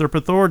to usurp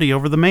authority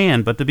over the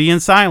man, but to be in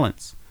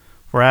silence.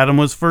 For Adam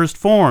was first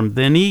formed,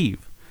 then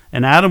Eve.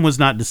 And Adam was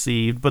not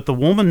deceived, but the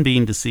woman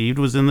being deceived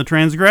was in the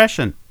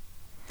transgression."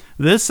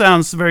 This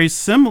sounds very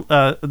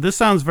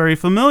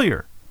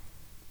familiar.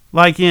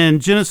 Like in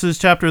Genesis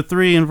chapter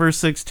 3 and verse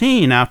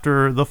 16,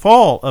 after the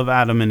fall of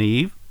Adam and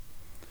Eve,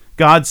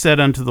 God said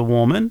unto the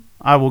woman,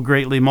 "I will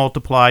greatly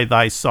multiply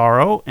thy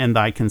sorrow and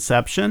thy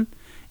conception.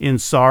 In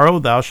sorrow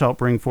thou shalt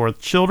bring forth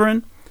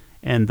children,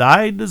 and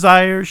thy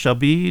desire shall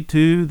be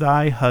to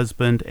thy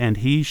husband, and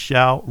he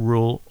shall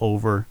rule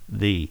over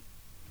thee."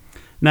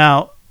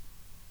 Now,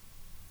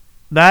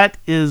 that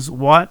is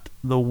what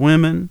the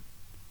women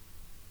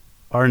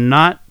are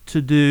not to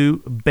do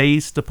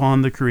based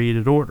upon the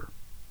created order.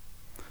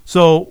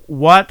 So,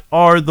 what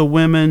are the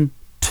women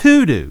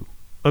to do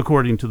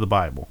according to the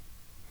Bible?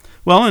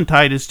 Well, in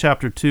Titus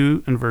chapter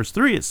 2 and verse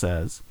 3 it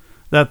says,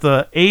 "That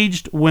the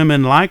aged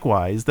women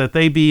likewise, that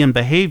they be in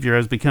behavior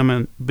as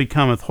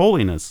becometh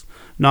holiness,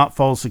 not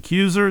false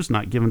accusers,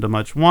 not given to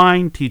much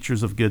wine,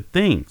 teachers of good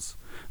things,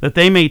 that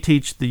they may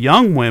teach the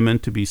young women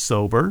to be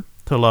sober,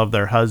 to love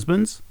their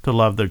husbands, to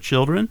love their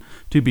children,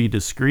 to be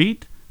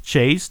discreet,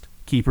 chaste,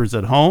 keepers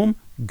at home,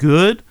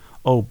 good,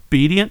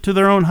 obedient to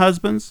their own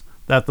husbands,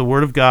 that the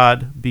word of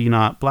God be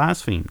not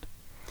blasphemed.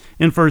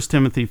 In 1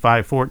 Timothy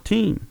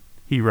 5:14,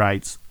 he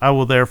writes, I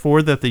will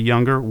therefore that the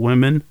younger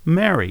women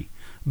marry,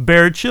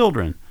 bear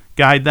children,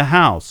 guide the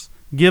house,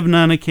 give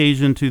none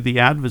occasion to the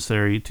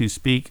adversary to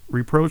speak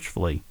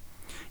reproachfully.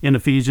 In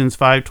Ephesians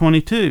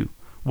 5:22,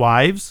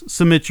 wives,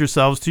 submit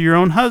yourselves to your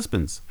own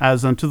husbands,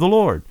 as unto the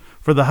Lord.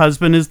 For the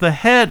husband is the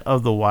head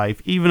of the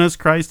wife, even as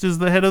Christ is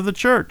the head of the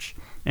church,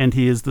 and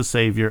he is the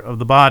Savior of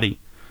the body.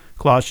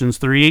 Colossians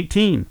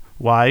 3:18,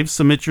 wives,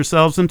 submit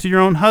yourselves unto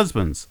your own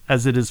husbands,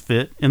 as it is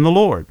fit in the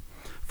Lord.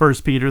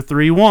 1 Peter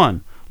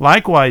 3:1,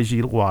 likewise,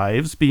 ye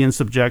wives, be in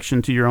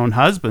subjection to your own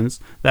husbands,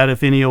 that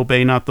if any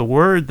obey not the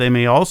word, they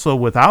may also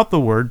without the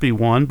word be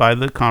won by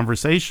the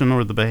conversation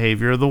or the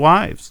behavior of the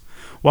wives,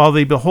 while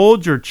they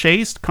behold your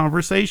chaste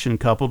conversation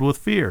coupled with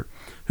fear,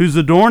 whose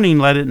adorning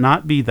let it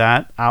not be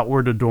that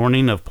outward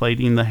adorning of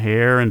plaiting the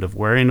hair and of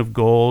wearing of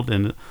gold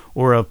and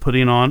or of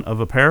putting on of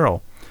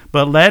apparel,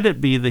 but let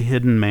it be the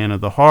hidden man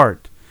of the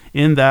heart,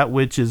 in that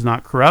which is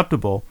not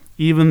corruptible,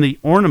 even the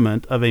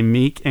ornament of a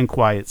meek and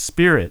quiet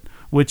spirit,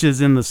 which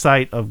is in the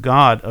sight of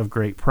God of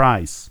great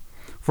price.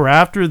 For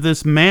after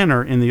this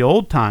manner in the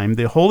old time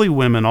the holy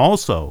women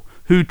also,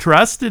 who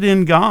trusted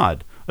in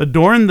God,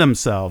 adorned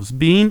themselves,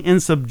 being in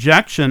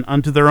subjection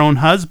unto their own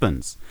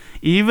husbands,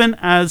 even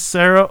as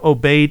Sarah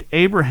obeyed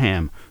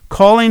Abraham,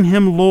 calling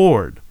him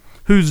Lord,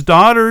 whose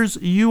daughters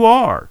you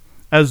are,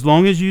 as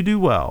long as you do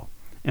well,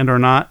 and are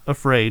not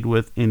afraid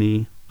with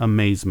any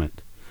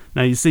amazement.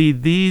 Now you see,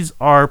 these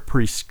are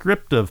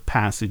prescriptive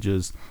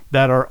passages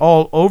that are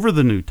all over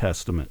the New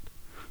Testament.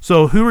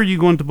 So who are you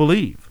going to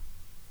believe?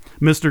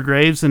 Mr.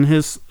 Graves and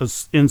his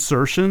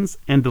insertions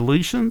and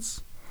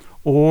deletions,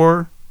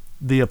 or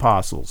the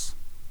apostles?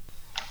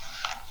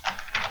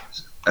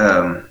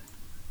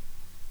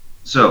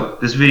 So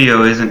this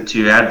video isn't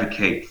to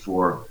advocate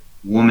for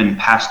woman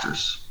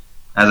pastors.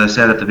 As I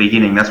said at the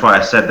beginning, that's why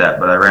I said that,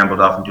 but I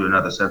rambled off into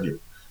another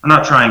subject. I'm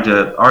not trying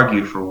to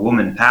argue for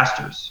woman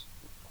pastors,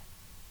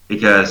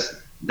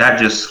 because that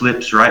just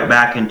slips right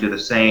back into the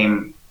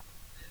same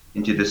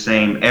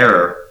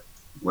error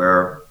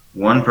where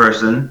one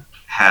person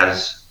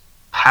has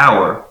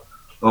power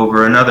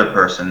over another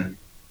person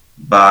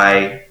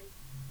by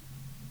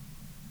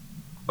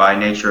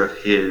nature of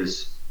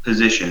his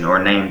position or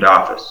named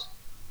office.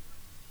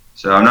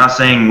 So I'm not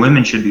saying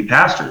women should be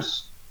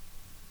pastors.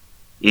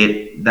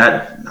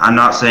 I'm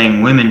not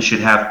saying women should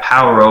have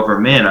power over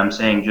men. I'm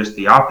saying just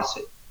the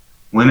opposite.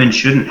 Women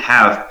shouldn't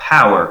have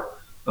power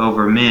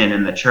over men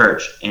in the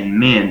church, and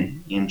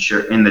men in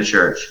the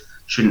church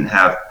shouldn't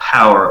have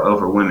power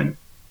over women.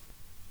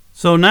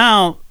 So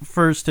now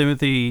 1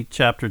 Timothy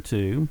chapter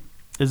 2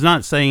 is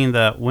not saying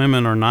that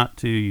women are not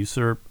to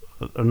usurp,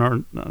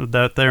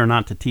 that they are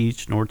not to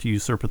teach nor to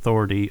usurp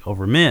authority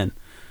over men,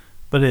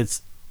 but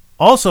it's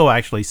also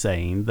actually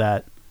saying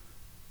that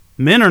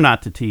men are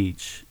not to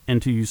teach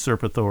and to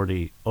usurp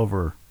authority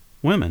over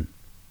women.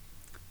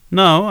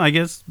 No, I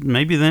guess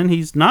maybe then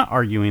he's not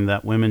arguing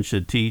that women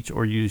should teach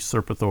or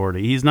usurp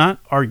authority. He's not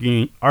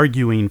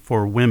arguing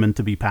for women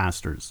to be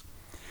pastors.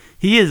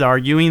 He is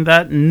arguing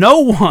that no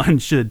one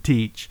should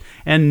teach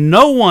and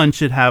no one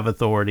should have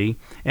authority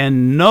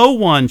and no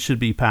one should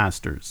be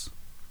pastors.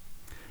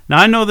 Now,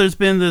 I know there's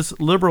been this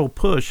liberal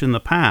push in the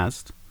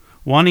past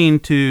wanting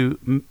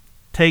to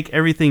take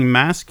everything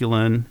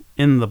masculine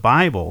in the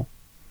Bible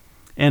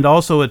and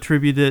also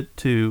attribute it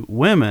to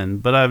women,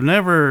 but I've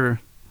never,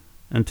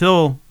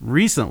 until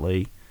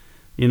recently,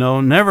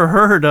 never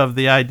heard of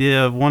the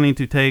idea of wanting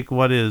to take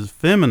what is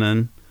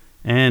feminine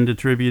and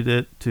attribute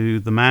it to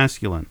the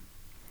masculine.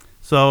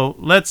 So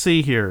let's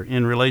see here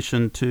in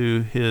relation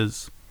to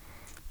his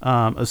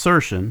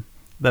assertion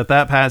that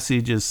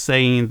passage is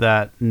saying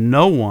that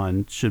no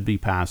one should be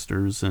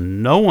pastors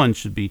and no one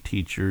should be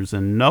teachers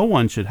and no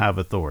one should have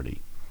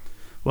authority.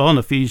 Well, in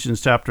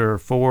Ephesians chapter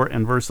 4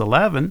 and verse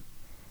 11,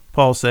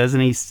 Paul says,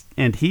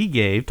 and he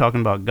gave, talking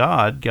about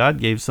God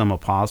gave some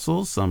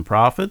apostles, some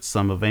prophets,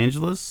 some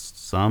evangelists,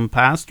 some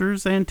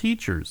pastors and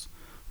teachers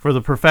for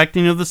the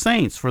perfecting of the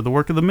saints, for the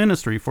work of the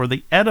ministry, for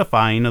the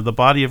edifying of the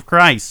body of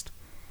Christ.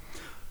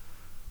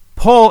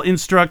 Paul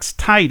instructs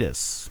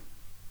Titus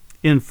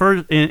in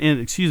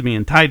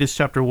Titus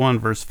chapter 1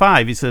 verse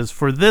 5. He says,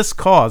 for this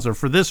cause, or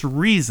for this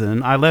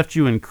reason, I left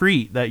you in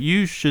Crete, that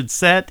you should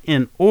set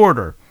in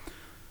order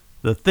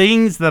the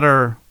things that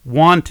are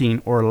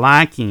wanting or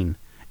lacking,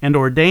 and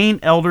ordain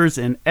elders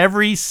in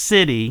every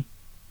city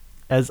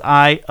as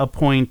I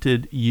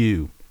appointed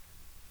you.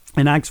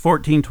 In Acts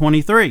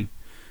 14:23,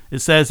 it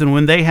says, and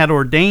when they had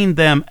ordained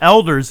them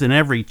elders in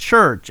every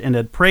church and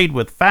had prayed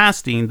with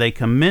fasting, they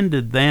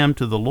commended them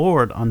to the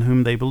Lord on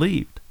whom they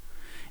believed.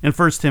 In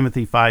 1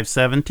 Timothy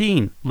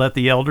 5:17, let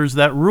the elders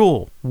that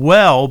rule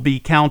well be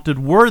counted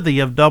worthy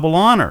of double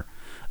honor,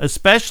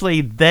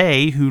 especially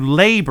they who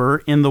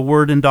labor in the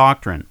word and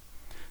doctrine.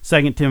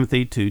 2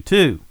 Timothy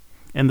 2:2,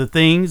 and the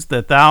things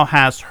that thou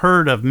hast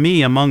heard of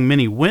me among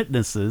many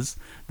witnesses,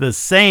 the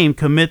same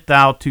commit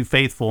thou to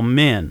faithful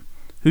men,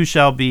 who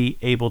shall be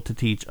able to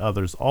teach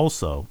others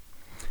also.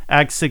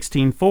 Acts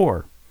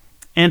 16:4,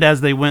 And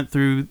as they went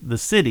through the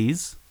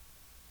cities,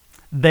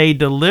 they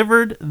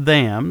delivered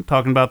them,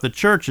 talking about the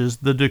churches,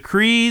 the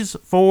decrees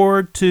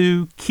for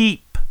to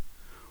keep,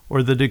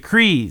 or the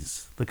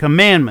decrees, the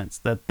commandments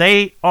that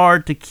they are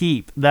to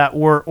keep, that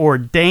were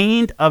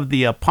ordained of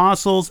the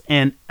apostles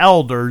and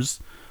elders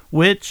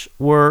which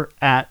were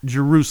at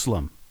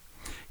Jerusalem.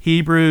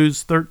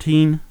 Hebrews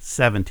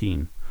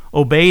 13:17.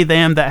 Obey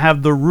them that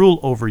have the rule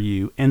over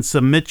you, and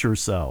submit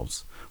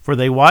yourselves, for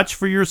they watch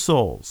for your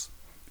souls,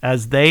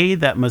 as they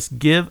that must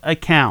give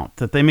account,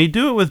 that they may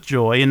do it with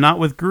joy and not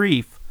with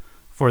grief,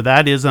 for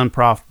that is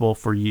unprofitable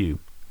for you.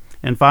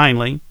 And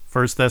finally,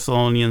 1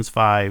 Thessalonians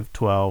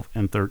 5:12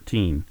 and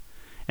 13.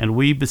 And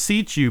we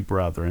beseech you,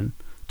 brethren,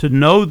 to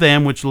know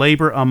them which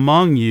labor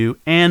among you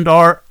and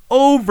are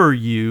over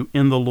you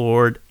in the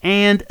Lord,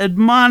 and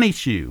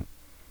admonish you,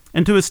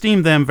 and to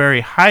esteem them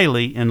very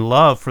highly in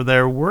love for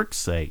their work's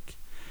sake,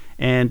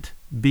 and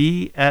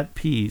be at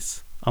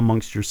peace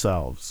amongst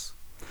yourselves.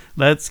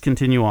 Let's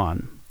continue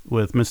on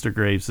with Mr.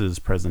 Graves'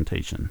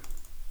 presentation.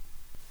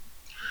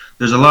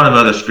 There's a lot of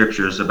other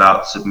scriptures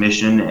about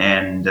submission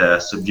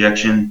and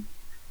subjection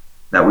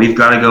that we've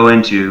got to go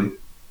into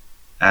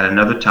at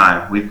another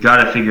time. We've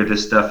got to figure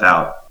this stuff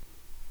out.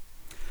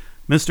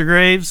 Mr.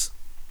 Graves,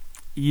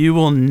 you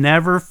will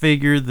never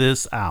figure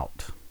this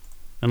out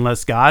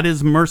unless God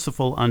is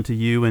merciful unto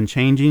you in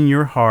changing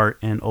your heart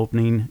and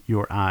opening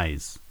your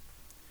eyes.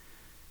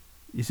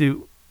 You see,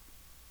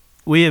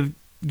 we have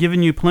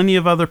given you plenty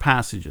of other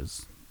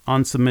passages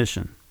on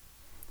submission,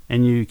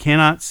 and you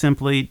cannot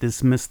simply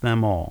dismiss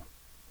them all.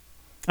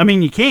 I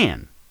mean, you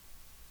can,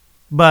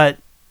 but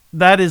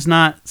that is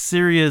not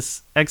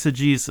serious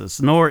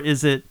exegesis, nor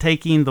is it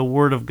taking the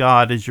Word of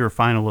God as your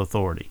final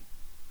authority.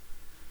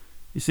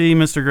 You see,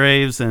 Mr.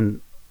 Graves,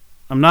 and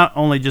I'm not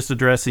only just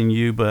addressing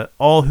you, but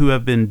all who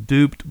have been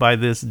duped by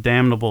this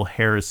damnable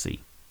heresy,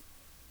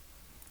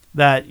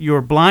 that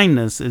your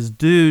blindness is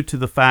due to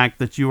the fact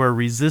that you are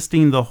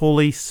resisting the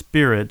Holy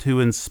Spirit who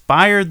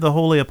inspired the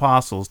holy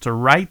apostles to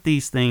write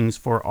these things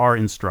for our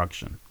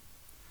instruction.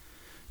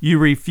 You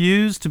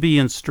refuse to be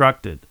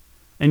instructed,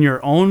 and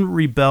your own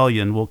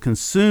rebellion will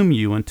consume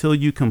you until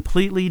you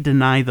completely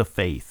deny the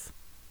faith.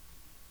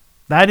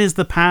 That is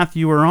the path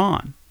you are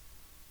on.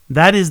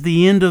 That is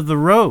the end of the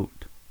road.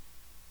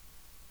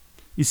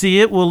 You see,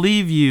 it will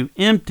leave you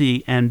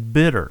empty and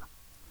bitter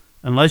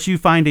unless you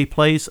find a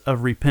place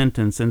of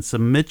repentance and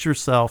submit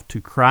yourself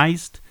to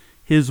Christ,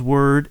 His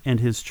Word, and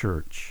His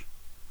church.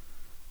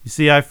 You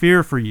see, I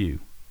fear for you,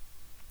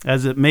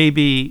 as it may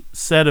be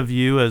said of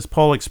you, as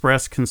Paul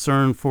expressed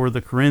concern for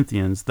the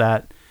Corinthians,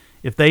 that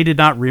if they did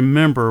not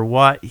remember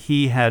what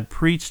he had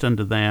preached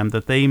unto them,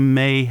 that they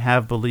may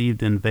have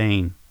believed in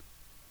vain.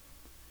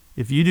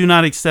 If you do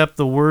not accept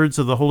the words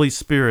of the Holy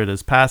Spirit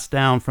as passed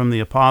down from the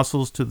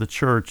apostles to the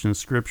church in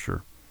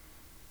Scripture,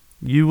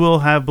 you will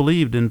have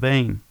believed in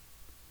vain.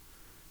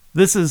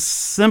 This is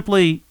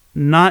simply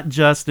not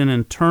just an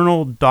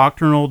internal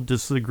doctrinal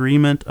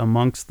disagreement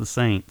amongst the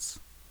saints.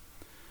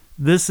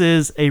 This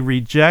is a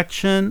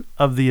rejection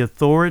of the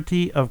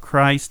authority of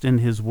Christ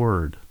and His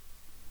Word.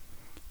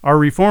 Our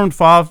Reformed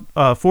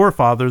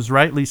forefathers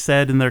rightly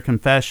said in their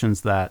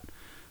confessions that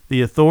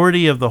the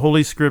authority of the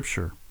Holy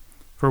Scripture,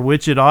 for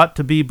which it ought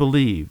to be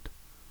believed,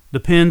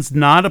 depends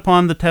not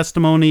upon the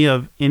testimony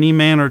of any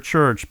man or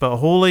church, but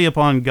wholly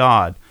upon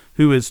God,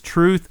 who is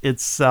truth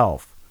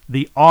itself,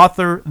 the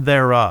author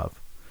thereof.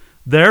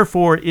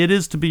 Therefore it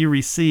is to be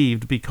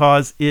received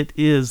because it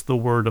is the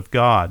Word of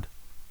God.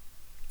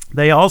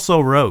 They also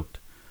wrote,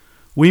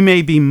 we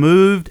may be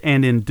moved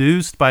and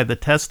induced by the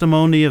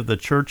testimony of the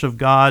Church of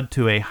God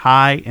to a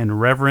high and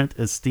reverent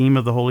esteem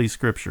of the Holy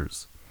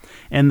Scriptures,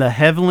 and the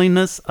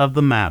heavenliness of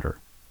the matter,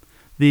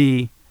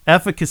 the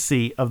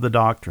efficacy of the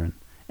doctrine,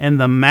 and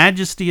the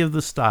majesty of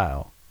the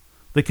style,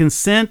 the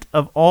consent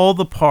of all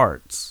the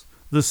parts,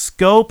 the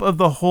scope of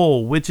the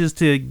whole, which is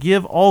to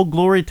give all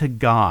glory to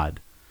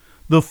God,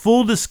 the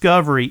full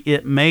discovery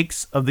it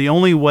makes of the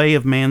only way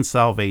of man's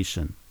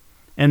salvation,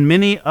 and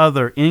many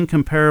other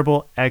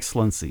incomparable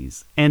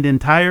excellencies and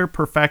entire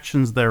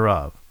perfections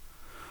thereof,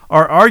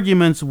 are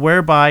arguments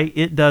whereby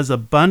it does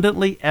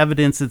abundantly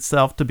evidence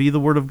itself to be the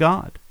Word of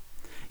God.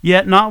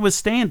 Yet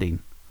notwithstanding,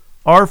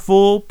 our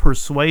full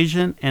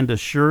persuasion and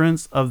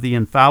assurance of the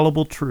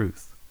infallible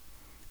truth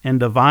and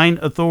divine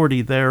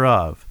authority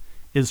thereof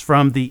is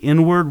from the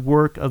inward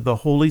work of the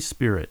Holy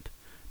Spirit,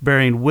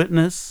 bearing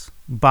witness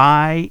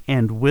by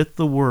and with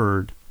the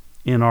Word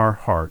in our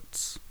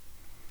hearts.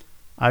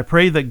 I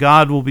pray that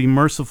God will be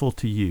merciful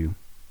to you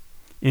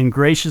in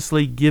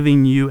graciously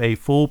giving you a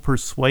full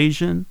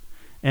persuasion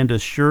and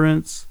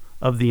assurance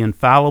of the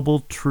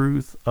infallible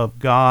truth of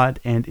God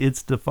and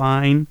its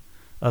divine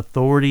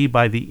authority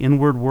by the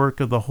inward work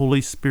of the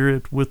Holy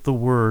Spirit with the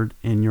Word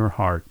in your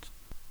heart.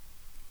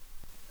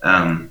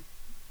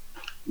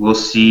 We'll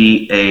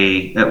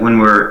see when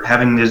we're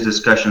having these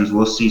discussions,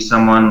 we'll see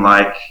someone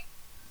like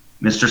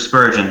Mr.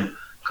 Spurgeon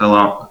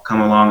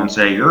come along and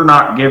say, you're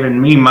not giving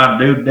me my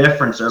due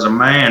deference as a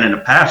man and a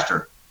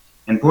pastor.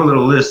 And poor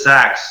little Liz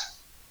Sachs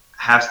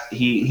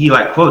he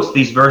like quotes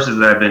these verses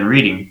that I've been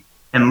reading,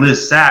 and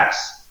Liz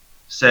Sachs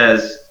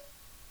says,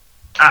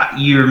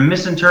 you're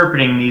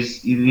misinterpreting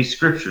these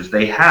scriptures.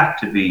 They have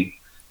to be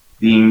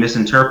being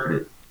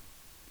misinterpreted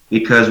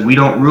because we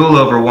don't rule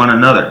over one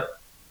another,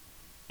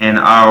 and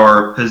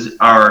our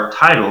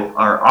title,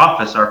 our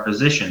office, our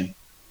position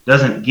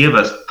doesn't give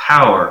us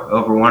power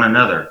over one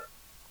another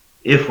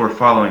if we're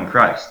following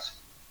Christ.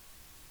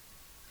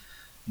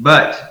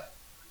 But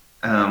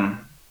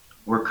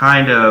we're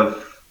kind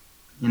of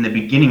in the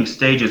beginning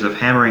stages of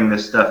hammering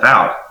this stuff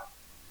out,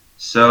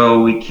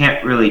 so we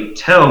can't really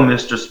tell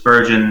Mr.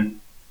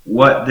 Spurgeon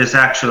what this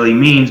actually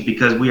means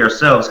because we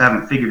ourselves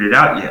haven't figured it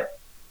out yet,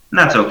 and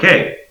that's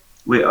okay.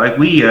 We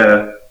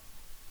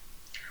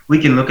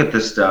can look at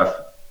this stuff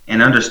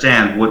and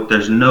understand what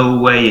there's no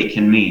way it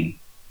can mean.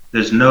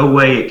 There's no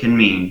way it can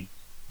mean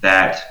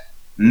that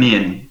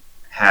men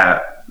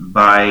have,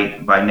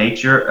 by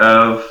nature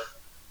of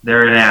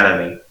their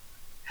anatomy,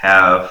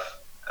 have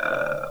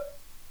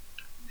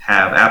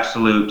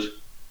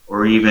absolute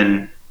or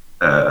even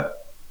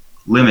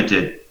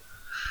limited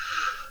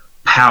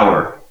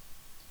power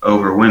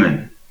over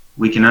women.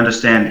 We can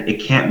understand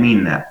it can't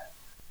mean that.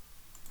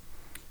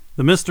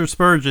 The Mr.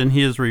 Spurgeon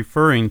he is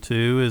referring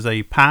to is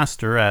a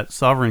pastor at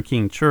Sovereign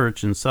King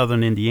Church in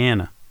southern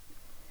Indiana.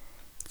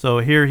 So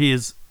here he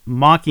is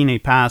mocking a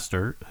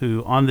pastor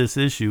who on this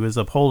issue is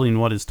upholding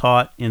what is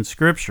taught in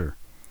Scripture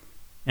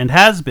and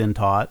has been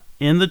taught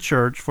in the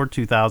church for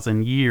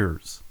 2,000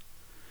 years.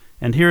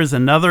 And here is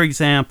another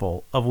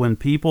example of when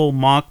people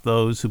mock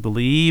those who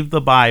believe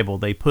the Bible,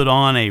 they put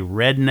on a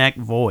redneck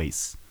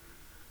voice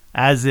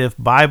as if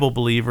Bible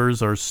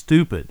believers are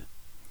stupid,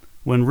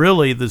 when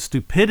really the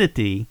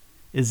stupidity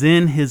is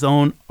in his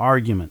own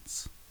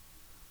arguments.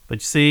 But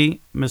you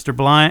see,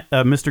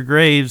 Mr.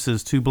 Graves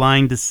is too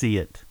blind to see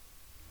it.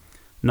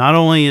 Not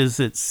only is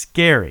it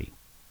scary,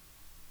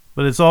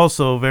 but it's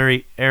also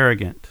very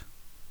arrogant.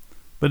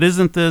 But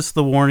isn't this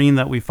the warning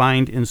that we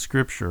find in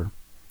Scripture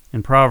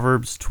in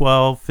Proverbs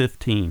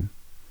 12:15?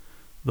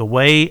 The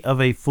way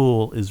of a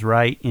fool is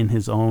right in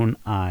his own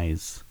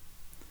eyes.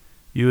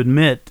 You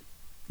admit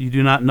you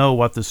do not know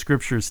what the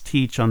Scriptures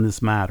teach on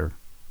this matter,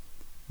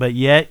 but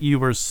yet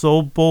you are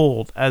so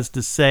bold as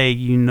to say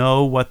you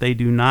know what they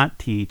do not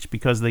teach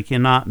because they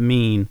cannot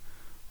mean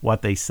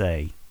what they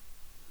say.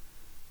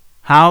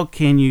 How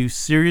can you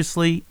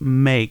seriously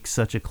make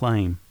such a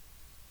claim?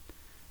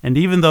 And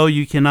even though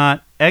you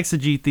cannot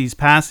exegete these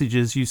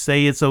passages, you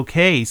say it's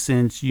okay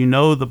since you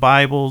know the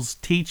Bible's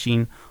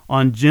teaching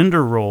on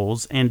gender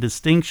roles and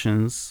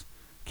distinctions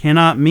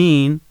cannot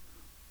mean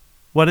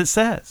what it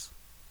says.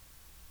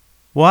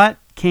 What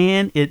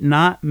can it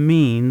not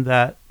mean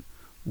that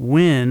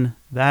when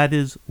that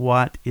is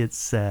what it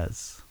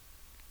says?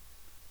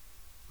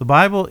 The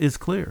Bible is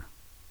clear,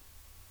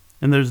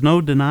 and there's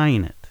no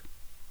denying it.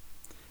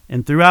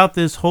 And throughout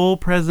this whole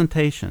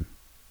presentation,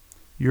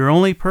 your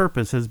only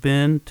purpose has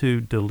been to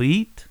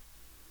delete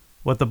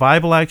what the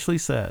Bible actually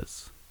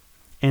says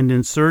and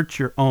insert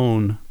your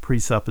own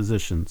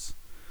presuppositions.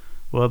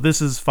 Well,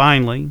 this is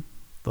finally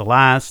the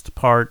last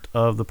part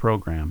of the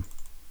program.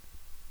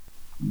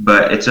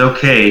 But it's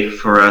okay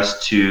for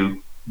us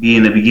to be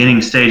in the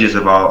beginning stages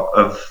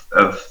of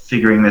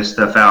figuring this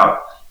stuff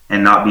out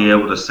and not be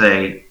able to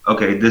say,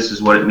 okay, this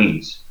is what it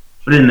means.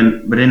 But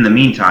in the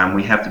meantime,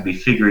 we have to be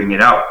figuring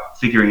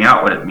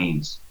out what it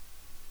means.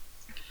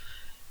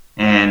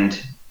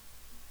 And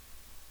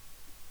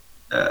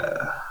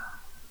I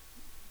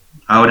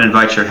would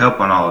invite your help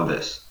on all of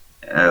this.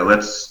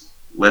 Let's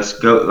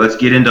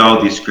get into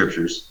all these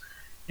scriptures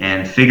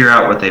and figure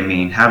out what they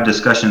mean. Have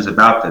discussions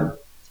about them.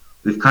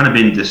 We've kind of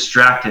been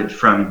distracted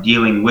from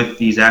dealing with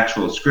these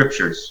actual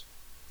scriptures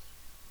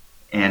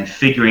and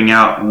figuring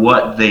out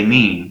what they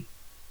mean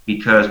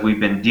because we've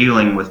been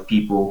dealing with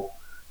people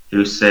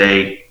who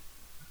say,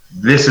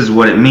 this is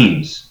what it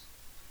means.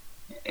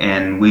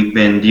 And we've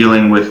been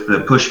dealing with the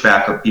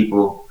pushback of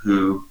people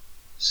who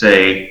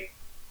say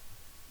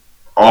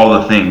all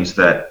the things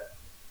that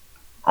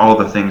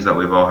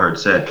we've all heard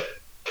said.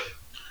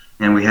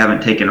 And we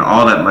haven't taken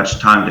all that much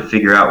time to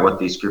figure out what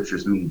these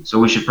scriptures mean. So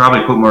we should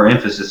probably put more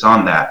emphasis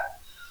on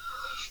that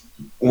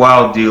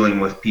while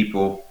dealing with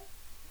people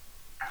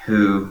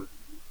who,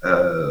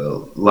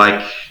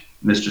 like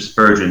Mr.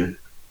 Spurgeon,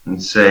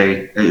 and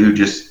who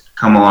just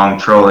come along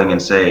trolling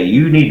and say,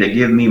 you need to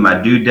give me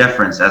my due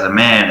deference as a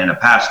man and a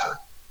pastor.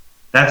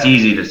 That's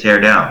easy to tear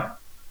down.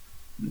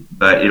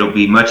 But it'll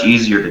be much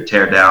easier to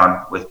tear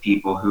down with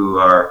people who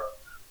are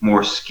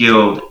more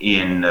skilled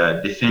in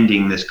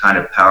defending this kind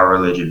of power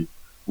religion.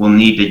 We'll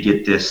need to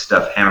get this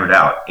stuff hammered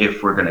out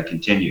if we're going to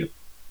continue.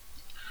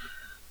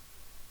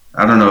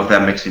 I don't know if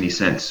that makes any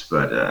sense,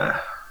 but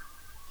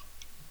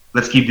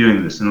let's keep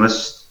doing this and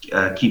let's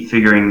keep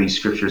figuring these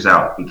scriptures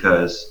out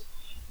because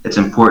it's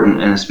important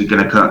and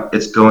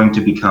it's going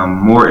to become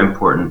more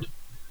important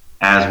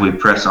as we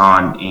press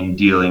on in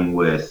dealing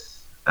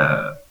with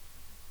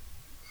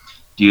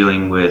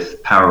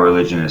power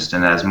religionists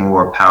and as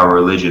more power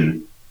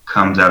religion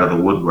comes out of the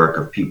woodwork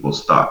of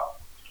people's thought.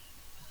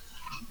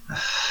 I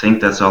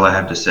think that's all I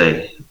have to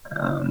say.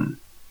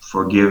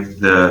 Forgive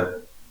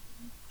the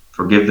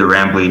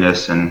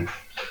rambliness and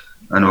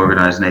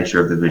unorganized nature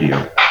of the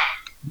video,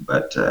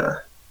 but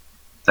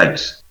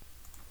thanks.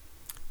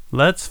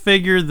 Let's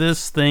figure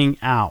this thing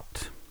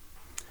out.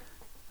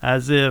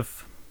 As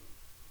if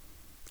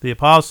the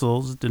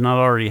apostles did not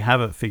already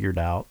have it figured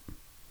out,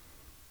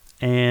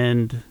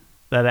 and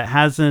that it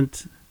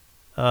hasn't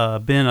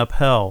been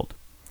upheld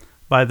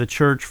by the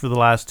church for the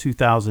last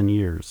 2,000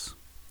 years.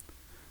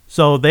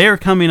 So they are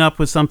coming up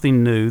with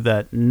something new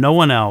that no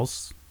one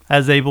else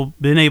has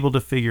been able to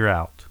figure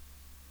out.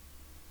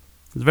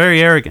 It's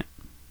very arrogant.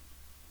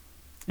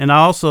 And I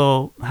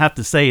also have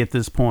to say at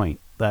this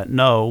point that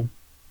no,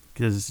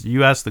 because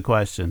you asked the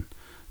question,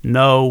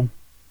 no,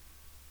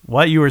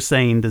 what you are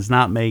saying does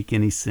not make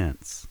any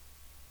sense.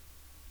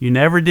 You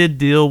never did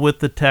deal with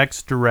the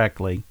text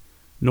directly,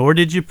 nor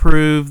did you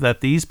prove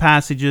that these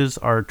passages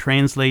are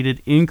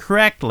translated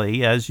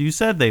incorrectly as you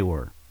said they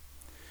were.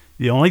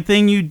 The only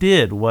thing you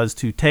did was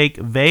to take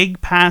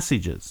vague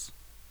passages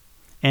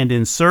and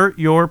insert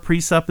your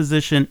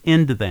presupposition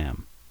into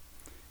them,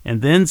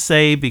 and then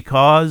say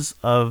because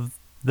of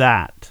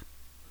that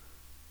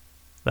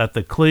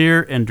the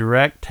clear and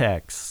direct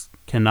texts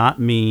cannot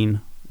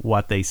mean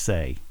what they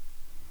say.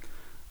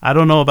 I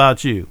don't know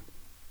about you,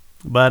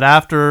 but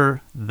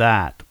after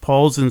that,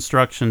 Paul's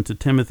instruction to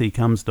Timothy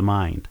comes to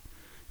mind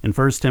in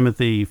 1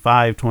 Timothy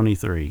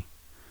 5:23.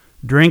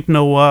 Drink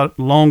no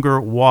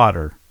longer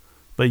water,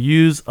 but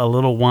use a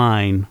little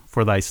wine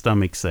for thy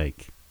stomach's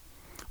sake.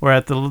 Or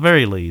at the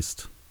very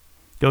least,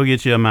 go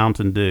get you a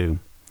Mountain Dew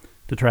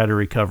to try to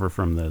recover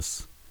from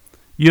this.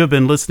 You have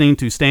been listening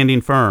to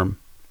Standing Firm,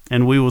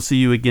 and we will see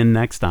you again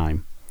next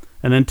time.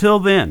 And until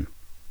then,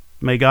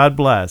 may God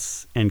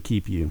bless and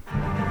keep you.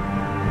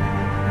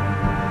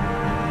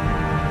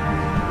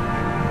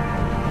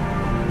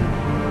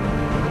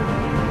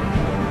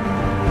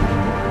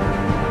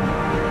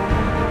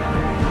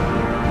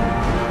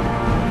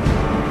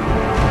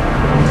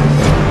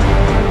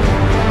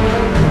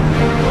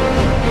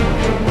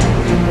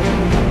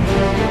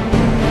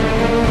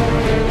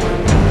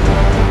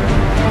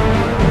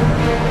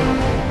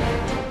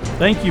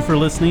 Thank you for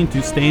listening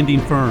to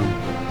Standing Firm.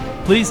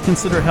 Please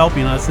consider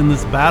helping us in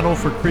this battle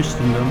for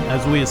Christendom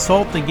as we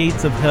assault the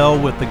gates of hell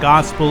with the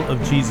gospel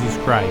of Jesus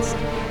Christ.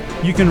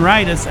 You can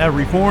write us at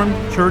Reformed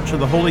Church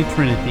of the Holy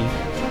Trinity,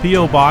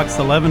 P.O. Box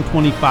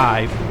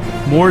 1125,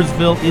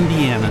 Mooresville,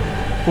 Indiana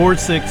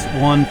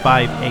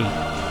 46158.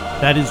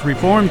 That is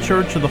Reformed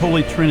Church of the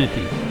Holy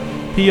Trinity,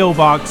 P.O.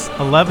 Box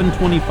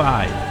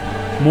 1125,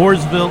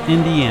 Mooresville,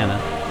 Indiana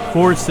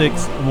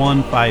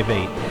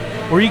 46158.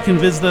 Or you can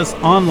visit us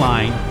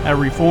online at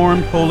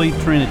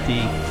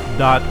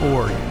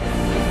reformedholytrinity.org.